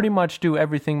pretty much do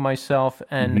everything myself,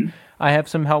 and I have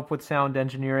some help with sound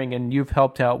engineering, and you've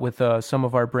helped out with some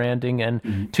of our branding,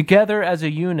 and together as a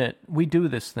unit, we do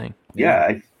this thing.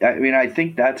 Yeah, I mean, I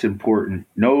think that's important.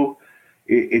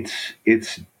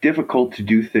 It's difficult to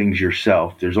do things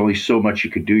yourself. There's only so much you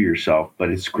could do yourself, but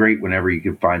it's great whenever you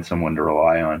can find someone to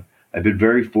rely on. I've been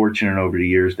very fortunate over the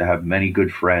years to have many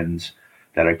good friends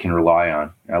that I can rely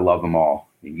on. I love them all,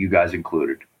 you guys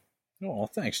included. Oh,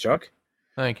 thanks, Chuck.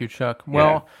 Thank you, Chuck.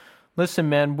 Well, listen,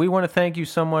 man, we want to thank you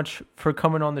so much for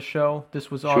coming on the show. This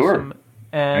was awesome. Sure.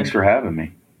 And thanks for having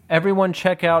me. Everyone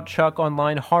check out Chuck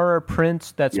online, Horror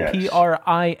Prince. That's Prints,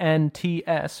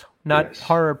 not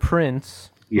Horror Prince,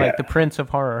 like the Prince of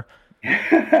Horror.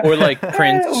 Or like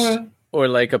Prince, or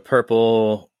like a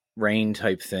Purple Rain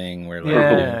type thing. Where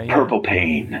like Purple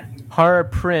Pain. Horror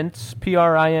Prince,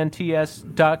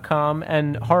 Prints.com,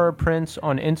 and Horror Prince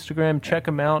on Instagram. Check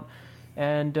them out.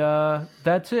 And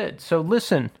that's it. So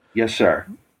listen. Yes, sir.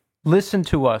 Listen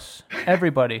to us,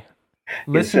 everybody.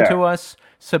 Listen to us,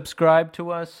 subscribe to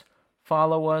us,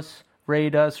 follow us,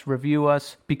 rate us, review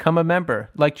us, become a member,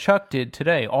 like Chuck did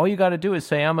today. All you got to do is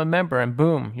say, I'm a member, and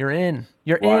boom, you're in.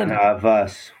 You're in. One of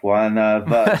us.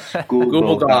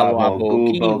 Google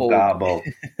gobble.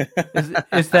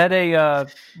 Is that a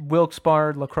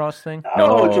Wilkes-Barre lacrosse thing?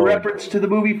 No, it's a reference to the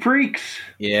movie Freaks.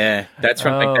 Yeah, that's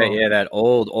from that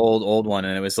old one,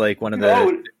 and it was like one of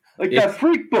the... that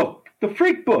Freak book. The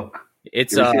Freak book.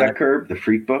 It's you ever see that Curb? The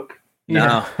Freak book?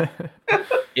 No.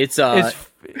 It's Is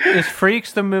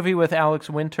Freaks the movie with Alex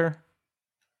Winter?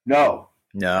 No.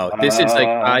 This is like,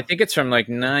 I think it's from like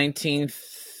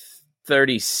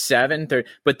 1937.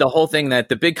 But the whole thing, that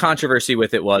the big controversy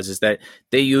with it is that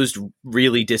they used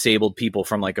really disabled people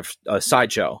from like a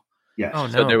sideshow. Yes. Oh,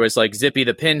 no. So there was like Zippy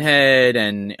the Pinhead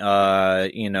and Half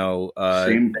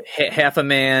a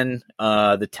Man,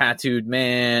 the Tattooed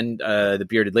Man, the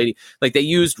Bearded Lady. Like they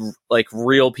used like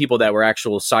real people that were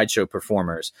actual sideshow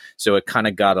performers. So it kind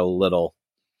of got a little.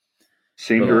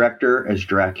 Same director as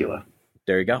Dracula.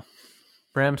 There you go.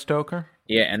 Bram Stoker.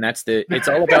 Yeah, and it's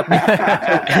all about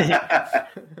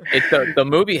the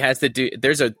movie has to do.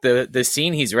 There's the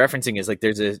scene he's referencing is like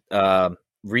there's the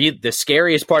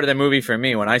scariest part of the movie for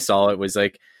me when I saw it was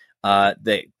like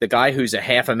the guy who's a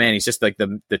half a man. He's just like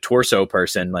the torso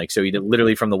person, like, so he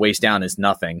literally from the waist down is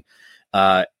nothing.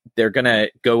 They're gonna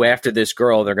go after this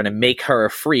girl. They're gonna make her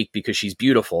a freak because she's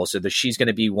beautiful, so that she's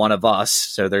gonna be one of us.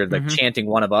 So they're like chanting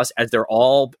one of us as they're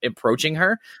all approaching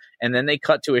her, and then they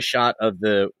cut to a shot of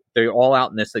they're all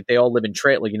out in this, like they all live in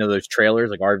like those trailers,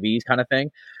 like RVs kind of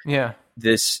thing. Yeah.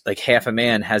 This like half a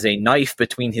man has a knife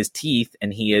between his teeth,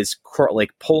 and he is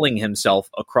like pulling himself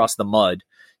across the mud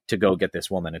to go get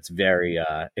this woman. It's very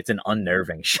it's an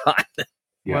unnerving shot.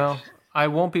 Yes. Well, I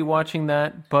won't be watching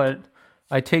that, but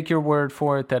I take your word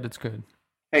for it that it's good.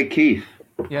 Hey Keith.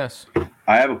 Yes.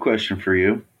 I have a question for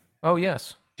you. Oh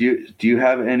yes. Do you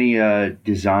have any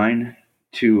design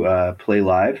to play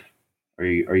live? Are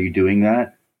you doing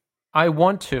that? I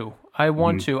want to. I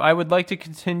would like to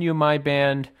continue my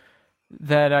band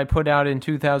that I put out in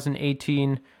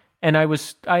 2018, and I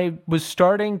was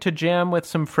starting to jam with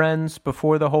some friends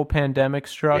before the whole pandemic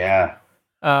struck. Yeah.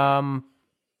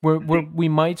 We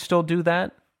might still do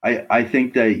that. I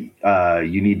think that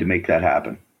you need to make that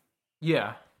happen.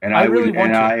 Yeah. And I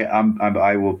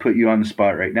will put you on the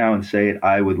spot right now and say it.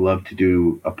 I would love to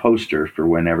do a poster for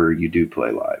whenever you do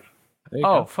play live.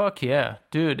 Oh, fuck yeah,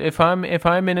 dude! If I'm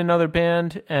in another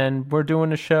band and we're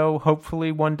doing a show,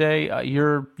 hopefully one day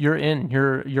you're in.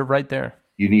 You're right there.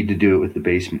 You need to do it with the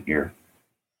Basement Year.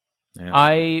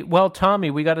 Yeah. Tommy,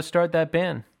 we got to start that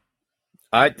band.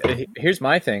 Here's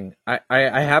my thing. I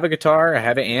have a guitar. I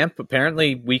have an amp.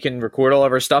 Apparently, we can record all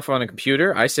of our stuff on a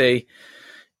computer. I say,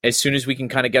 as soon as we can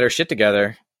kind of get our shit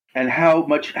together. And how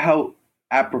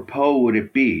apropos would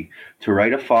it be to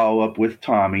write a follow up with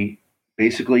Tommy?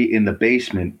 Basically in the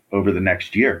basement over the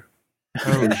next year.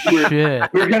 Oh, shit.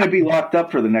 We're going to be locked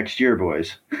up for the next year,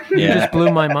 boys. You just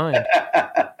blew my mind.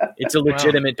 It's a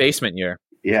legitimate basement year.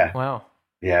 Yeah. Wow.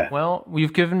 Yeah. Well,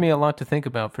 you've given me a lot to think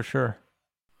about for sure.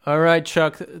 All right,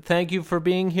 Chuck, thank you for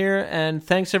being here, and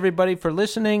thanks everybody for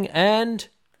listening, and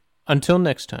until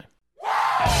next time.